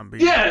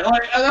 Yeah,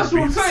 like that's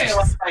what I'm saying.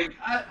 Like,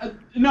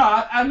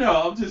 I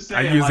know. I'm just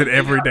saying. I use it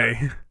every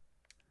day.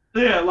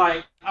 Yeah,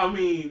 like I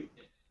mean,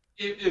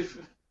 if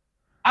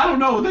I don't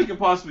know what they could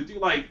possibly do.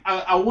 Like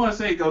I want to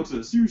say go to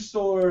the shoe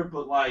store,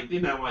 but like they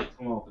might like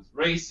come up with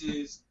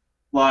races.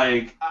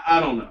 Like I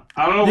don't know.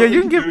 I don't know. Yeah, what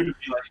you can get.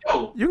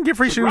 Like, you can get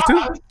free shoes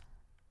too.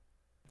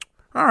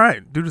 All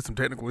right. Due to some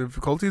technical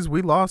difficulties,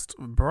 we lost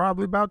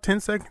probably about 10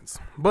 seconds.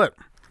 But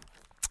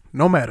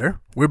no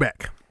matter, we're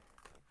back.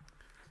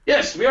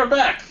 Yes, we are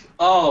back.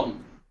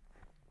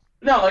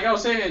 No, like I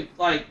was saying,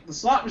 like the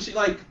slot machine,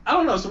 like I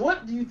don't know. So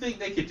what do you think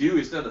they could do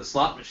instead of the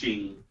slot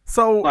machine?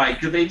 So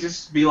like, could they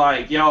just be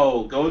like,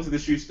 yo, go into the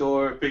shoe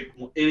store, pick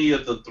any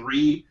of the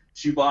 3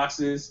 shoe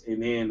boxes,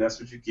 and then that's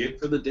what you get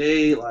for the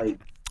day?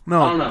 Like,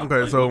 no, I don't know.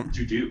 Okay, like, so what would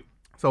you do?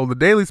 So the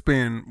daily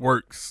spin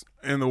works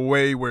in the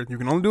way where you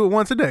can only do it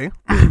once a day,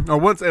 or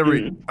once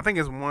every. I think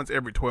it's once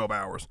every 12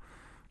 hours.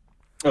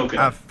 Okay.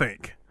 I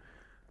think,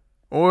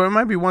 or it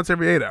might be once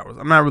every 8 hours.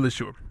 I'm not really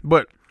sure,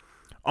 but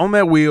on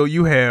that wheel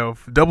you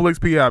have double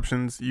XP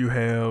options. You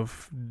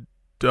have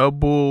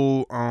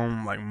double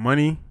like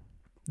money,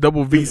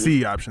 double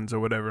VC options or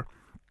whatever.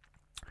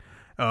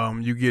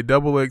 You get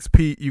double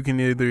XP. You can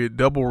either get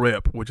double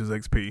rep, which is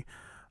XP.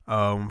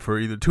 For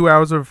either 2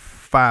 hours or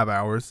 5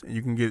 hours.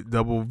 You can get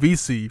double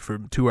VC for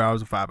 2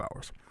 hours or 5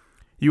 hours.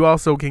 You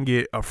also can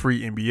get a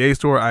free NBA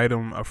store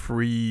item, a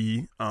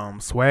free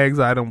swags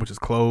item, which is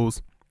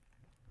clothes,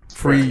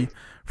 free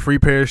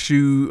pair of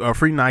shoes, a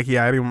free Nike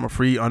item, a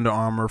free Under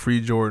Armour,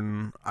 free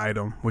Jordan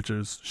item, which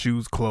is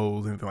shoes,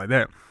 clothes, anything like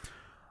that.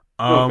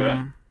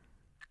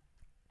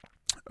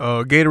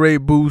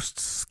 Gatorade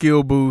boosts,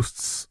 skill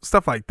boosts,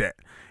 stuff like that.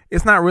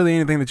 It's not really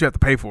anything that you have to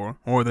pay for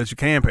or that you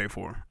can pay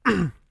for.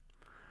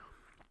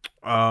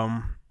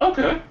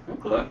 Okay.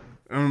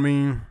 I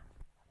mean,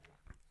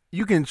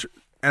 you can.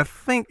 I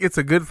think it's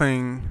a good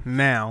thing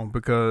now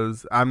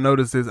because I've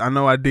noticed this. I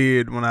know I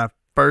did when I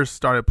first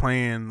started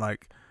playing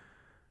like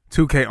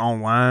 2K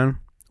online,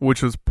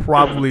 which was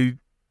probably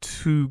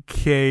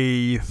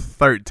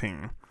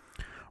 2K13,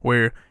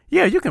 where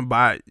you can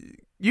buy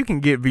you can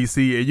get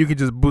VC and you can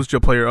just boost your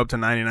player up to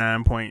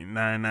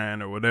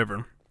 99.99 or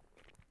whatever.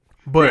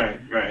 But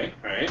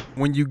right.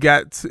 when you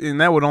got and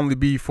that would only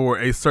be for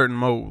a certain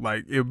mode.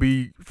 Like it would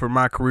be for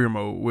my career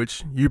mode,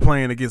 which you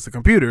playing against a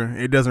computer,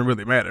 it doesn't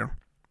really matter.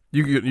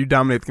 You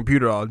dominate the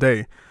computer all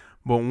day.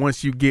 But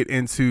once you get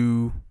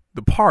into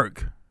the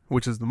park,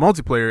 which is the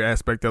multiplayer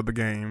aspect of the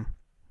game,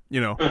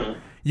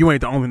 you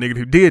ain't the only nigga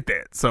who did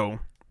that. So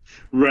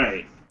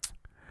right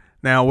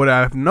now, what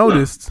I've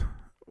noticed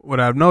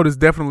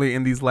definitely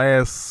in these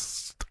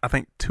last, I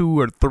think 2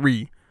 or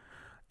 3.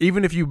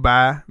 Even if you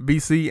buy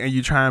BC and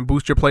you try and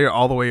boost your player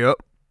all the way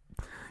up,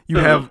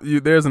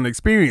 there's an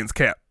experience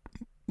cap.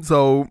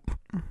 So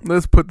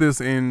let's put this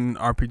in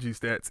RPG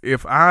stats.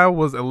 If I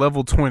was a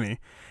level 20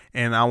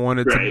 and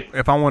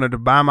if I wanted to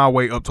buy my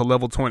way up to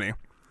level 20,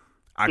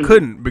 I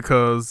couldn't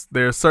because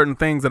there's certain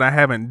things that I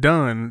haven't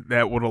done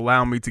that would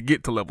allow me to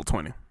get to level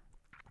 20.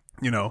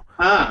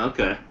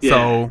 Okay. Yeah.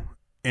 So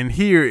in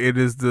here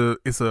it's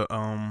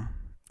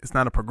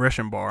not a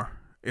progression bar.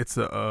 It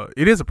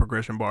is a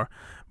progression bar,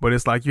 but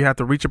it's like you have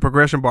to reach a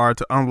progression bar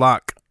to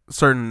unlock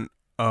certain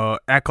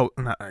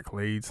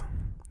ability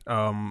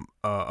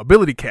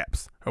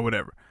caps or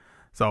whatever.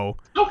 So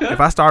if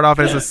I start off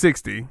as a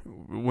 60,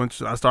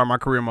 once I start my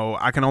career mode,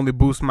 I can only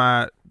boost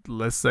my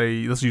let's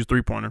use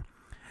 3-pointer.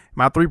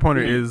 My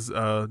 3-pointer is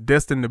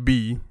destined to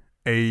be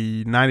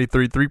a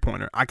 93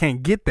 3-pointer. I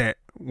can't get that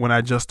when I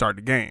just start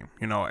the game.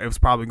 It was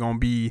probably gonna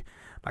be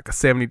like a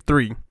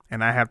 73.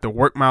 And I have to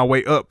work my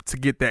way up to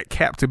get that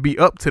cap to be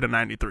up to the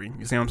 93.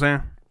 You see what I'm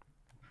saying?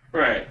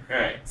 Right.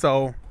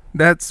 So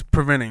that's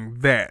preventing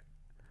that.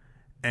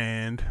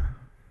 And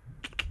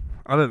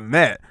other than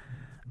that,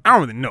 I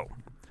don't really know.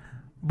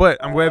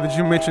 But I'm glad that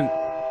you mentioned.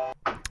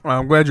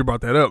 I'm glad you brought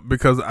that up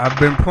because I've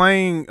been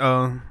playing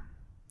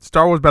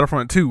Star Wars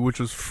Battlefront 2, which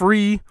was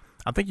free.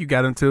 I think you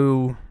got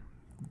until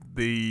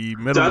the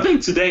middle. So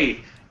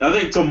I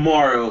think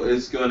tomorrow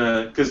is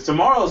gonna, because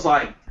tomorrow's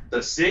like the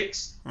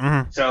 6th.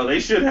 Mm-hmm. So they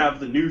should have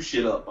the new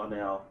shit up by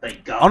now.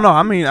 Thank God. Oh no,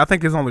 I mean I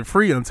think it's only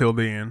free until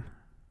then.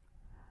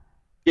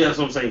 Yeah, that's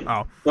what I'm saying.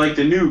 Oh, like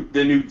the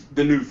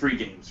new free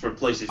games for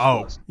PlayStation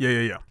Plus.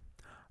 Yeah.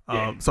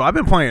 So I've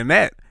been playing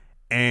that,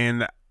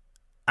 and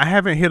I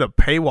haven't hit a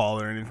paywall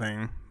or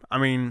anything. I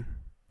mean,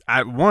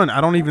 I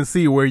don't even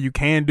see where you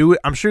can do it.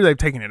 I'm sure they've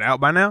taken it out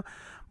by now,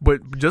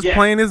 but just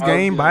playing this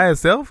game by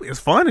itself is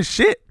fun as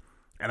shit,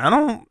 and I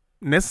don't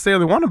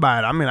necessarily want to buy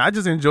it. I mean, I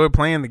just enjoy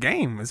playing the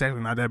game. It's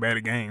actually not that bad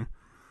a game.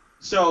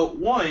 So,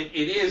 one, it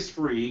is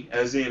free,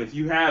 as in if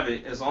you have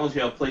it, as long as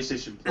you have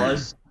PlayStation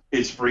Plus,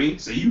 it's free,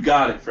 so you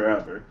got it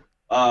forever.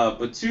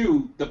 But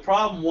 2, the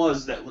problem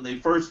was that when they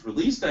first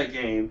released that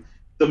game,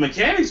 the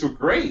mechanics were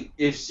great.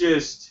 It's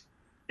just,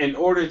 in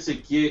order to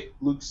get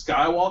Luke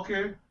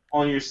Skywalker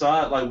on your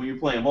side, like when you're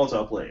playing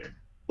multiplayer,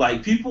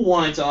 like people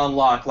wanted to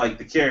unlock like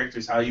the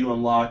characters, how you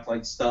unlock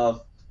like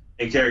stuff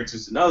and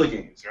characters in other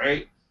games,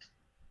 right?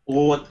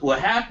 Well, what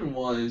happened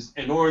was,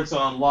 in order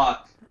to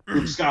unlock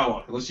Luke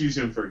Skywalker, let's use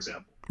him for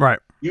example. Right.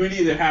 You would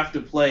either have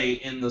to play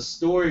in the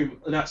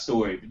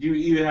but you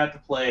either have to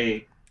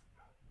play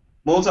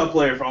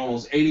multiplayer for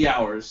almost 80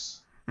 hours,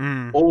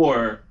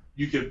 or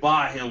you could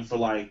buy him for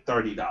like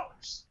 $30.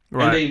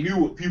 Right. And they knew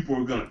what people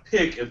were going to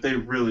pick if they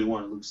really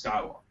wanted Luke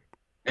Skywalker.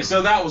 And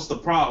so that was the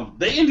problem.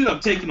 They ended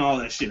up taking all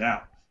that shit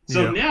out.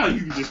 So now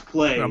you can just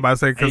play. I'm about to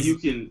say, because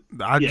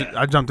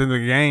I jumped into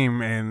the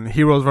game and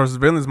Heroes versus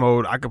Villains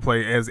mode, I could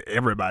play as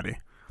everybody.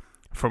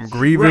 From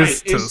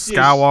Grievous to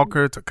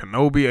Skywalker to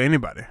Kenobi or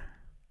anybody.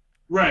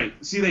 Right.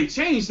 See, they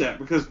changed that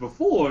because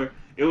before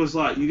it was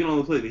like you can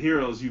only play the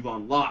heroes you've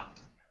unlocked.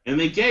 And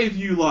they gave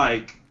you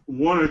like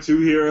 1 or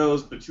 2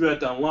 heroes, but you had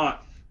to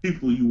unlock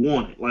people you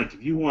wanted. Like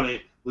if you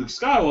wanted Luke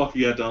Skywalker,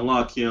 you had to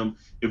unlock him.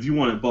 If you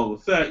wanted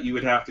Boba Fett, you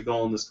would have to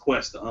go on this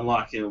quest to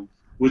unlock him,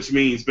 which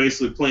means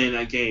basically playing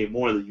that game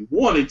more than you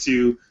wanted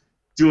to,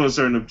 doing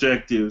certain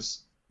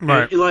objectives.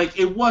 Right. And, like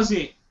it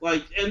wasn't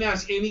like, and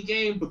that's any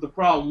game, but the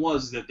problem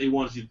was that they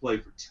wanted you to play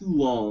for too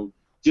long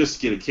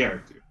just to get a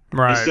character.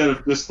 Right. Instead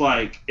of just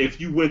like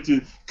if you went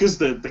to, because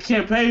the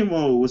campaign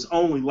mode was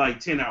only like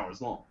 10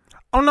 hours long.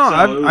 Oh no,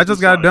 so I just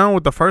got done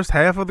with the first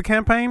half of the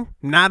campaign.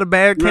 Not a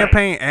bad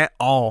campaign at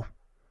all.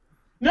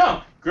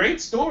 No, great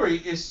story.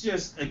 It's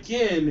just,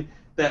 again,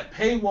 that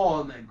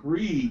paywall and that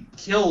greed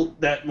killed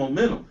that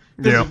momentum.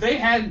 Because if they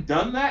hadn't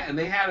done that and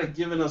they hadn't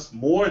given us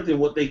more than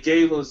what they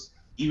gave us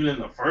even in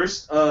the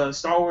first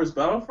Star Wars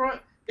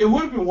Battlefront, it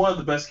would have been one of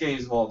the best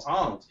games of all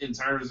time in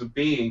terms of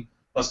being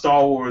a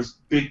Star Wars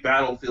big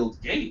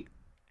battlefield game.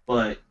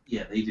 But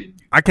yeah, they didn't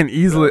do that. I can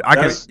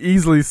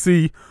easily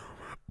see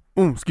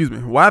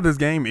why this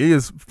game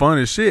is fun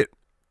as shit.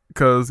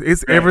 Because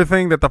it's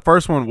everything that the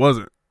first one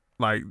wasn't.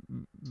 Like,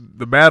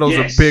 the battles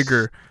are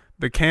bigger.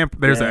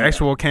 There's an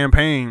actual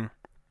campaign.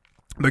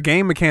 The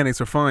game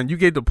mechanics are fun. You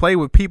get to play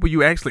with people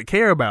you actually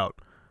care about.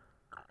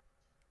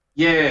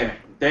 Yeah,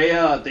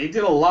 they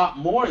did a lot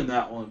more in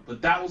that one,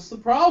 but that was the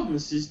problem.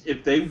 It's just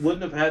if they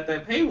wouldn't have had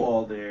that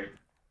paywall there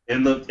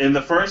in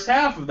the first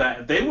half of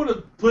that, if they would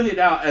have put it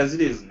out as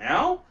it is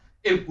now,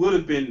 it would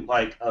have been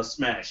like a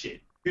smash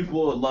hit.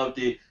 people would have loved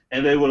it,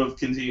 and they would have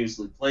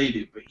continuously played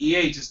it. But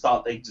EA just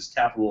thought they could just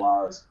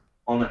capitalize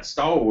on that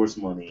Star Wars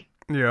money.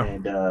 Yeah.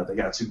 And they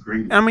got too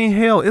greedy. I mean,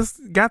 hell, it's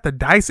got the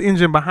DICE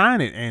engine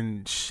behind it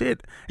and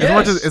shit.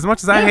 As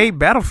much as I hate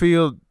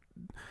Battlefield,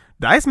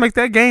 DICE makes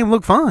that game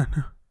look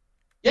fun.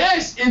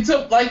 Yes,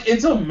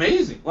 it's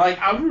amazing. Like,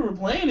 I remember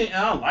playing it and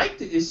I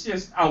liked it. It's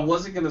just I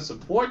wasn't gonna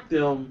support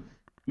them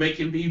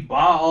making me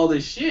buy all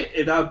this shit,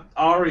 and I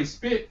already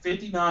spent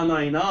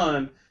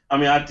 $59.99. I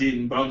mean, I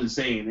didn't, but I'm just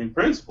saying, in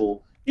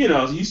principle, you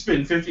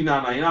spend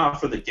 $59.99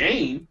 for the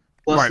game.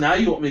 Plus, now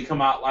you want me to come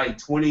out like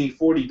 $20,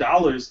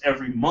 $40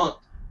 every month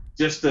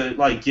just to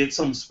like get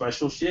some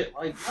special shit.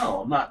 Like,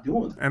 no, I'm not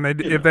doing that. And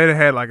if they'd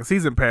had like a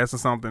season pass or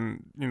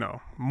something,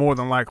 more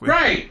than likely.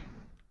 Right.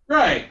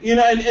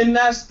 And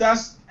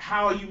that's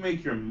how you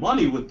make your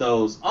money with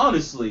those.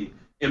 Honestly,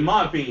 in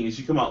my opinion, is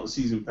you come out with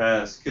season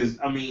pass, because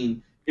I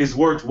mean, it's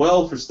worked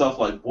well for stuff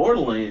like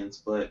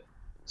Borderlands, but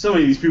so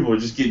many of these people are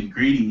just getting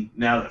greedy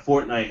now that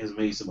Fortnite has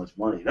made so much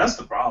money. That's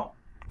the problem.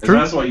 And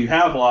that's why you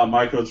have a lot of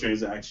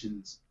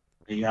microtransactions.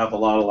 And you have a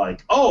lot of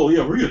like, oh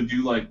yeah, we're gonna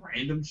do like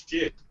random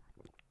shit.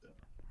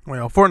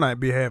 Well, Fortnite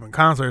be having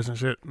concerts and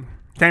shit.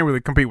 Can't really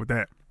compete with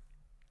that.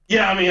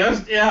 Yeah, I mean,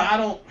 I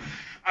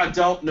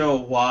don't know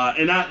why,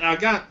 and I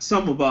got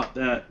some about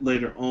that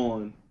later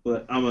on.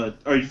 But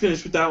are you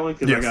finished with that one?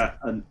 Because yes. I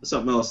got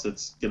something else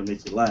that's gonna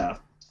make you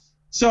laugh.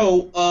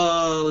 So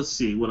let's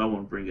see what I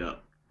want to bring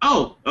up.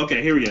 Oh,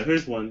 okay, here we go.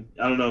 Here's one.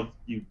 I don't know if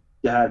you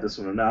had this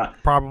one or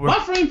not. Probably.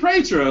 My friend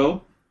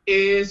Pedro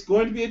is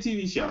going to be a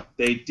TV show.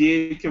 They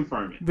did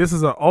confirm it. This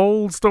is an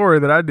old story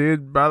that I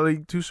did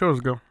about 2 shows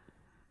ago.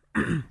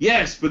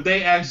 Yes, but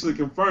they actually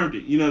confirmed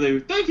it. They were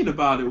thinking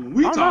about it when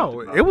we talked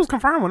about it. It was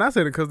confirmed when I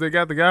said it, because they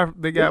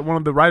got one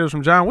of the writers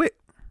from John Wick.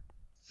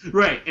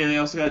 Right, and they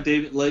also got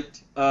David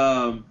Licht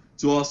to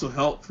also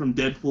help from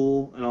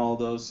Deadpool and all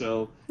those.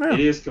 So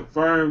It is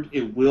confirmed.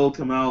 It will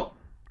come out.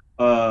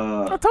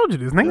 I told you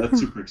this, nigga.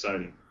 That's super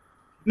exciting.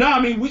 No,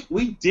 I mean,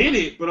 we did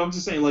it, but I'm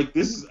just saying, like,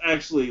 this is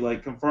actually,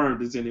 like,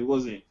 confirmed, as in it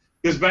wasn't.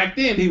 Because back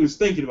then, he was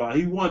thinking about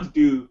it. He wanted to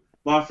do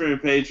My Friend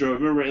Pedro,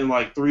 remember, in,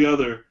 like, 3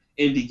 other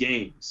indie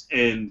games.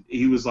 And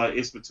he was like,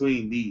 it's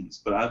between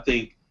these. But I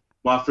think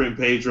My Friend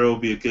Pedro will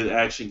be a good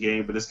action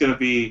game, but it's going to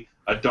be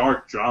a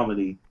dark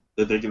dramedy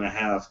that they're going to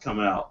have come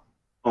out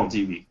on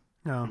TV.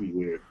 Yeah. It'll be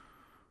weird.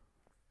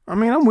 I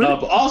mean, I'm with it.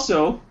 But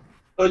also,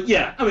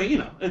 yeah, I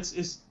mean,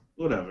 it's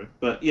whatever.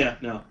 But, yeah,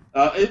 no.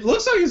 It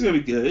looks like it's going to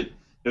be good.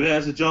 It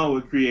has a John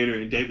Wick creator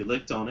and David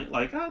Licht on it.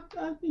 Like,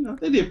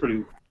 they did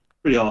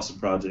pretty awesome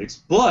projects.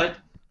 But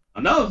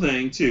another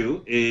thing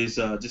too is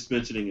just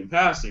mentioning in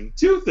passing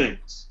 2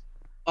 things.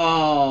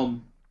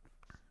 Amazon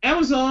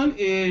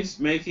is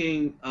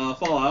making a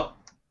Fallout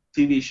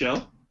TV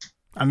show.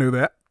 I knew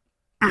that.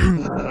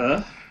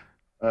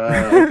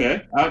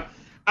 Okay.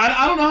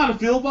 I don't know how to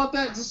feel about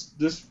that.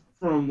 Just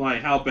from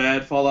like how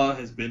bad Fallout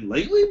has been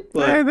lately.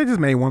 But they just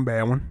made one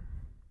bad one.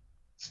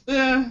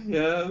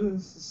 Yeah.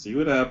 Let's see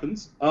what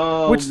happens.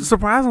 Which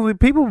surprisingly,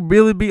 people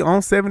really be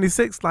on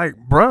 76. Like,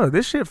 bruh,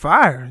 this shit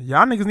fire.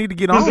 Y'all niggas need to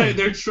get on.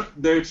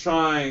 They're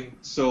trying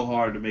so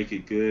hard to make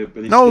it good,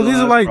 but these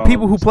are like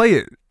people who play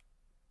it.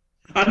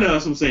 I know,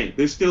 that's what I'm saying.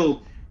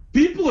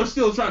 People are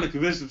still trying to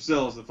convince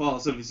themselves that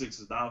Fallout 76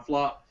 is not a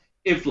flop.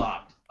 It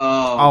flopped.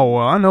 Well,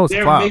 I know it's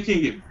a flop. They're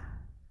making it.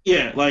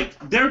 Yeah, like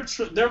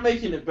they're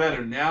making it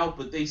better now,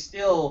 but they're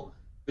still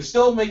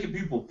making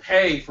people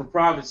pay for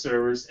private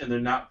servers, and they're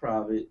not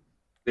private.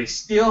 They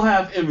still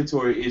have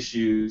inventory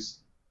issues,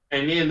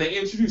 and then they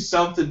introduce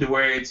something to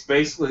where it's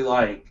basically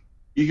like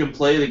you can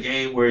play the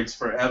game where it's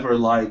forever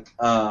like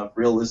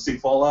realistic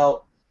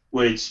Fallout,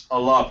 which a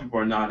lot of people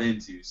are not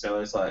into. So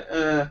it's like,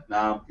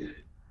 nah, I'm good.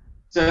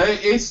 So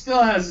it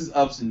still has its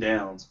ups and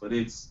downs, but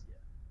it's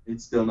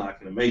still not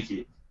going to make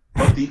it.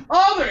 But the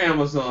other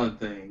Amazon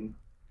thing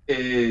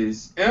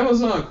is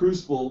Amazon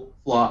Crucible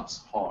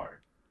flops hard.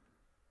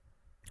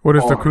 What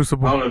is the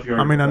Crucible? I don't know if you're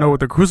I know what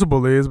the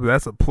Crucible is, but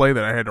that's a play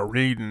that I had to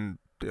read in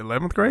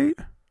 11th grade.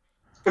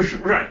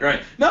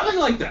 Right. Nothing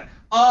like that.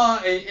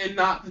 And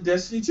not the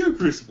Destiny 2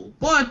 Crucible.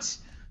 But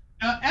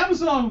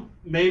Amazon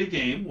made a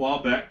game a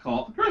while back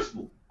called The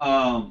Crucible,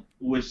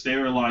 which they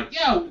were like,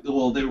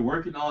 they were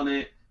working on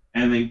it,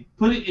 and they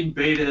put it in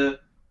beta,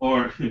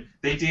 or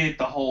they did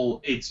the whole,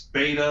 it's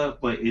beta,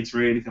 but it's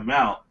ready to come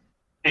out.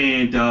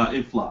 And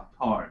it flopped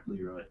hard,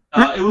 Leroy.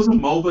 It was a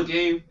MOBA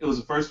game. It was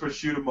a first-person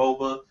shooter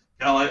MOBA,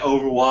 kind of like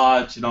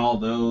Overwatch and all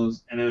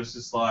those. And it was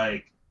just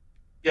like,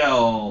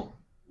 yo,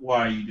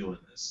 why are you doing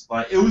this?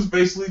 Like, it was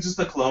basically just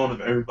a clone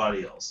of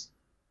everybody else.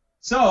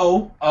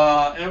 So,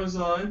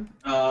 Amazon,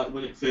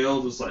 when it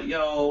failed, was like,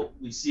 yo,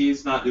 we see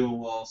it's not doing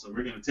well, so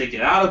we're going to take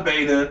it out of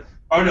beta.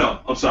 Or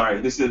no, I'm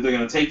sorry. They said they're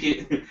going to take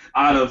it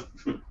out of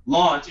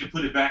launch and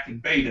put it back in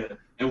beta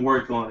and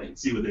work on it and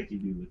see what they can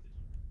do with it.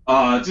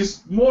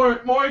 Just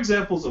more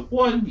examples of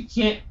one. You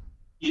can't,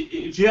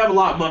 if you have a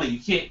lot of money, you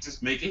can't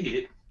just make a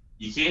hit.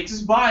 You can't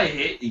just buy a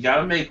hit. You got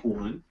to make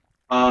one.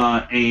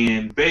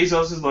 And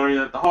Bezos is learning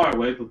that the hard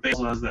way, but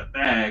Bezos has that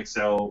bag.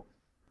 So,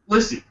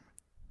 listen,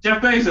 Jeff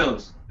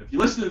Bezos, if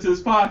you're listening to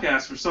this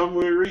podcast for some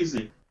weird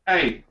reason,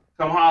 hey,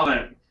 come holler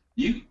at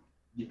me.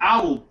 I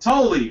will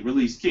totally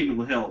release Kingdom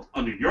of Hell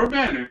under your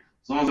banner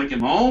as long as I get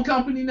my own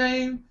company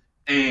name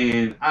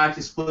and I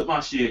can split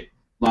my shit,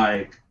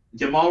 like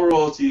get my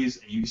royalties,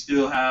 and you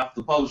still have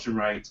the publishing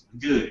rights.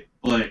 Good,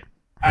 but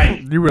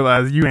hey, you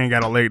realize you ain't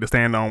got a leg to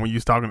stand on when you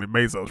was talking to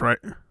Bezos, right?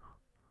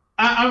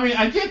 I mean,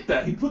 I get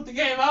that he put the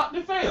game out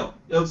and it failed,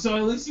 so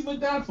at least he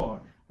went that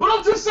far. But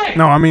I'm just saying.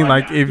 No, I mean,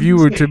 like if you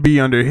were to be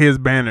under his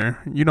banner,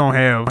 you don't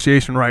have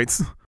association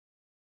rights.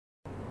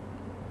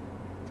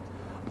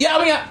 Yeah,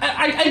 I mean,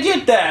 I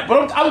get that,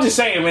 but I'm just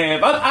saying, man.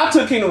 If I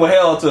took Kingdom of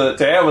Hell to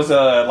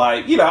Amazon,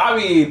 like, you know, I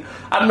mean,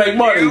 I'd make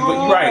money, but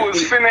you're right. You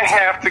was finna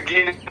have to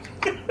get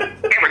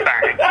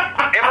everything.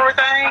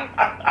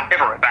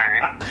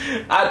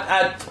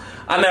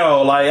 I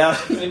know, like,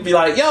 I'd be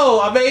like, yo,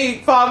 I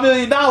made $5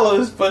 million,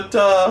 but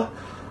I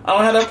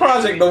don't have that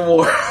project no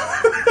more.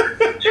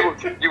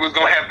 you was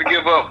gonna have to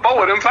give up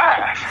 4 of them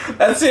 5.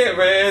 That's it,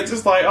 man.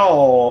 Just like,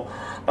 oh,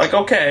 like,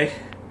 okay,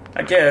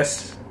 I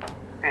guess.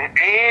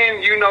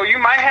 And you know, you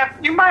might have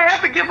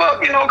to give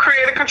up, you know,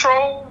 creative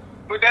control,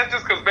 but that's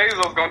just because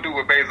Bezos gonna do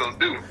what Bezos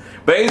do.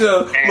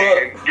 Bezos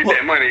and get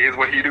that money is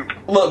what he do.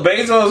 Look,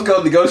 Bezos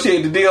gonna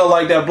negotiate the deal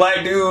like that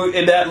black dude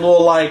in that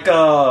little like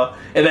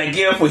in that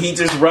gift where he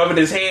just rubbing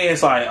his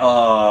hands like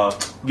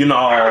you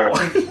know.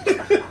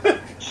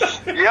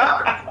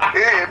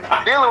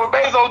 Yeah. Dealing with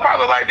Bezos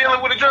probably like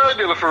dealing with a drug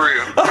dealer for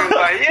real. He's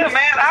like, yeah,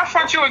 man, I'll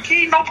front you a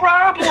key, no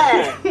problem.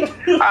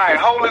 All right,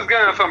 hold this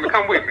gun for me,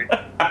 come with me.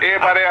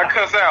 Everybody else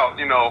cuss out,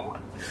 you know,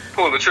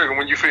 pull the trigger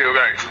when you feel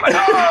right. Like,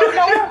 oh,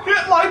 no.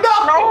 Like,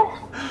 no.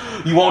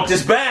 You want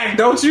this bag,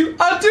 don't you?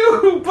 I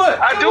do, but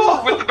I do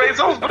with the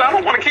Bezos, but I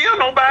don't want to kill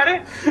nobody.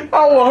 I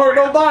don't want to hurt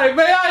nobody,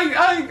 man.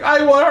 I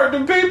ain't want to hurt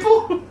them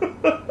people.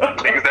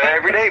 Niggas die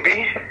every day,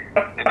 B.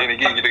 And then they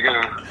give you the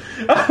gun.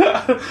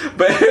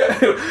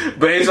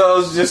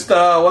 Bezos just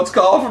what's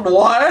called from the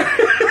wire.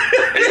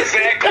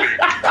 Exactly.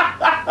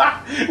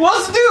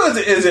 What's the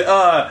dude? Is it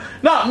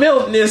not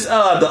Milton? It's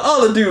the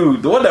other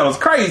dude, the one that was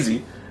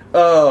crazy. They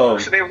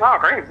was all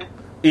crazy.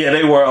 Yeah,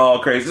 they were all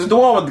crazy. It's the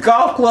one with the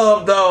golf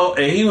club though,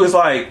 and he was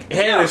like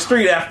heading the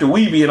street after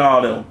Weeby and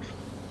all them.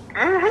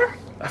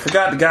 I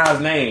forgot the guy's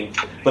name,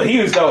 but he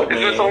was dope, man.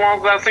 It's been so long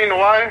since I've seen The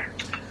Wire.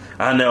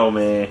 I know,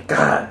 man.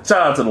 God,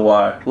 shout out to The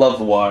Wire. Love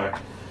The Wire.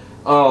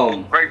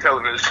 Great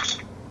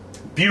television.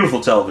 Beautiful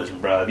television,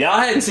 bro. If y'all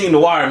hadn't seen The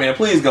Wire, man,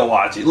 please go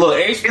watch it. Look,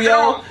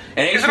 HBO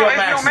and HBO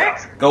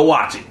Max. Go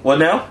watch it. What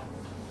now?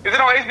 Is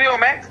it on HBO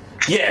Max?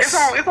 Yes.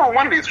 It's on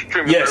one of these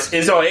streaming services.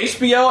 It's on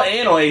HBO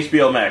and on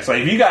HBO Max.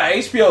 Like, if you got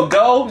HBO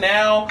Go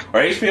now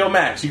or HBO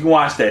Max, you can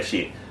watch that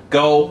shit.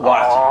 Go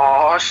watch it.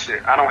 Oh,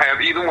 shit. I don't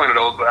have either one of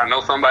those, but I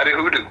know somebody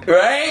who do.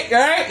 Right?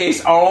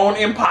 It's on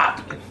and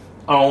popping.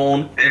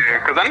 Yeah,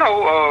 because I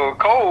know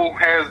Cole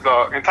has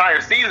the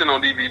entire season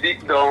on DVD.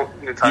 The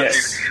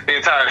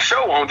entire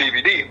show on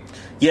DVD.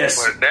 Yes.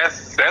 But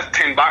that's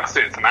 10 box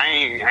sets, and I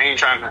ain't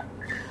trying to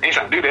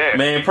do that.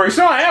 Man, pretty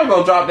soon I am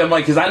gonna drop that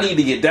money because I need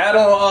to get that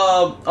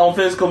on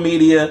physical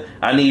media.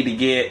 I need to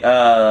get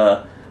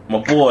my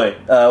boy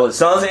with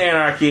Sons of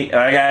Anarchy, and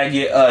I gotta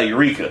get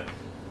Eureka.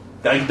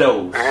 Like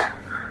those,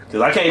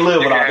 because I can't live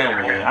without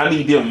them, man. I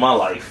need them in my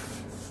life.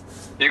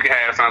 You can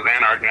have Sons of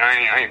Anarchy.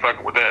 I ain't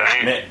fucking with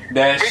that.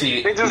 That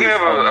shit. It just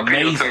never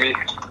appealed to me.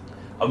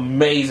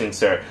 Amazing,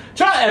 sir.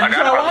 Try to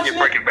watch it.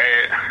 Breaking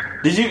Bad.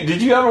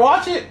 Did you ever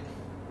watch it?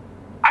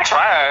 I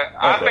tried. Okay.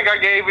 I think I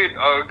gave it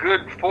a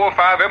good 4 or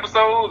 5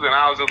 episodes, and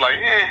I was just like,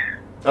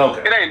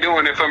 okay. It ain't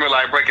doing it for me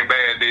like Breaking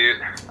Bad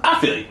did. I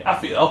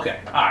feel okay.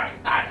 All right.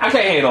 I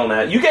can't hate on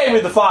that. You gave me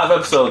the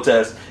 5-episode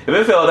test. If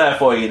it failed that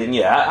for you, then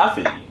yeah, I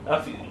feel you.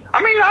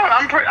 I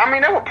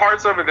mean, there were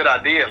parts of it that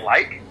I did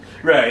like.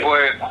 Right.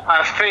 But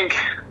I think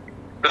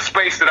the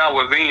space that I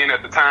was in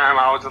at the time,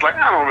 I was just like,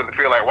 I don't really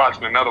feel like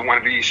watching another one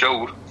of these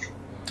shows.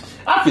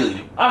 I feel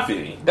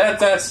you.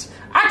 That's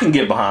I can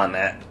get behind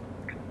that.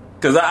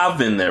 Because I've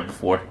been there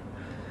before.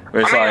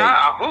 Who's to say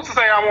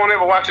I won't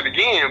ever watch it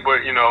again,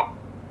 but, you know,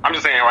 I'm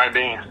just saying right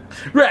then.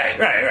 Right.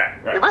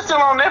 If it's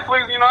still on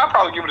Netflix, you know, I'll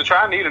probably give it a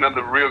try. I need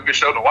another real good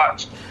show to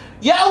watch.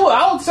 Yeah,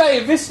 I would say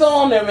if it's still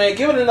on there, man,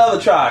 give it another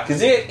try.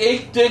 Because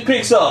it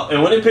picks up.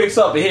 And when it picks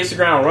up, it hits the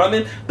ground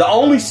running. The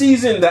only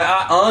season that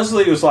I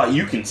honestly was like,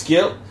 you can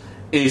skip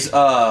is,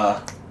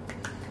 what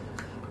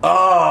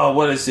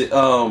is it?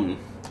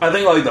 I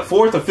think like the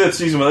 4th or 5th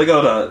season where they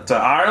go to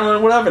Ireland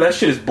or whatever. That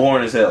shit is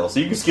boring as hell. So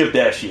you can skip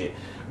that shit.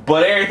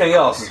 But everything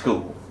else is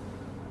cool.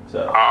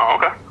 So.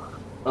 Okay.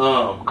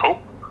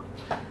 Cool.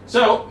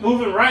 So,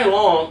 moving right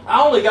along,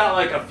 I only got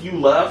like a few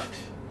left.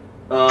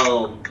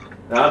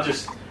 I'll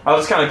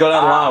just kind of go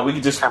down the line. We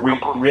can just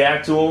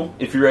react to them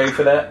if you're ready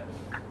for that.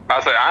 I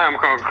say I am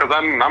because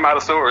I'm out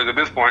of stories at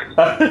this point.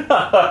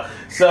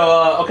 So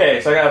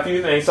I got a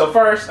few things. So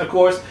first, of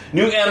course,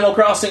 new Animal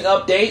Crossing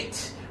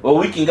update where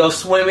we can go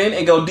swimming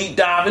and go deep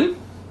diving.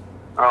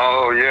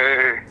 Oh,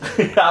 yeah.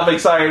 I'm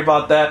excited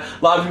about that.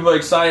 A lot of people are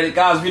excited.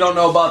 Guys, if you don't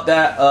know about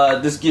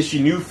that, this gets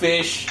you new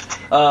fish.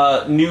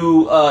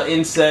 new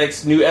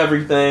insects, new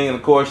everything, and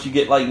of course you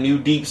get like new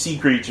deep sea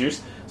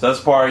creatures. So that's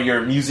part of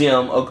your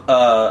museum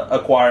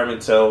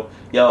acquirement. So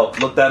yo,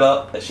 look that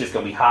up. That shit's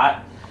gonna be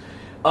hot.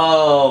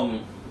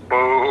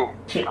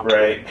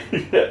 Right.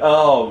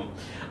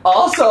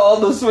 Also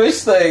on the Switch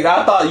thing,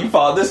 I thought you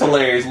found this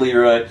hilarious,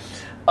 Leroy.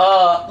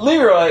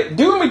 Leroy,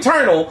 Doom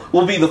Eternal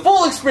will be the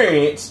full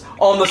experience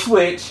on the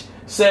Switch,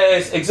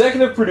 says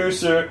executive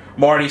producer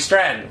Marty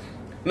Stratton.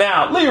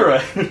 Now,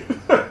 Leroy.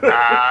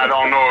 I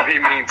don't know if he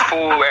means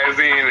full as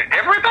in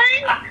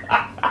everything.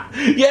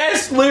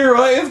 Yes,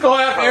 Leroy, it's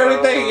gonna have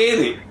everything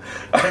in it.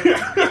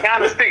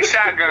 Kind of stick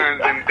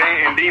shotguns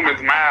in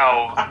demons'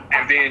 mouths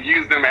and then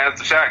use them as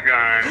the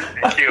shotgun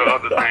and kill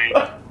other things.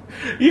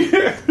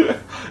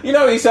 You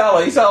know, he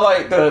sound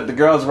like the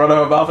girls running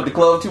her mouth at the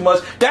club too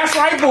much. That's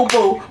right, boo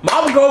boo.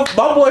 My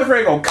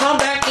boyfriend gonna come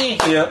back in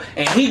here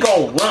and he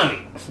gonna run it.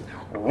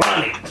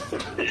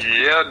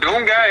 Yeah,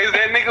 Doom guy is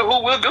that nigga who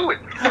will do it.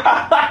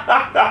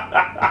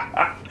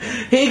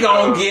 He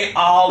gonna get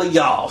all of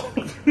y'all.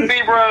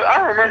 See, bro, I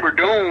remember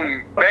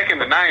Doom back in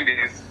the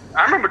 90s.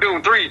 I remember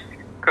Doom 3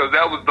 because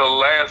that was the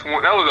last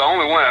one. That was the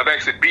only one I've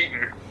actually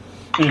beaten.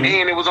 Mm-hmm.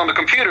 And it was on the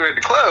computer at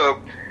the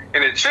club,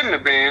 and it shouldn't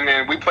have been.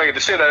 And we played the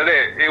shit out of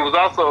that. It was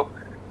also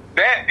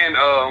that and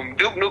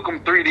Duke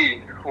Nukem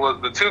 3D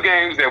was the two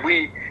games that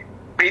we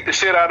beat the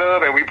shit out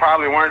of, and we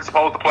probably weren't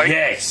supposed to play.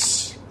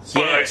 Yes.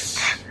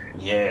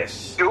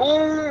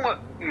 Doom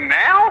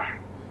now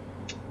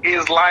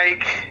is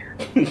like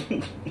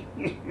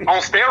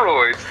on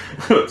steroids.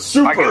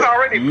 Super. Like it's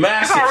already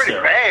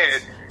steroids.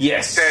 bad.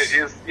 Yes. That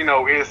is,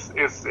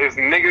 it's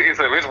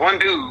nigga. It's one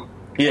dude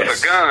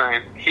with a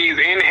gun. He's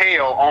in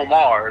hell on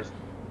Mars,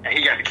 and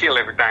he got to kill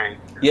everything.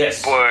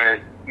 Yes. But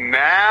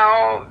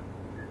now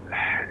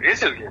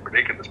it's just getting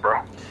ridiculous,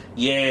 bro.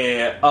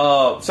 Yeah,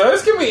 so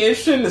it's gonna be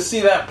interesting to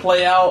see that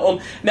play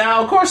out.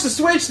 Now, of course, the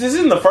Switch, this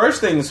isn't the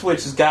first thing the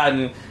Switch has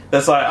gotten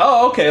that's like,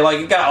 oh, okay, like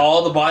it got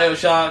all the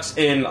Bioshocks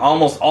and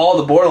almost all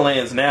the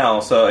Borderlands now,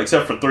 so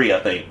except for 3,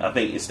 I think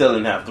it still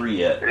didn't have 3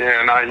 yet.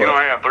 Yeah, no, you don't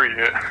have 3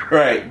 yet.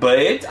 Right, but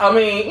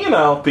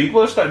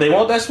people they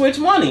want that Switch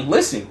money.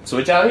 Listen,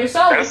 Switch out here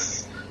selling.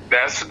 That's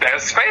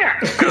fair,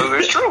 because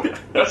it's true.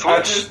 That's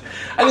what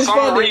for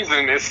some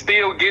reason it's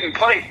still getting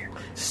played.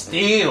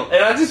 Still,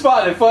 and I just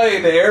found it funny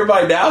that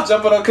everybody now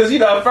jumping on, because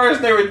at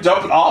first they were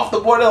jumping off the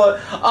board, they're like,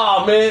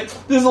 oh man,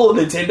 this little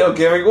Nintendo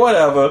gimmick,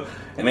 whatever,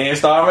 and then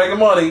started making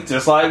money,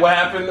 just like what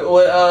happened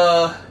with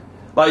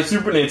like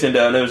Super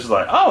Nintendo, and it was just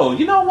like, oh,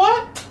 you know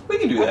what, we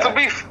can do that. To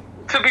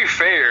be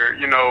fair,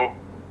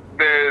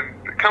 they're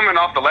coming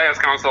off the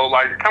last console,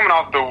 like coming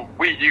off the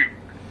Wii U,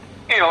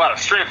 ain't a lot of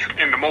strength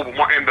in the mobile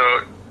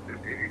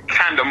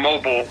kind of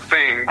mobile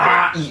thing, but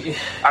I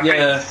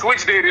think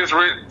Switch did his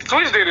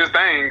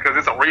thing because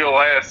it's a real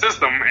ass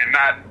system and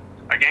not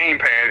a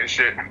gamepad and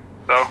shit.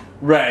 So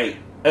right,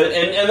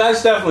 and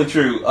that's definitely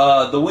true.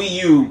 The Wii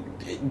U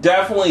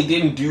definitely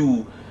didn't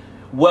do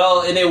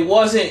well, and it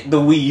wasn't the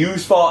Wii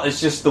U's fault.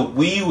 It's just the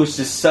Wii was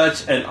just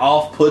such an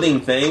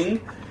off-putting thing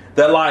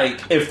that,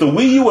 like, if the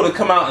Wii U would have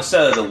come out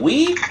instead of the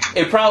Wii,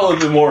 it probably would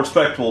have been more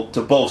respectful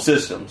to both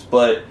systems,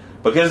 but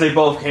because they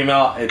both came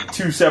out at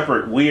two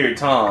separate weird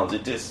times,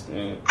 it just... you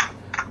weren't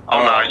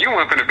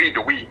finna beat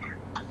the Wii,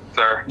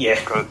 sir. Yeah.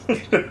 Because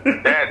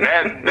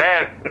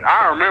that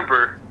I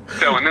remember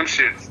selling them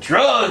shits.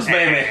 Drugs,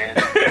 baby.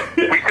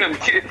 We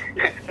couldn't keep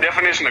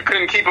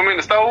them in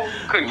the stove.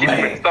 Couldn't keep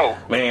them in the stove.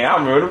 Man, I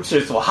remember them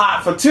shits were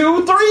hot for 2-3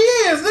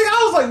 years. Nigga,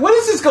 I was like, when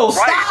is this gonna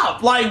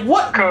stop? Like,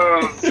 what?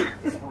 Because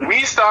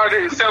we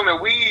started selling the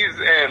Wii's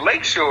at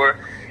Lakeshore,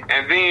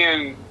 and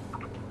then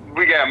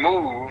we got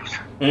moved.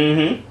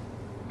 Mm-hmm.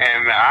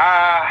 And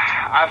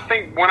I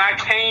think when I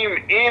came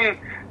in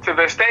to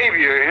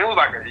Vestavia, it was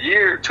like a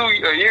year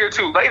or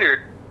two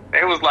later,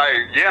 it was like,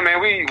 yeah, man,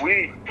 we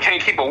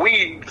can't keep a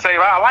Wii to save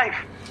our life.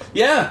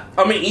 Yeah,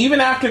 I mean, even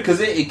after,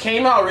 because it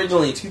came out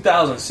originally in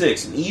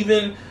 2006, and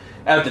even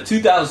at the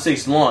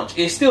 2006 launch,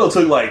 it still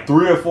took like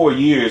 3 or 4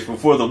 years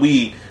before the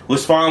Wii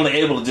was finally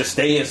able to just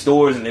stay in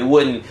stores and it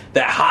wasn't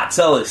that hot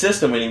selling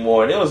system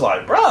anymore. And it was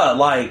like, bruh,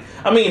 like,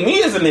 I mean,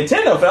 me as a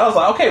Nintendo fan, I was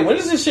like, okay, when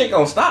is this shit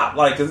gonna stop?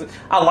 Like, cause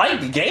I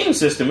like the game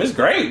system, it's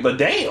great, but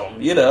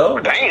damn,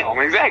 Damn,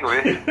 exactly.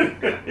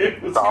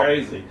 It was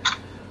crazy.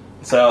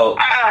 So,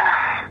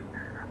 I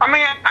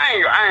mean,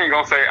 I ain't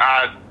gonna say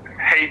I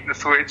hate the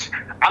Switch.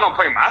 I don't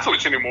play my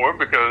Switch anymore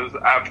because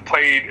I've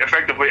played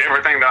effectively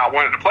everything that I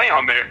wanted to play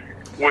on there,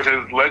 which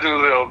is Legend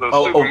of Zelda,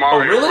 Super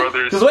Mario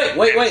Brothers. Because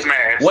wait,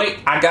 Smash. Wait,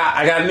 I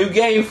got a new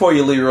game for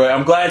you, Leroy.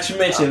 I'm glad you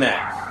mentioned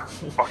that.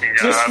 Fucking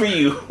God. Just for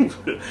you,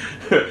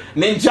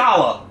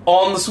 Ninjala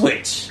on the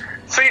Switch.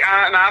 See,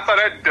 I saw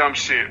that dumb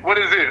shit. What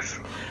is this?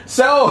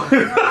 So,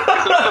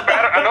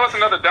 I know it's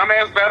another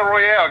dumbass battle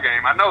royale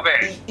game. I know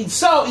that.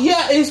 So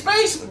yeah, it's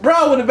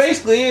what it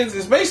basically is.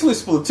 It's basically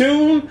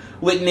Splatoon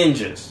with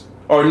ninjas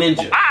or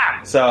ninja.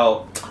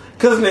 So,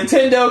 because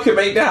Nintendo can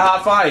make that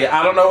hot fire,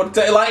 I don't know what to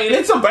tell you. Like, and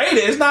it's a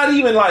beta. It's not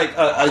even like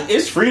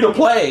it's free to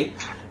play.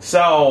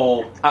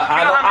 So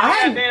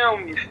I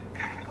damn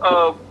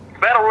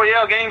battle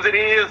royale games it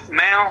is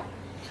now.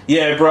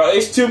 Yeah, bro,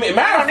 it's too many.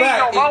 Matter of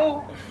fact,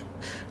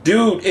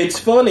 dude, it's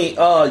funny.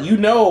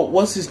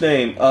 What's his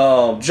name?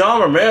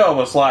 John Romero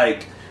was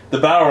like, the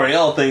Battle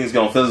Royale thing is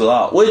gonna fizzle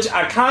out, which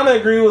I kind of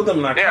agree with him,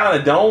 and I kind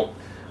of don't.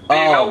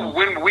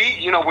 When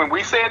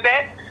we said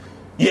that.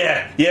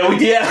 Yeah, we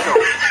did.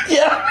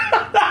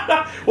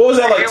 Yeah. What was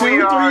that, like 3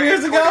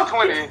 years ago?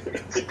 2020,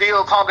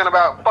 still talking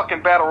about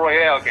fucking Battle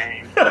Royale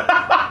games.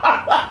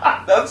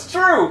 That's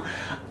true.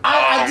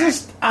 I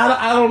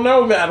don't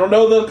know, man. I don't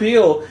know the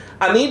appeal.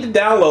 I need to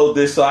download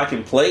this so I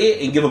can play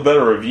it and give a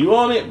better review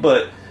on it,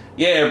 but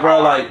yeah,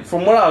 bro, like,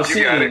 from what I've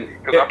seen...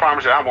 Because I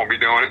promise you I won't be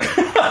doing it.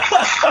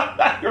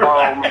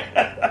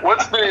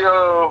 What's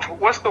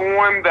the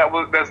one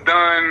that's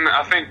done,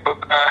 I think,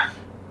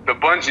 the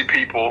Bungie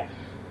people...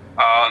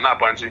 not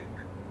Bungie.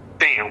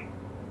 Damn.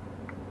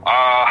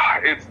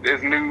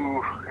 It's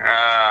new.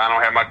 I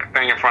don't have my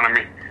thing in front of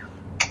me.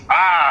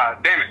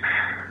 Damn it.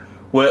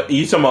 Well,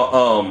 you talking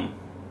about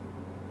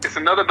It's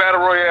another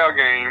Battle Royale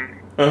game.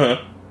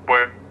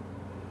 But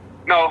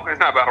no, it's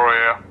not Battle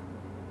Royale.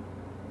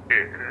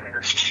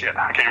 Shit,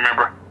 I can't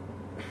remember.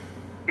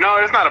 No,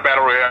 it's not a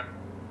Battle Royale.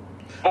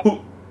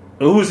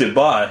 Who's it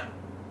by?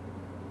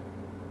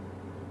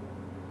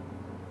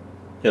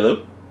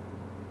 Hello?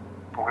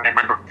 I can't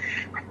remember.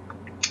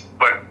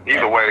 But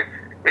either way,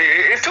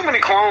 it's too many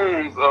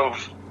clones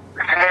of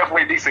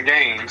halfway decent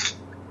games,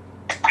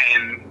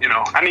 and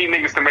I need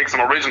niggas to make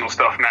some original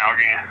stuff now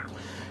again.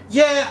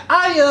 Yeah,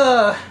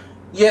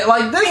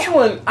 like this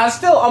one,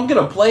 I'm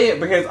gonna play it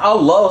because I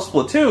love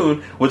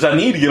Splatoon, which I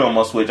need to get on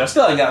my Switch. I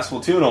still ain't got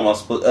Splatoon on my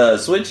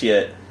Switch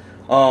yet.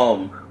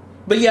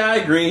 But yeah, I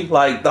agree.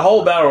 Like the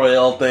whole Battle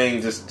Royale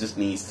thing just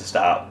needs to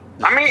stop.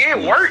 I mean,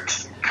 it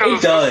works.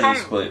 It does, for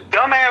some but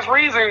dumbass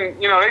reason,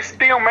 they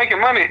still making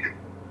money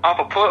off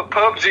of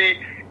PUBG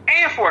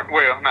and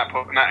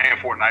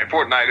Fortnite.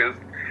 Fortnite is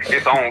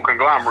its own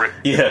conglomerate.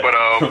 Yeah. But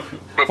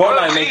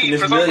Fortnite PUBG, making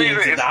this for some millions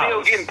reason, of it's dollars.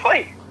 still getting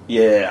played.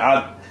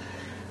 Yeah,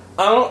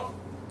 I don't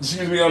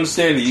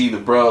understand it either,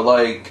 bro.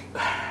 Like,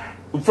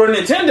 for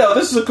Nintendo,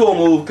 this is a cool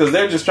move because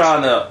they're just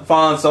trying to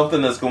find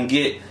something that's going to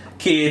get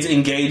kids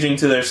engaging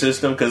to their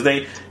system because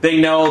they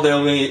know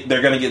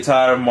they're going to get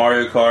tired of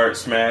Mario Kart,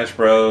 Smash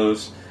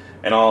Bros,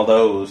 and all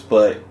those.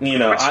 But,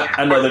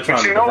 I know they're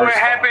trying to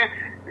diversify.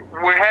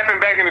 What happened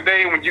back in the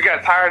day when you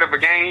got tired of a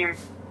game,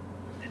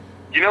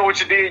 you know what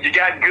you did? You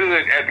got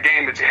good at the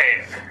game that you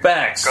had.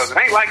 Facts. Because it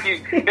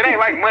ain't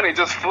like money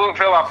just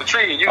fell off the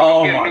tree and you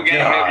can get a new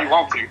game whenever you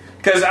want to.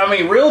 Because, I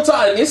mean, real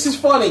time, this is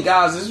funny,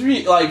 guys. This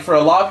is like, for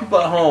a lot of people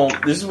at home,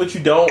 this is what you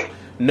don't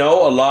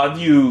know. A lot of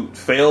you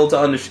fail to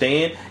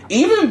understand.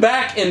 Even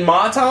back in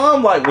my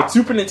time, like with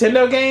Super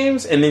Nintendo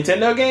games and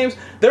Nintendo games,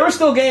 there were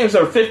still games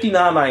that were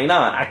 $59.99.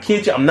 I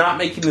kid you, I'm not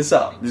making this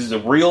up. This is a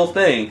real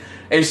thing.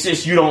 It's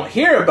just you don't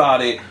hear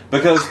about it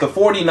because the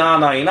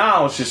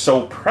 $49.99 was just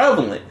so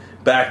prevalent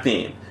back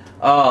then.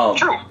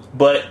 True.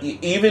 But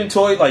even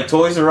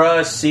Toys R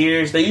Us,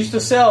 Sears, they used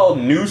to sell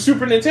new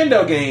Super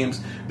Nintendo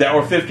games that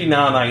were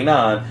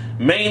 $59.99,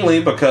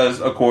 mainly because,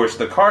 of course,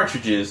 the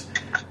cartridges.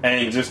 And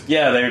they were just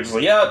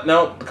like,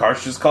 the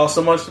cartridges cost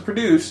so much to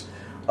produce.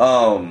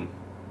 So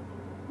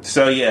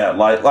yeah,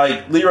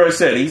 like Leroy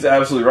said, he's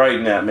absolutely right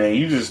in that, man.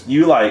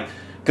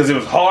 Because it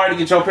was hard to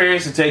get your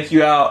parents to take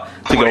you out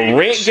to go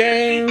rent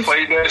games.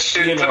 Played that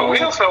shit until the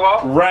wheels fell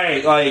off.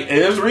 Right, and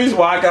there's a reason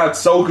why I got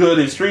so good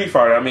at Street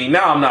Fighter. I mean,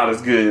 now I'm not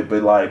as good,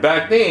 but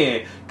back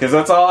then, because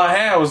that's all I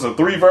had was the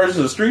 3 versions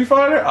of Street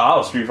Fighter. I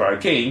was Street Fighter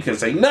King. You couldn't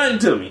say nothing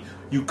to me.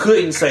 You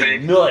couldn't say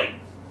nothing.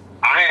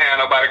 I ain't had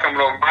nobody coming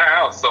over my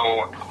house, so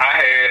I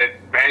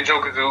had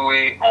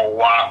Banjo-Kazooie on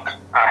lock.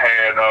 I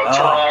had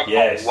Turok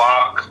on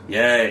lock.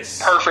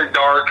 Yes. Perfect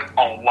Dark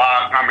on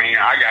lock. I mean,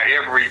 I got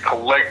every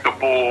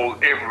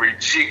collectible, every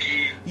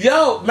jiggy.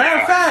 Yo, matter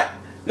of fact,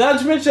 now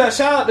that you mentioned that,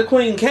 shout out to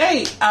Queen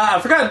Kate. I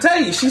forgot to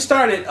tell you, she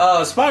started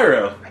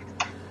Spyro.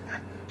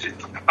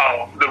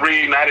 Oh, the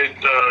reunited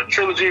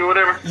trilogy or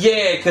whatever?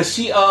 Yeah, because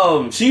she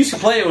used to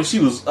play it when she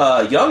was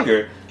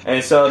younger,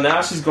 and so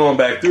now she's going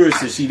back through it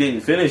since she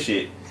didn't finish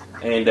it.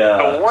 And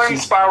the one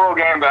Spyro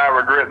game that I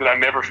regret that I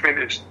never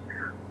finished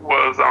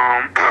was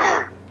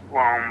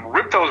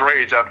Ripto's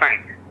Rage, I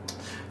think.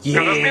 Yeah,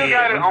 I still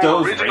got it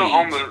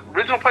on the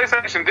original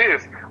PlayStation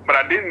disc, but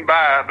I didn't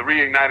buy the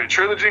reunited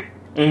trilogy.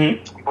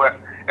 Mm-hmm. But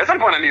at some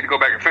point, I need to go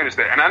back and finish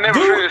that. And I never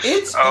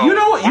finished. You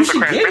know what? You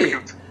should get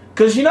it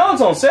because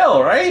it's on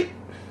sale, right?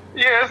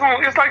 Yeah,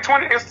 it's like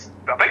 $20.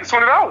 I think it's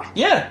 $20.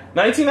 Yeah,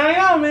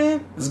 $19.99,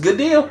 man. It's a good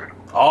deal.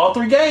 All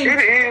 3 games. It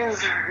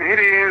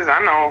is. I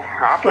know.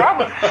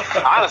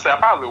 Honestly, I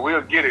probably will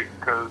get it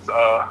because,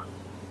 I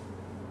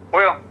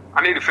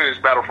need to finish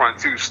Battlefront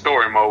 2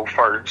 story mode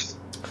first.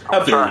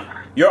 I'm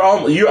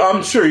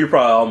sure you're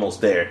probably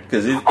almost there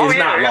because it's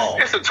not long.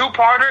 It's a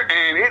 2-parter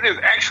and it is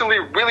actually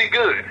really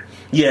good.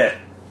 Yeah.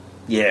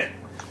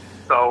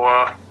 So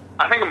I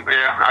think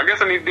I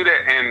guess I need to do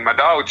that. And my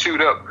dog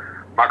chewed up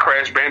my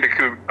Crash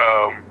Bandicoot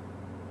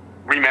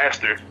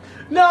remaster.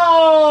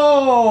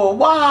 No,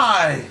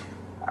 why?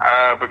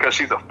 Because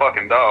she's a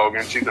fucking dog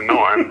and she's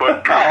annoying.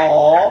 But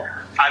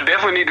I I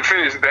definitely need to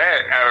finish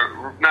that.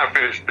 Not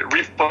finish the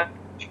refund,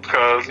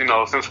 because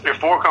since if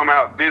 4 come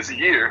out this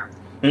year,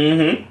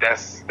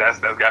 that's got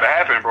to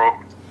happen, bro.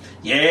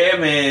 Yeah,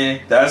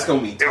 man, that's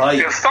gonna be tight.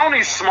 If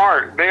Sony's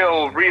smart,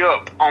 they'll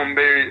re-up on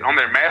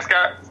their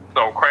mascots.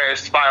 So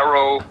Crash,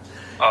 Spyro,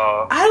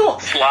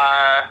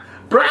 Sly.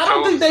 Bro, I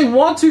don't think they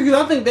want to, because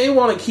I think they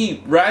want to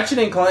keep Ratchet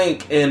and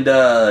Clank and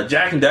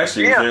Jack and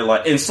Dexter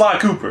and Sly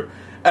Cooper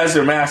as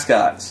their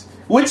mascots.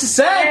 Which is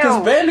sad,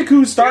 because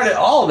Bandicoot started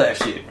all that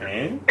shit,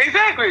 man.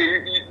 Exactly.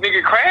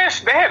 Nigga,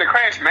 Crash, they had a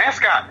Crash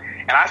mascot.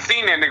 And I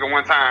seen that nigga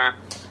one time,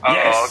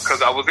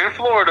 because I was in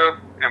Florida,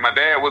 and my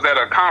dad was at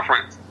a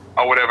conference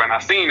or whatever, and I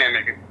seen that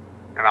nigga.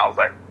 And I was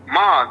like,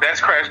 Mom, that's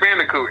Crash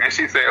Bandicoot. And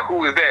she said,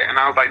 who is that? And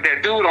I was like,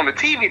 that dude on the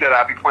TV that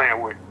I be playing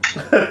with.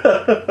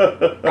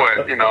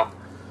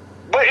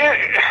 But,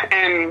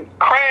 and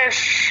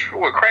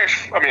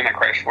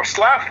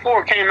Sly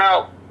 4 came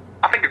out,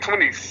 I think in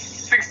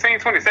 2016,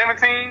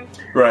 2017.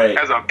 Right.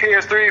 As a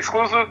PS3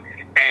 exclusive.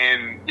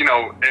 And,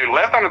 it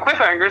left on a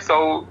cliffhanger,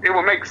 so it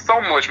would make so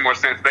much more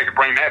sense if they could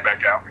bring that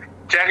back out.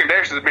 Jack and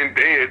Dexter's been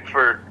dead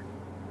for,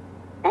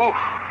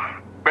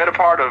 better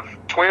part of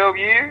 12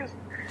 years.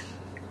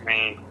 I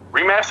mean,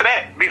 remaster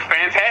that. Be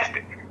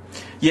fantastic.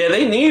 Yeah,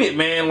 they need it,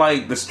 man.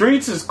 Like, the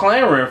streets is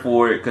clamoring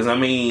for it, because, I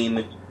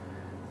mean...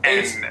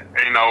 And, if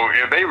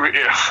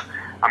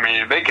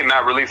they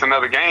cannot release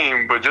another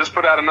game, but just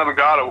put out another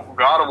God of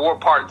War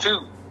Part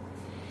 2.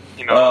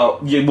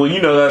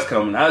 That's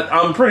coming.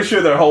 I'm pretty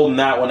sure they're holding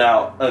that one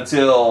out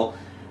until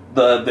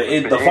the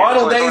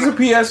final days of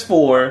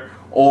PS4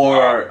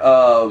 or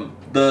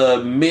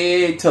the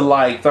mid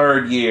to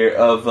third year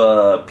of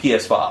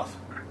PS5.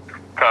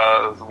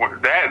 Because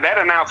that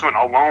announcement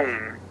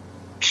alone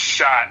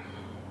shot.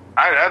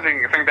 I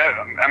think that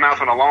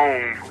announcement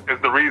alone is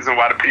the reason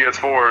why the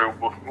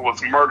PS4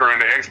 was murdering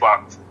the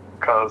Xbox.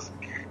 Because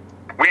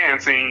we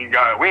ain't seen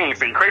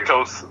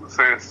Kratos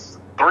since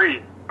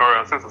 3.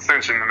 Or since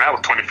Ascension, and that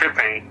was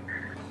 2015.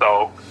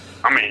 So,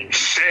 I mean,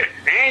 shit.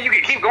 And you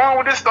can keep going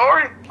with this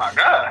story? My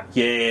God.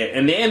 Yeah,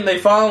 and then they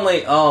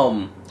finally,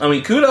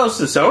 kudos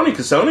to Sony,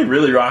 because Sony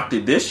really rocked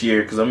it this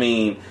year, because,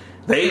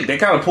 they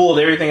kind of pulled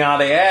everything out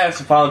of their ass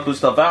and finally put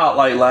stuff out,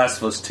 like Last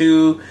of Us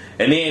 2,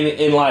 and then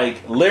in,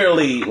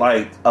 literally,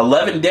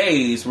 11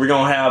 days, we're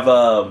going to have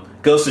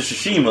Ghost of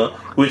Tsushima,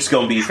 which is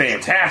going to be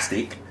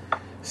fantastic.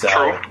 So,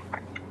 True.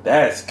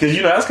 That's, because,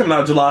 that's coming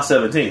out July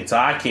 17th, so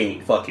I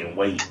can't fucking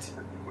wait.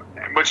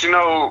 But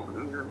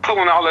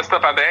pulling all that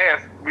stuff out the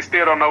ass, we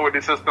still don't know what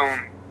this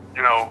system,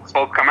 supposed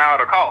to come out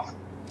or cost.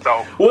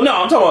 So, well,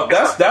 no, I'm talking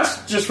about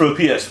that's just for the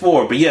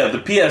PS4. But yeah, the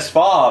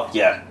PS5, we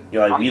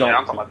don't.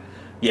 I'm talking about,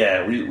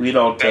 we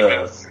don't.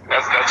 That's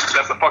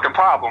a fucking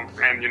problem,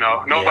 and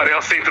nobody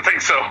else seems to think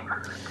so.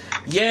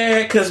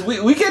 Yeah, because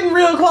we getting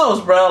real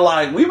close, bro.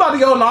 Like, we about to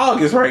go into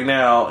August right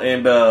now,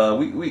 and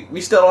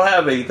we still don't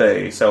have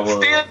anything. So,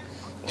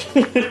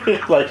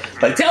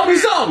 like, tell me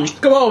something.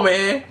 Come on,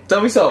 man, tell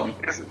me something.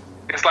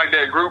 It's like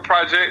that group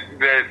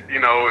project that,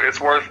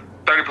 it's worth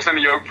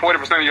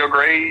 40% of your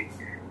grade.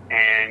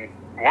 And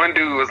one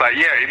dude was like,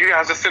 yeah, if you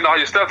guys just send all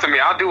your stuff to me,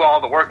 I'll do all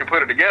the work and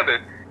put it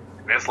together.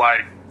 And it's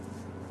like,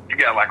 you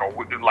got like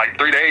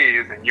 3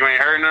 days and you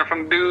ain't heard nothing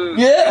from the dude.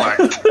 Yeah.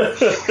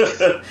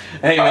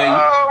 Hey, man,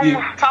 you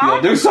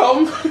gonna do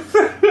something?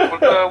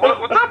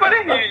 What's up, buddy?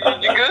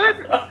 You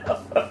good?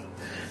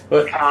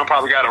 Tom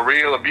probably got a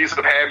real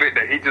abusive habit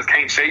that he just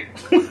can't shake.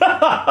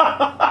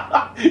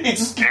 He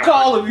just keep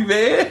calling me,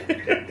 man.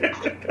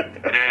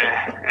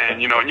 Yeah, and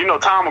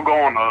Tom will go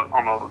on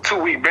a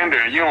 2-week bender,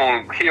 and you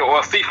don't hear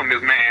or see from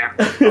this man.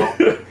 So,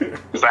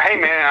 it's like, hey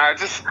man,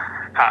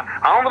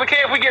 I don't really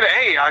care if we get an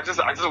A. I just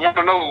want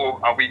to know,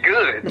 are we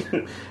good?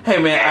 Hey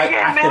man,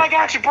 I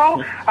got you,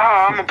 bro.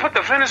 I'm gonna put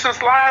the finishing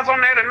slides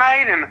on there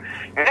tonight and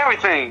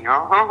everything.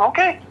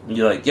 Okay.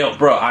 You're like, yo,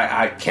 bro,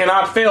 I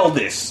cannot fail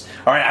this.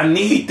 All right, I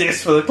need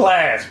this for the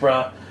class,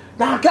 bro.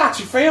 No, I got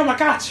you, fam. I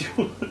got you.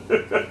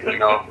 But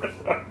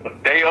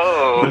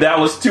that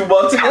was 2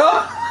 months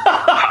ago.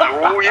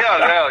 Oh yeah.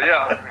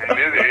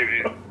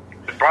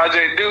 The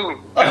project due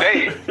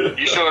today.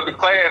 You show up to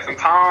class, and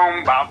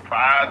Tom about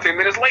 5-10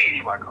 minutes late.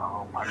 He's like,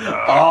 oh my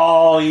God.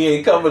 Oh, he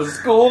ain't coming to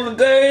school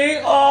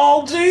today.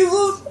 Oh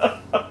Jesus.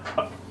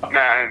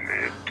 Now,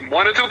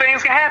 one or two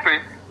things can happen.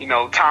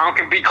 Tom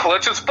can be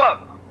clutch as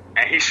fuck,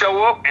 and he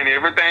show up and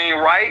everything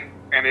right.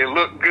 And it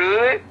looked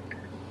good,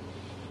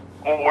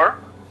 or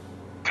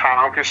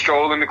Tom can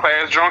stroll in the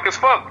class drunk as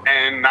fuck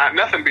and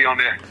nothing be on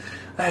there.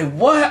 Hey,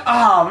 what?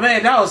 Oh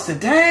man, that was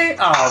today.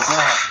 Oh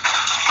man,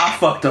 I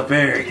fucked up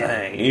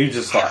everything. You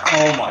just like,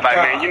 oh my God.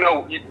 Man, you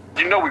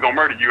know we gonna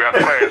murder you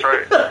after class,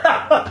 right?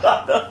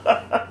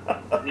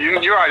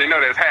 you already know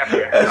that's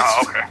happening.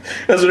 Okay.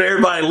 That's when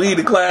everybody leave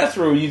the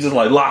classroom. You just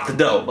lock the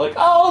door. Like,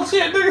 oh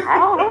shit, nigga.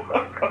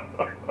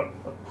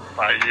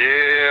 Like,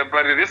 yeah,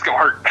 buddy, this gonna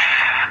hurt.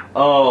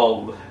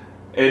 Oh,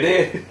 and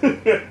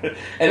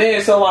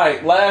then so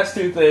last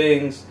 2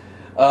 things,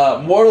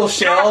 Mortal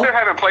Shell. I still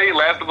haven't played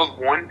Last of Us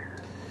 1.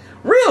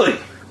 Really?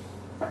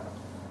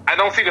 I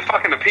don't see the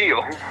fucking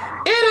appeal.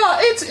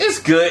 It's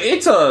good.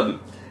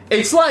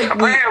 It's like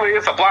apparently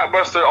it's a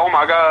blockbuster. Oh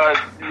my god,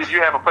 if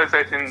you have a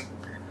PlayStation,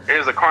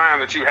 it's a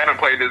crime that you haven't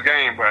played this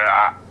game. But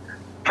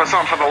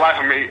for the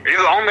life of me,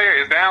 it's on there,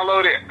 it's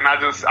downloaded, and I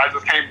just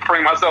can't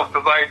bring myself to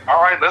like,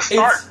 all right, let's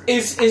start.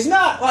 It's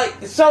not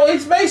like, so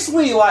it's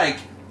basically like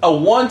a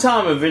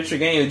one-time adventure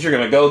game that you're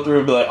gonna go through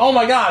and be like, oh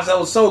my gosh, that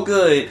was so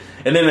good,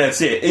 and then that's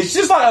it. It's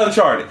just like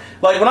Uncharted.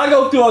 Like when I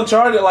go through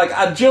Uncharted, like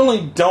I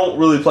generally don't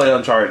really play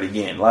Uncharted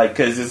again, like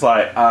because it's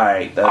like, all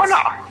right,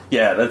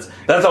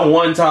 that's a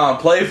one-time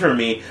play for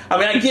me. I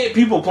mean, I get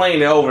people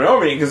playing it over and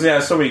over again because it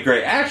has so many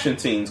great action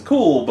scenes,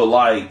 cool, but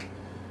like.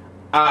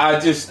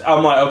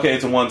 I'm like, okay,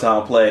 it's a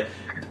one-time play.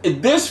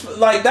 That's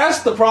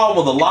the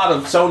problem with a lot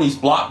of Sony's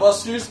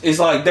blockbusters, is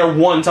like, they're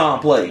one-time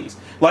plays.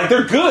 Like,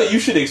 they're good, you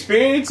should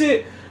experience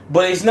it,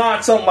 but it's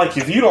not something like,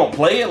 if you don't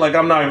play it, like,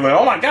 I'm not even like,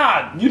 oh my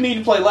god, you need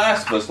to play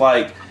Last of Us.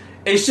 Like,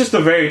 it's just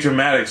a very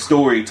dramatic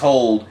story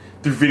told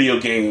through video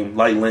game,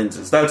 like,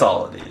 lenses. That's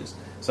all it is.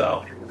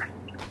 So.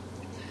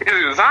 Is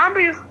it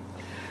zombies?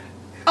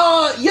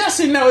 Yes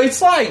and no.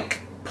 It's like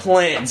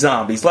plant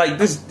zombies, like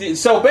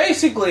this. So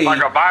basically,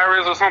 like a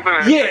virus or something.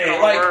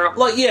 Yeah,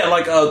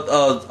 like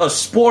a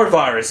spore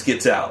virus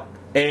gets out,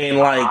 and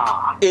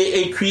like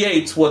it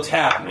creates what's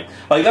happening.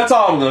 Like that's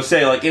all I'm gonna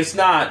say. Like it's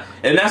not,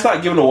 and that's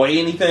not giving away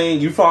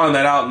anything. You find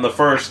that out in the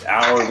first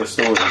hour of the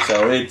story.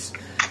 So it's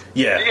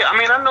yeah. I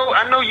mean,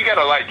 I know you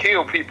gotta like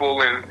kill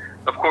people, and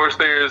of course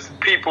there's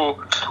people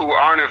who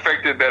aren't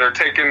infected that are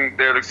taking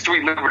their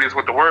sweet liberties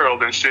with the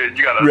world and shit.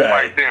 You gotta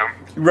fight them.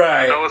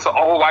 Right. I know it's an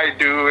old white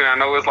dude, and I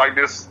know it's like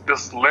this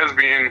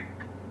lesbian,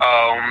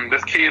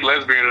 this kid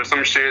lesbian or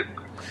some shit.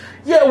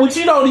 Yeah, which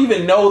you don't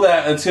even know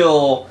that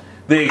until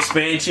the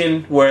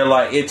expansion, where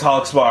like it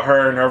talks about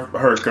her and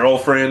her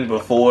girlfriend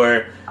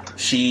before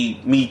she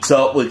meets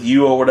up with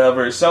you or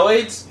whatever. So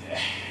it's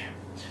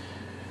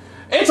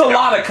a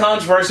lot of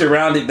controversy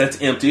around it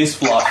that's empty. It's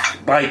fluff.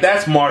 Like,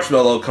 that's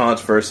marshmallow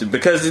controversy.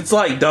 Because it's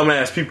like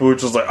dumbass people who are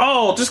just like,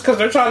 oh, just because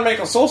they're trying to make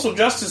a social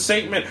justice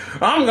statement,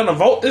 I'm going to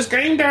vote this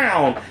game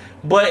down.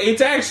 But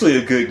it's actually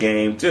a good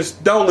game.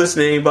 Just don't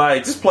listen to anybody.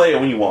 Just play it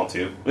when you want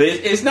to.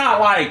 It's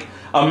not like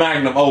a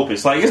magnum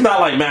opus. Like, it's not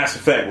like Mass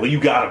Effect where you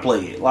got to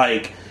play it.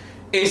 Like,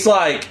 it's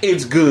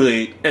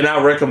good, and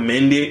I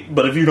recommend it.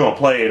 But if you don't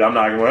play it, I'm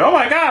not going to be like, oh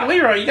my god,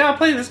 Leroy, you got to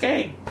play this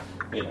game.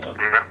 You know?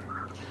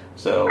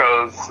 So,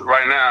 because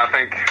right now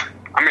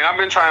I've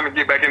been trying to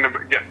get back into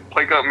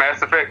play up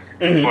Mass Effect,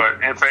 but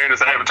in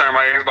fairness, I haven't turned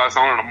my Xbox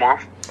on in a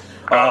month.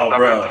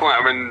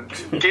 I've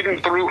been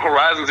getting through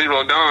Horizon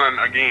Zero Dawn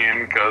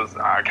again because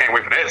I can't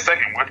wait for that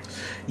second one.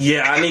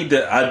 Yeah, I need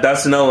to.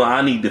 That's another one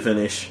I need to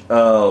finish.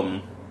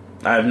 I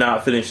have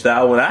not finished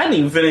that one. I didn't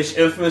even finish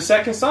Infamous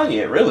Second Son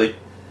yet. Really?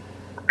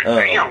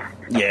 Damn.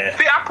 Yeah.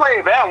 See, I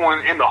played that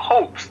one in the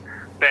hopes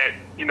that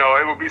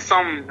it would be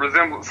some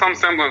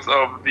semblance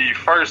of the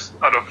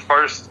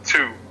first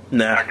two.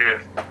 Nah, I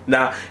guess.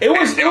 Nah, it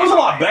was a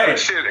lot better.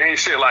 Ain't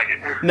shit like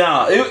it.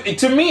 Nah,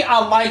 to me,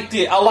 I liked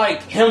it. I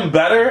liked him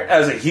better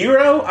as a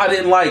hero. I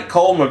didn't like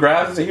Cole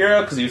McGrath as a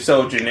hero because he was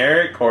so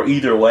generic, or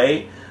either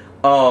way.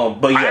 But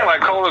yeah, I didn't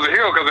like Cole as a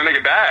hero because the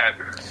nigga died.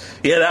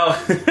 Yeah,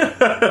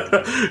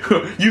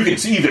 you can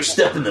either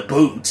step in the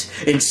boot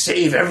and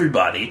save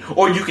everybody,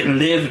 or you can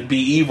live and be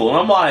evil. And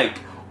I'm like,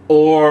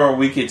 or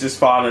we could just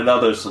find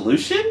another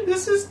solution.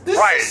 This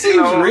right,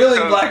 seems really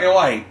black and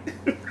white.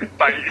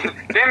 Like,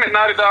 damn it,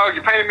 Naughty Dog,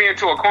 you painted me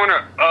into a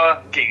corner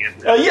again.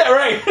 Yeah,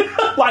 right.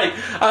 Like,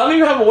 I don't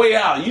even have a way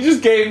out. You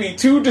just gave me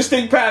two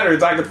distinct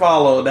patterns I could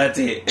follow, and that's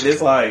it. And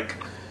it's like,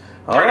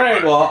 all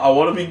right, well, I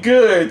want to be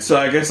good, so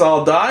I guess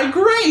I'll die.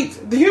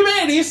 Great, the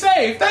humanity is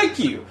saved. Thank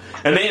you.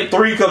 And then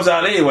 3 comes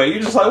out anyway.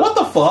 You're just like, what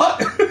the fuck?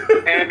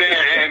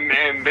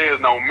 and there's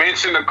no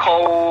mention of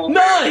Cole.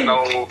 None.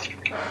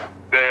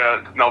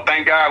 No,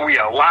 thank God we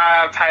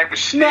alive type of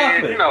shit.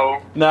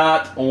 Nothing.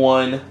 Not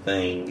one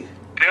thing.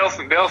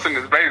 Delson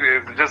is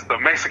basically just a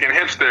Mexican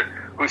hipster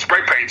who spray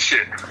paints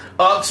shit.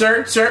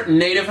 Sir,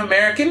 Native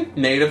American.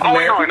 No, Native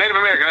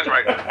American, that's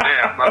right.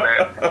 Yeah, my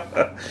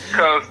bad.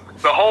 Because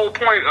the whole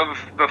point of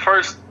the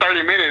first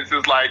 30 minutes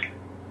is like,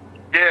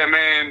 yeah,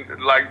 man,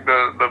 like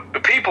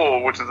the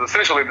people, which is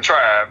essentially the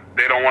tribe,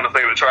 they don't want to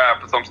say the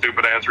tribe for some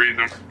stupid ass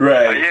reason.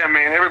 Right. Like, yeah,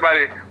 man,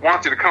 everybody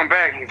wants you to come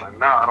back. And he's like,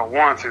 nah, I don't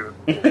want to.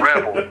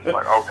 Rebel.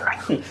 Like,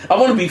 okay. I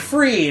want to be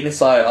free. And it's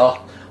like,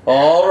 oh,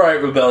 all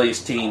right,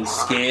 rebellious teen,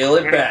 scale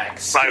it back.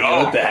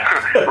 Scale it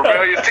back.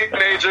 Rebellious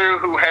teenager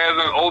who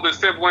has an older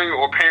sibling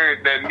or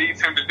parent that needs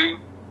him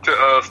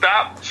to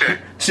stop.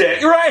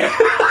 Check. Right.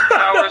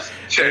 Powers.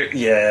 Check.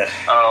 Yeah.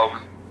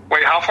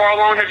 Wait, how far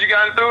along have you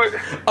gotten through it?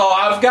 Oh,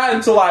 I've gotten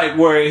to like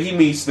where he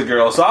meets the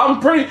girl, so I'm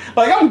pretty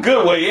I'm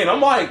good way in. I'm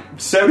like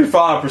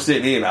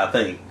 75% in, I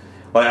think.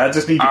 Like I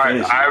just need to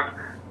finish.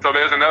 So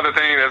there's another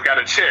thing that's got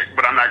to check,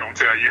 but I'm not gonna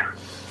tell you.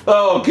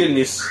 Oh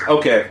goodness.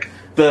 Okay.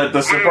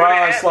 The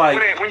surprise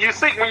when you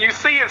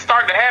see it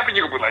start to happen,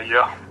 you'll be like,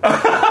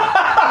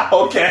 yeah.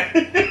 Okay.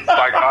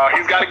 Like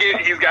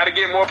he's got to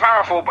get more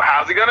powerful, but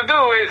how's he gonna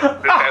do it?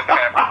 This has to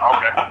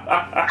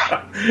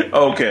happen.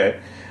 Okay.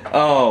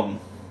 Okay.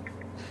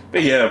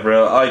 But yeah,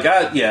 bro, like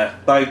that.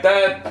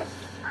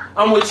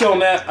 I'm with you on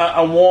that.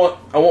 I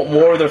want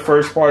more of their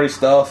first party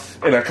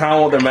stuff, and I kind of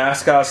want their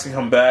mascots to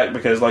come back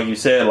because, like you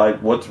said, like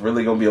what's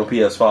really going to be on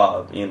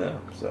PS5, you know?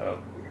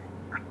 So,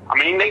 I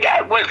mean, they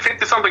got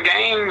 50 something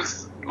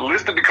games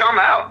listed to come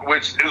out,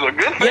 which is a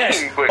good thing.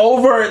 Yes, but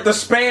over the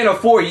span of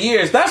 4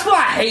 years. That's what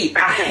I hate.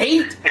 I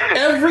hate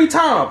every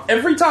time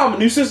a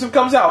new system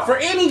comes out for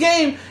any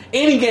game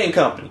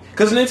company.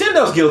 Because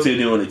Nintendo's guilty of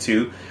doing it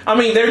too. I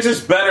mean, they're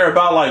just better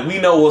about like we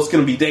know what's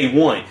going to be day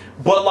one,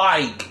 but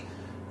like.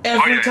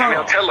 Every time.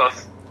 They'll tell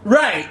us.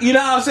 Right. You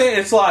know what I'm saying?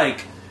 It's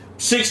like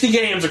 60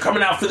 games are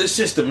coming out for this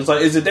system. It's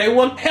like, is it day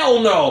one?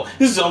 Hell no.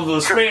 This is over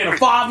the span of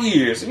 5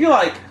 years. And you're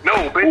like, no,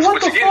 bitch, well,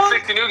 but you're getting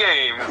 60 new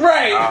games.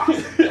 Right.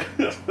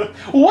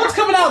 What's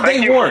coming out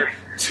day one?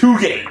 2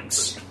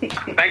 games.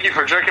 Thank you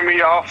for jerking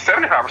me off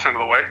 75% of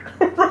the way.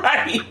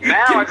 Right.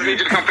 Now I just need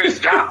you to come finish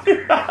the job.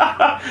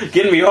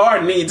 Getting me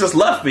hard and he just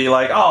left me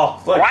like, oh.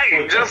 Fuck.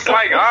 Right. Just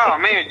like, oh,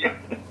 man, you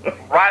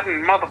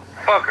rotten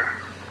motherfucker.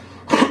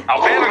 I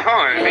was having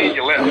fun, and then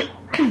you left.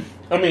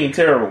 I mean,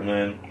 terrible,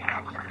 man.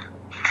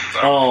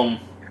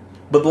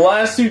 But the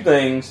last 2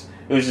 things,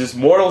 it was just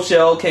Mortal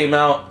Shell came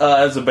out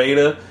as a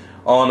beta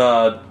on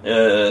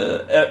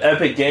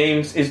Epic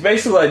Games. It's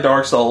basically like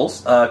Dark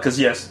Souls, because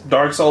yes,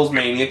 Dark Souls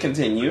Mania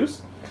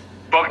continues.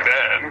 Fuck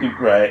that.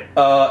 Right.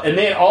 And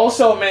then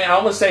also, man,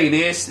 I'm gonna say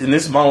this, and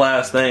this is my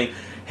last thing.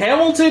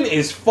 Hamilton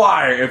is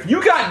fire. If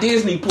you got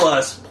Disney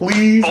Plus,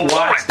 please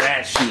watch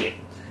that shit.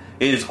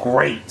 It is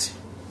great.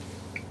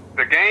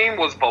 The game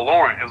was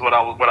Valorant, is what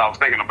I was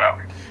thinking about.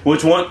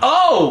 Which one?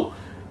 Oh,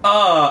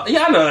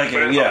 yeah, I know that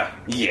game. Yeah.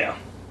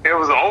 It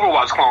was an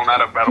Overwatch clone, not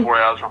a Battle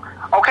Royale.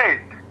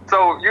 Okay,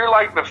 so you're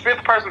like the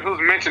 5th person who's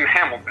mentioned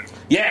Hamilton.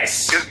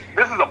 Yes.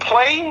 This is a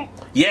play.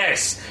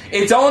 Yes,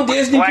 it's on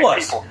Disney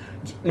Plus. People.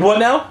 What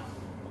now?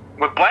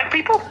 With black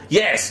people?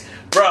 Yes,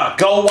 bruh,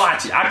 go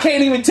watch it. I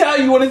can't even tell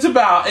you what it's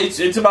about.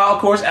 It's about,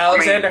 of course,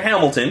 Alexander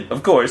Hamilton,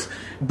 of course.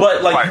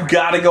 But, like, you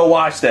gotta go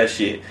watch that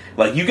shit.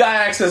 Like, you got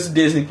access to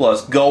Disney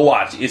Plus. Go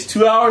watch it. It's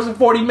 2 hours and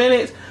 40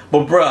 minutes.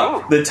 But,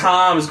 bruh, the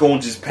time is gonna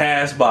just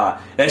pass by.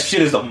 That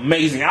shit is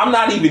amazing. I'm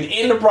not even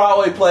into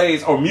Broadway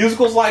plays or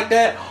musicals like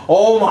that.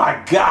 Oh, my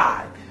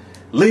God.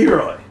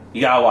 Leroy,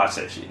 you gotta watch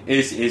that shit.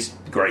 It's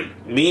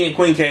great. Me and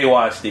Queen K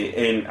watched it,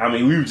 and, I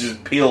mean, we were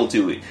just peeled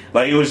to it.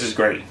 Like, it was just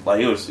great.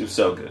 Like, it was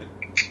so good.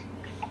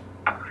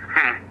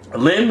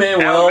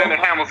 Lin-Manuel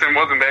Hamilton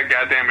wasn't that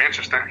goddamn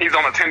interesting. He's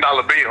on a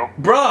 $10 bill.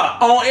 Bruh,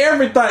 on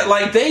everything.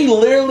 Like, they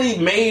literally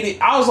made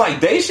it. I was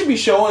like, they should be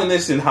showing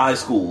this in high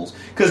schools.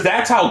 Because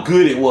that's how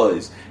good it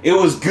was. It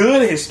was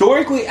good,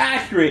 historically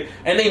accurate,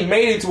 and they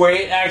made it to where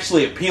it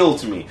actually appealed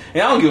to me.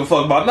 And I don't give a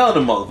fuck about none of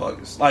them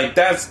motherfuckers. Like,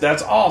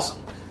 that's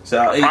awesome. So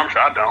I'm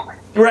sure I don't.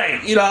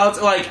 Right. You know,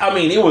 it's like, I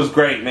mean, it was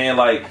great, man.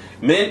 Like,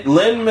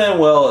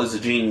 Lin-Manuel is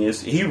a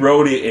genius. He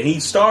wrote it, and he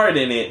starred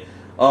in it.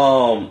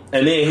 And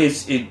then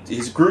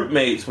his group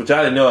mates, which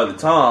I didn't know at the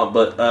time,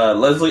 but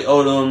Leslie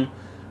Odom,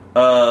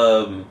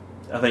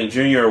 I think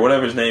Junior or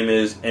whatever his name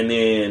is, and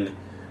then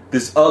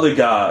this other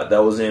guy that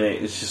was in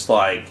it. It's just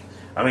like,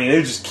 I mean,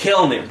 they're just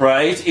killing it, bro.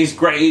 It's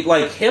great.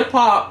 Like, hip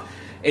hop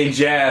and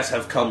jazz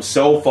have come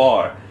so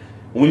far.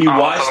 When you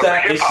watch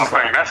that, it's just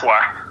like, that's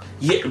why.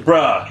 Yeah,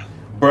 bruh,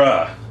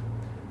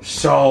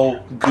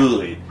 so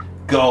good.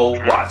 Go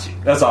watch it.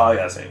 That's all I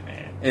gotta say,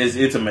 man.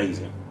 It's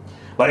amazing.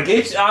 Like,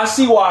 I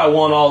see why I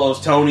won all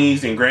those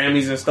Tonys and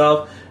Grammys and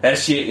stuff. That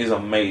shit is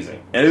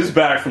amazing. And this is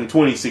back from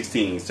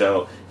 2016,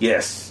 so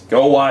yes,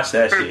 go watch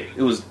that shit.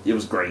 It was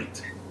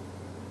great.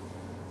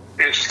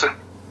 Interesting.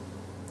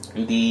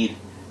 Indeed.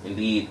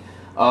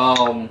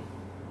 But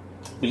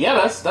yeah,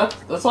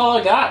 that's all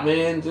I got,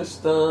 man.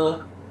 Just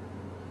all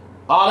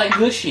that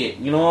good shit.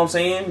 You know what I'm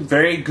saying?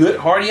 Very good,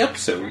 hearty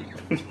episode.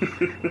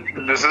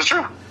 This is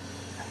true.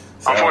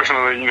 So,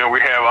 unfortunately, we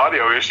have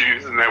audio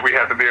issues and that we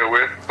have to deal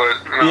with. But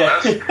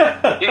you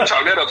can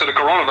chalk that up to the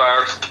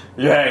coronavirus.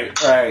 Right.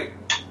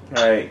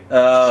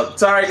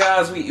 Sorry,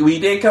 guys. We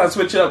did kind of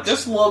switch it up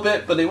just a little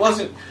bit, but it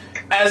wasn't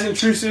as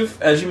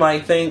intrusive as you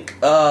might think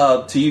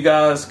to you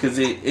guys because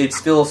it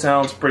still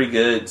sounds pretty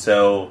good.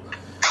 So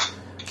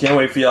can't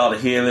wait for y'all to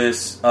hear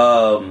this.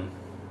 And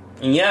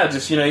yeah,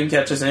 just you can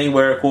catch us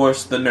anywhere. Of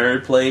course, the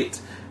Nerd Plate,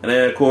 and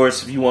then of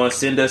course, if you want to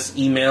send us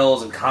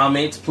emails and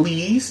comments,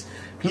 please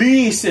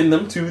send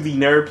them to the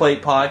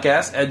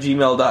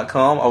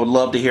nerdplatepodcast@gmail.com. I would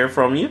love to hear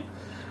from you.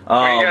 You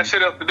ain't got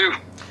shit else to do.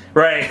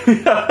 Right.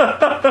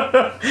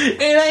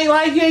 It ain't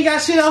like you ain't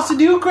got shit else to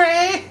do,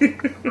 Craig.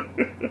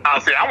 I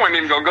wasn't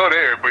even going to go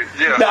there, but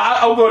yeah. Nah,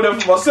 I'm going there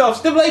for myself.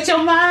 Stimulate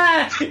your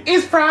mind.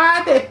 It's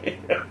Friday.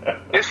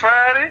 It's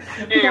Friday.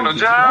 You ain't got no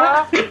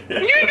job. You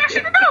ain't got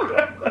shit to do.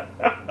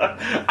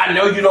 I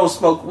know you don't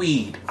smoke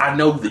weed. I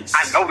know this.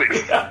 But I'm going to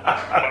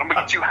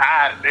get you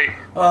high today.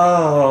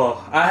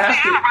 Oh, I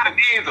have to. Everybody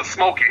needs a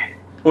smoky.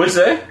 What'd you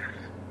say?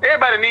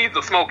 Everybody needs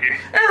a smoky.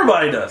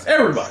 Everybody does.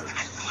 Everybody.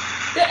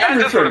 Yeah,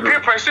 that's just for the peer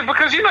pressure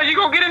because you're going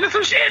to get into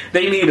some shit.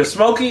 They need a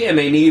smoky and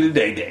they need a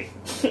day.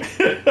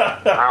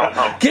 I don't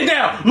know. Get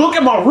down. Look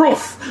at my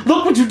roof.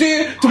 Look what you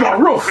did to my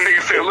roof.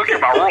 Nigga said, look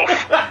at my roof.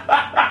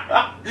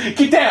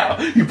 Get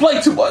down. You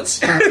play too much.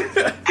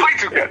 Play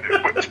too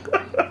goddamn much.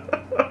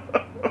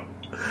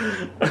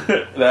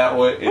 That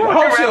way. Who would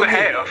you rather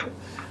have?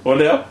 What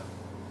now?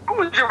 Who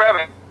would you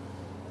rather?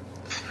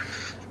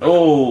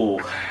 Oh,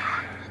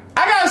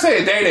 I gotta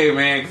say Day,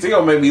 man, because he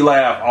gonna make me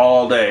laugh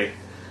all day.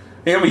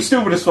 He gonna be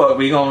stupid as fuck,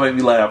 but he gonna make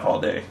me laugh all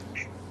day.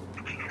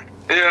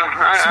 Yeah,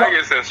 I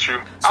guess that's true.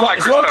 I like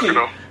Chris Tucker,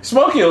 though.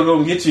 Smokey will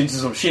gonna get you into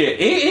some shit.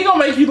 He gonna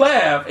make you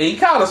laugh. And he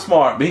kind of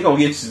smart, but he gonna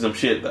get you some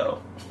shit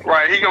though.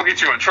 Right, he gonna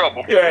get you in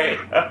trouble. Right.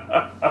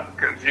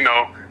 Because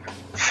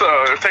so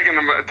taking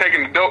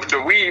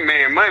the weed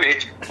man money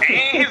and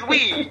his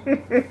weed. Yeah,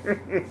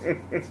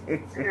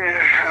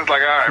 it's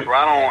like, all right, bro.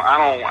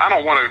 I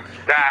don't want to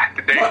die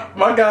today.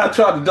 My guy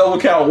tried to double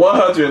count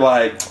 100,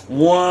 like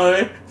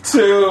 1,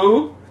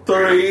 2,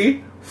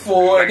 3,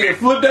 4, and then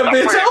flip that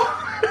bitch out.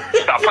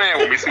 Stop playing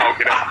with me,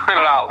 Smokey. That's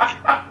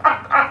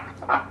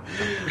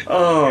 $100.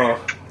 Oh,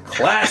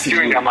 classic.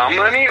 You ain't got my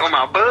money or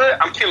my bud.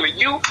 I'm killing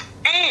you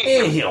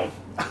and him.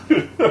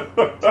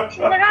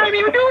 Like, I ain't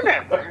even doing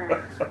that.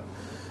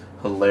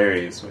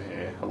 Hilarious,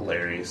 man.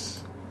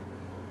 Hilarious.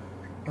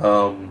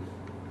 But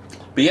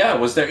yeah,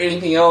 was there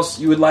anything else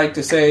you would like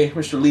to say,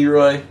 Mr.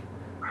 Leroy?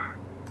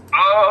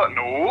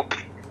 Nope.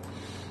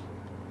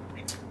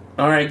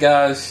 All right,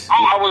 guys.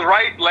 Oh, I was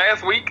right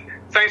last week.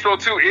 Saints Row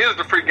 2 is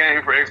the free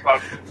game for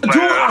Xbox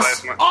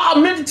last month. I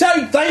meant to tell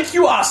you, thank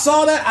you. I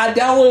saw that. I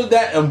downloaded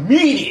that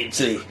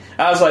immediately.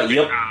 I was like,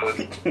 yep.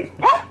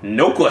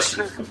 No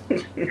question.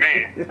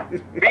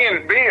 Man,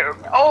 being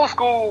old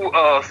school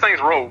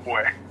Saints Row,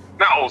 boy.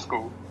 Not old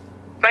school.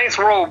 Saints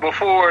Row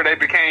before they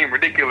became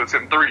ridiculous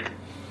in 3.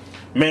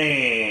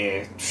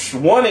 Man,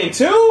 1 and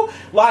 2,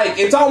 like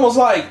it's almost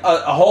like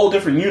a whole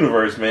different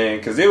universe, man.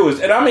 Because it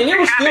was, and I mean, it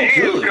was still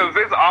good. Because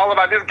it's all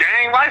about this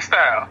gang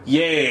lifestyle.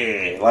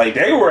 Yeah, like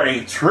they were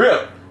a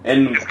trip,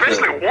 and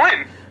especially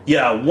 1.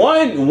 Yeah,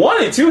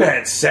 1 and 2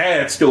 had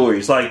sad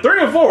stories. Like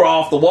 3 and 4 were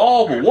off the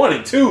wall, but 1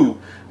 and 2,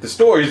 the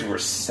stories were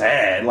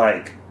sad.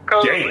 Like,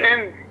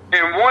 damn.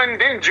 In 1,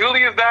 didn't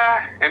Julius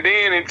die? And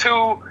then in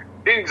 2,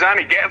 didn't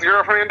Johnny Gat's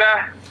girlfriend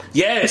die?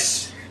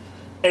 Yes.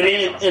 And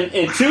then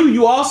in 2,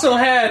 you also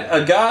had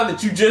a guy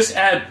that you just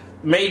had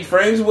made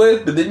friends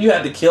with, but then you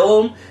had to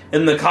kill him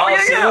in the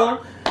Coliseum. Yeah.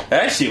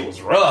 That shit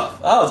was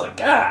rough. I was like,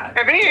 God.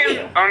 And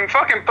then on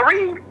fucking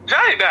 3,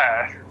 Johnny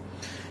died.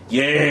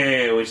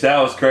 Yeah, which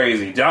that was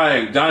crazy.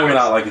 Johnny went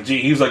out like a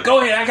G. He was like, go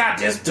ahead, I got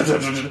this.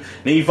 Then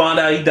you found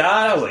out he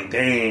died. I was like,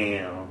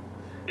 damn.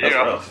 That's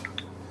rough.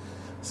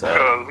 So,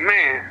 because,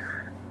 man.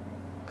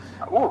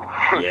 Ooh.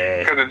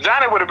 Yeah. Because if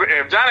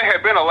Johnny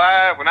had been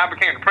alive when I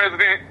became the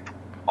president,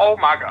 oh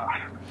my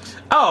God.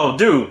 Oh,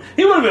 dude.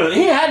 He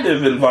had to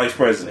have been vice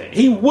president.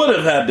 He would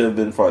have had to have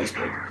been vice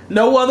president.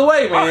 No other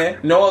way, man.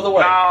 No other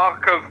way. No,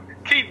 because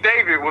Keith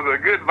David was a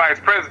good vice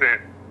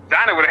president.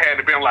 Johnny would have had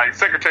to been like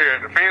Secretary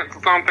of Defense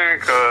or something,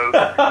 because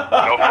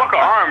fuck an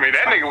army.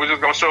 That nigga was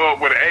just gonna show up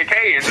with an AK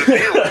and just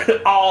deal with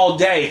it all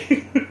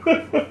day.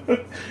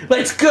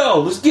 Let's go.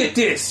 Let's get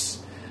this.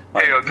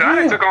 Hell,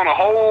 Johnny took on the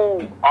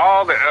whole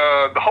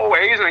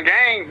Asian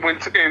gang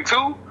in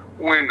 2.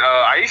 When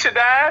Aisha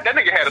died, that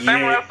nigga had a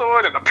samurai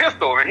sword and a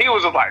pistol, and he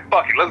was just like,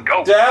 fuck it, let's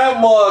go. That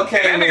mug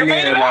came in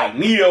there like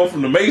Neo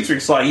from the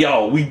Matrix, like,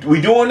 yo, we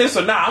doing this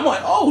or not? I'm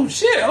like, oh,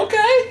 shit,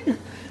 okay.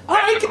 All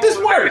right, get this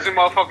work.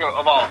 Motherfucker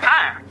of all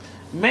time.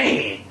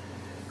 Man,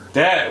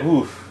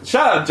 shout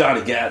out to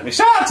Johnny Gat, man.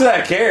 Shout out to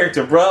that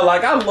character, bro.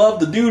 Like, I love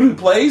the dude who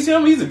plays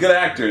him. He's a good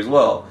actor as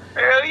well.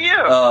 Hell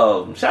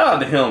yeah. Shout out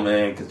to him,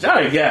 man, because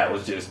Johnny Gat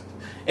was just,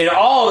 in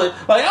all, like,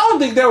 I don't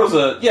think there was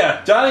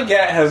Johnny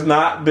Gat has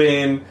not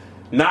been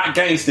not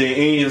gangster in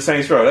any of the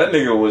Saints Row. That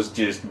nigga was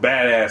just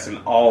badass in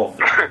all of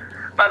them.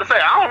 About to say,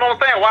 I don't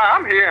understand why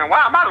I'm here and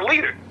why I'm not a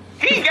leader.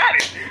 He got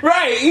it.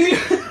 Right.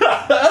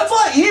 That's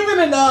like, even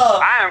in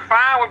I am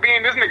fine with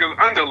being this nigga's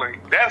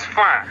underling. That's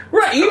fine.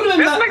 Right, even in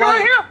this nigga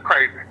right here,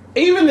 crazy.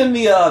 Even in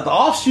the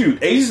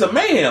offshoot, Agents of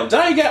Mayhem,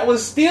 Johnny Gat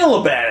was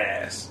still a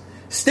badass.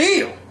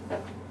 Still.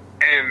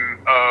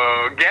 And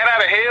Get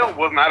Out of Hell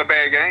was not a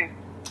bad game.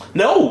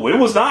 No, it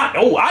was not.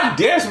 Oh, I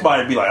dare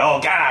somebody to be like, oh,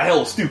 God,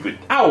 hell, stupid.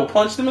 I will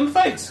punch them in the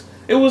face.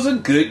 It was a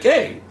good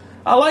game.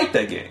 I like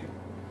that game.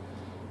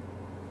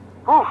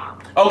 Whew.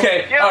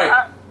 Okay, yeah, all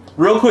right.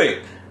 Real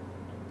quick.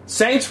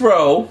 Saints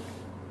Row.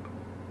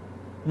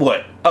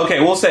 What? Okay,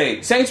 we'll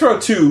say Saints Row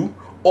 2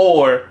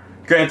 or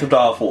Grand Theft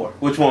Auto 4.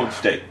 Which one would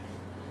you take?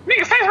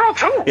 Nigga, Saints Row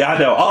 2. Yeah, I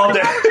know. All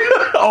day.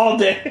 All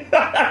day.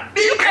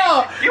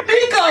 Nico,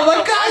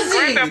 my cousin.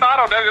 Grand Theft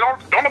Auto that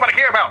don't nobody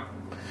care about.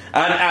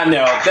 I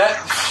know.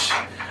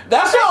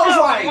 That's what I was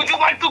like. Would you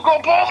like to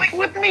go bowling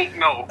with me?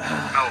 No.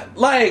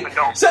 Like, I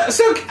don't. So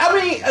I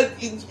mean,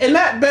 and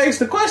that begs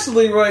the question,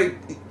 Leroy.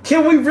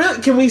 Can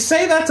we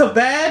say that's a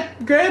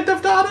bad Grand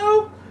Theft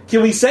Auto?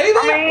 Can we say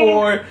that?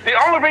 Or the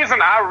only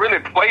reason I really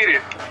played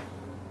it,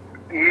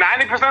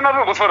 90% of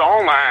it was for the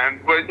online,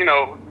 but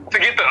to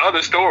get the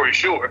other story,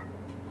 sure.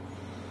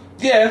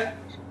 Yeah,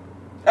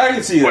 I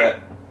can see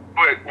that.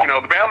 But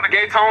the Battle of the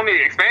Gates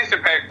Tony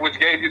expansion pack, which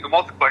gave you the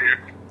multiplayer,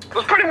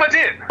 was pretty much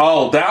it.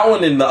 Oh, that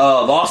one in the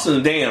Lost in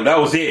the Dam. That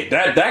was it.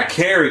 That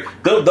carried.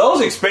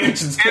 Those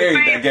expansions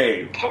carried that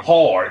game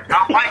hard.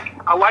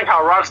 I like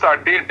how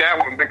Rockstar did that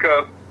one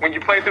because when you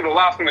play through the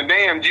Lost in the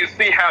Dam, you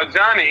see how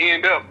Johnny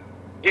ended up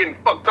getting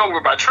fucked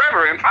over by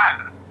Trevor in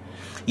 5.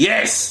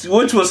 Yes,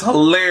 which was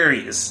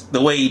hilarious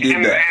the way he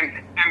did that.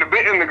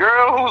 And the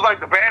girl who was like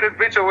the baddest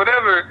bitch or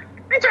whatever,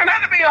 she turned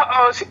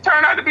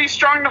out to be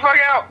strung the fuck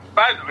out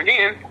by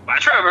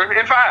Trevor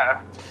in 5.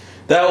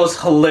 That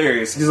was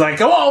hilarious. He's like,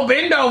 "Come on,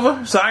 bend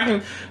over, so I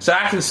can."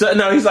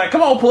 No, he's like,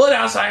 "Come on, pull it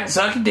out, so I can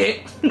suck your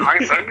dick." I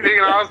can suck your dick,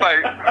 and I was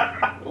like,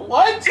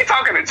 "What? You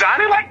talking to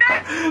Johnny like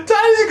that?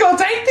 Johnny's just gonna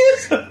take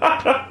this?"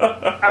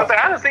 I was like,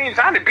 "I done seen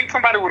Johnny beat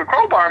somebody with a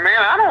crowbar, man.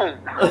 I don't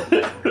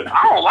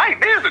like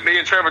this." And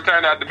then Trevor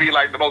turned out to be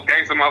like the most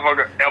gangster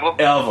motherfucker ever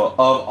of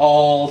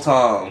all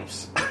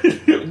times,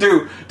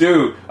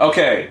 dude.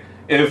 Okay,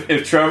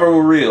 if Trevor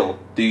were real,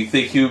 do you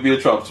think he would be a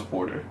Trump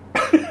supporter?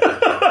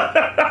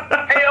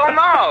 Hell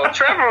no,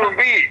 Trevor would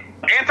be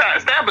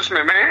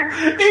anti-establishment, man.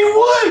 He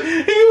would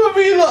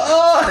be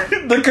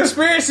the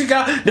conspiracy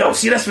guy. No,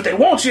 see, that's what they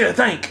want you to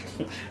think,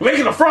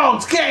 making the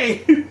frogs gay.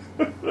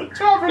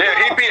 Trevor,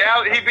 yeah, he'd be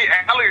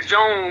Alex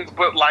Jones,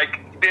 but like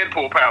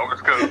Deadpool powers,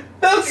 because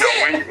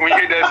when you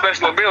get that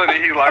special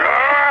ability, he's like,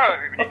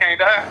 he can't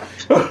die.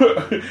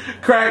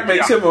 Crack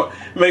makes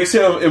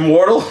him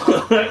immortal.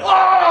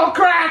 Oh,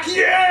 crack,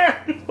 yeah!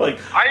 Like,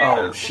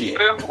 oh shit.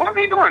 What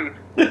is he doing?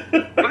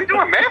 Was he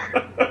doing meth?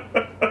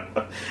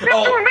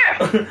 Doing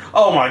meth.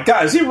 Oh my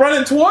god, is he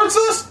running towards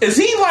us? Is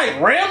he like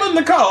ramming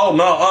the car? Oh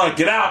no,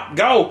 get out,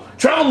 go.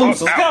 Trevor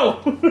loose, let's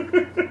go.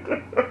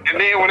 And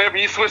then whenever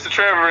you switch to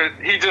Trevor,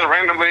 he just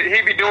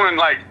randomly, be doing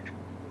like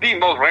the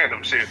most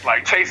random shit,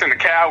 like chasing the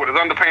cow with his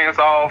underpants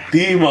off,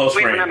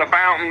 sleeping in the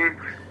fountain,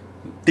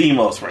 the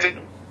most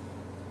random,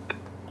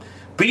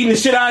 beating the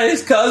shit out of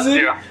his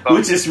cousin,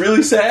 which is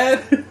really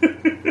sad.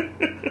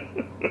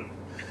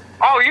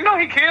 Oh, you know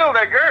he killed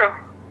that girl.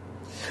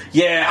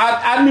 Yeah,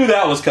 I knew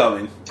that was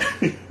coming.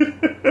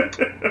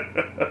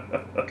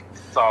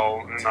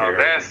 So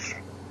that's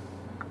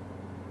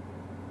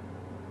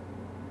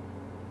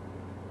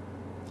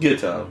good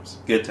times.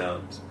 Good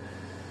times.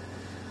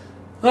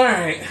 All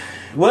right.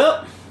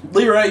 Well,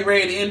 Leroy, you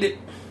ready to end it?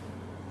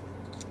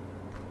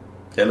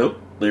 Hello,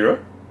 Leroy?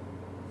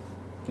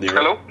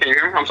 Hello? Can you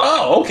hear me? I'm sorry.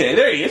 Oh, okay.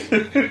 There he is. I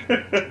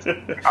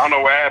don't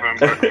know what happened.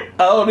 But... I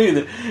don't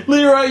either.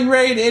 Leroy, you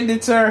ready to end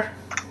it, sir?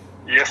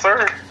 Yes,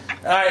 sir.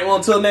 All right. Well,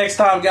 until next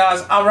time,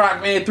 guys, I'm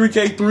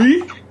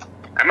Rockman3K3.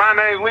 And my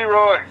name's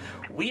Leroy.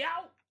 We out.